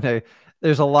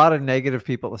lot of negative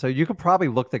people. So you could probably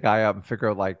look the guy up and figure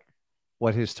out like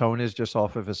what his tone is just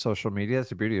off of his social media. That's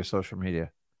the beauty of social media.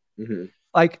 Mm-hmm.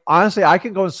 Like, honestly, I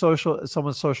can go in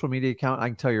someone's social media account. I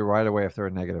can tell you right away if they're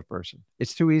a negative person.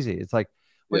 It's too easy. It's like,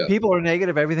 when people are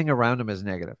negative, everything around them is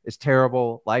negative. It's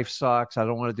terrible. Life sucks. I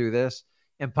don't want to do this.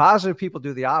 And positive people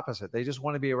do the opposite. They just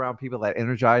want to be around people that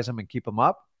energize them and keep them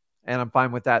up. And I'm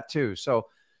fine with that too. So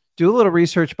do a little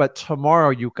research, but tomorrow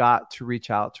you got to reach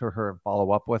out to her and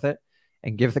follow up with it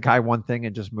and give the guy one thing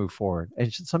and just move forward.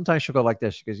 And sometimes she'll go like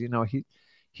this. She goes,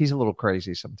 he's a little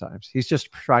crazy sometimes. He's just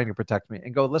trying to protect me.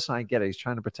 And go, listen, I get it. He's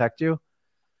trying to protect you.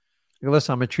 You go,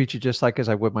 listen, I'm going to treat you just like as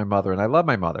I would my mother. And I love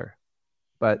my mother.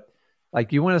 But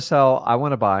like you want to sell, I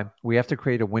want to buy. We have to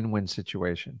create a win-win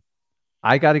situation.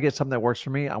 I got to get something that works for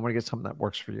me. I want to get something that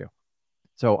works for you.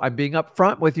 So I'm being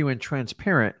upfront with you and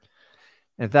transparent.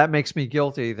 If that makes me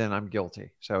guilty, then I'm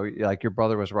guilty. So like your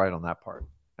brother was right on that part.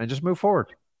 And just move forward.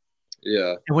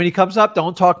 Yeah. And when he comes up,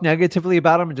 don't talk negatively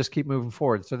about him and just keep moving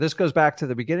forward. So this goes back to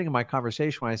the beginning of my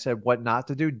conversation when I said what not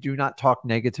to do. Do not talk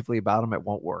negatively about him. It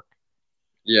won't work.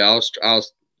 Yeah, I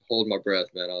was holding my breath,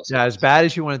 man. As bad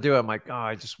as you want to do it, I'm like, oh,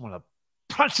 I just want to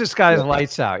punch this guy's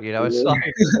lights out. It's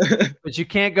like, but you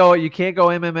can't go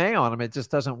MMA on him. It just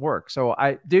doesn't work. So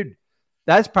dude,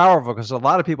 that's powerful because a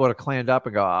lot of people are clammed up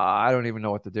and go, I don't even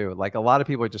know what to do. Like a lot of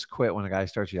people just quit when a guy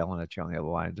starts yelling at you on the other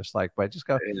line, just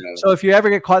go. So if you ever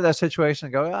get caught in that situation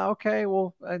and go, okay,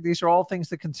 well, these are all things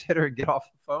to consider and get off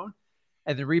the phone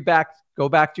and then go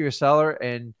back to your seller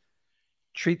and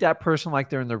treat that person like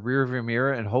they're in the rear of your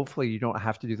mirror, and hopefully you don't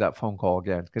have to do that phone call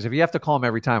again. Because if you have to call him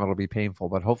every time, it'll be painful.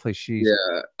 But hopefully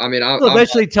I'll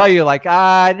eventually tell you like,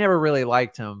 I never really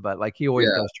liked him, but like he always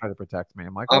does try to protect me.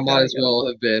 I'm like, I might as well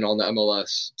have been on the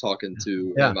MLS talking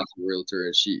to him as a realtor,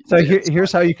 and she. So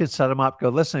here's how you can set him up. Go,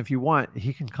 listen, if you want,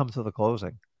 he can come to the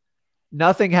closing.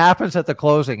 Nothing happens at the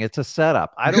closing. It's a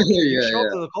setup. I don't show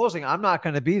up to the closing. I'm not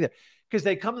going to be there because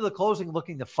they come to the closing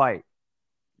looking to fight.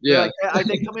 Yeah. Like,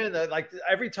 they come in like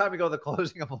every time we go to the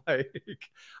closing, I'm like,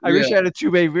 I wish I had a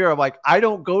 2-bay mirror. I'm like, I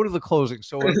don't go to the closing.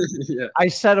 So Yeah. I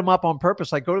set them up on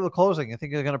purpose. Like, go to the closing. I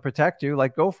think they're going to protect you.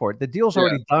 Like, go for it. The deal's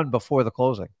already done before the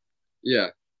closing. Yeah.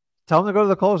 Tell them to go to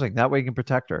the closing. That way you can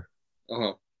protect her.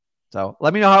 Uh-huh. So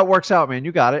let me know how it works out, man.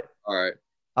 You got it. All right.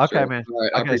 Okay, Sure. man. All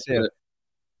right. I appreciate it.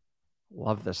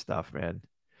 Love this stuff, man.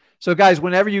 So guys,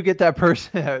 whenever you get that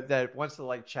person that wants to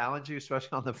like challenge you,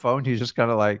 especially on the phone, you just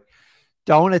gotta like,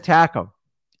 don't attack them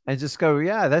and just go,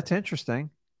 yeah, that's interesting.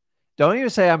 Don't even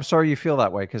say, I'm sorry you feel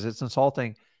that way, because it's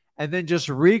insulting. And then just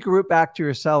regroup back to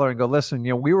your seller and go, listen,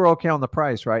 we were okay on the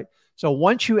price, right? So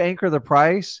once you anchor the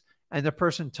price and the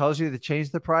person tells you to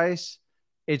change the price,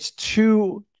 it's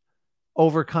 2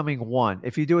 overcoming 1.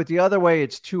 If you do it the other way,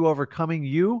 it's 2 overcoming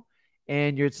you,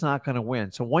 and it's not going to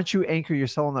win. So once you anchor your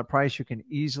sell on that price, you can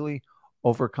easily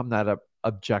overcome that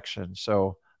objection.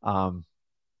 So,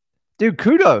 dude,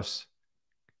 kudos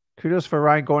for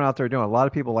Ryan going out there doing it. A lot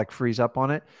of people like freeze up on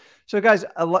it. So guys,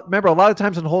 remember, a lot of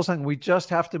times in wholesaling, we just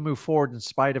have to move forward in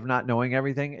spite of not knowing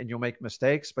everything, and you'll make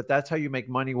mistakes, but that's how you make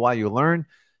money while you learn.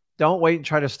 Don't wait and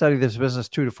try to study this business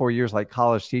 2 to 4 years like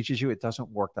college teaches you. It doesn't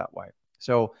work that way.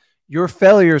 So your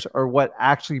failures are what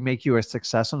actually make you a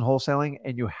success in wholesaling,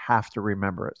 and you have to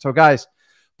remember it. So guys,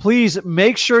 please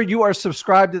make sure you are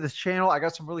subscribed to this channel. I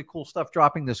got some really cool stuff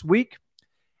dropping this week,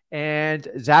 and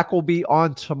Zach will be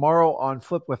on tomorrow on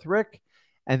Flip with Rick.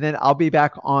 And then I'll be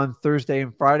back on Thursday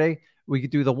and Friday. We could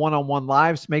do the one-on-one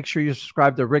lives. Make sure you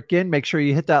subscribe to Rick Ginn. Make sure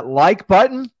you hit that like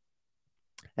button.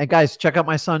 And guys, check out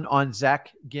my son on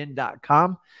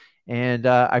zachginn.com. And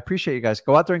I appreciate you guys.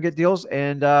 Go out there and get deals.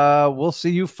 And we'll see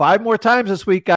you 5 more times this week, guys.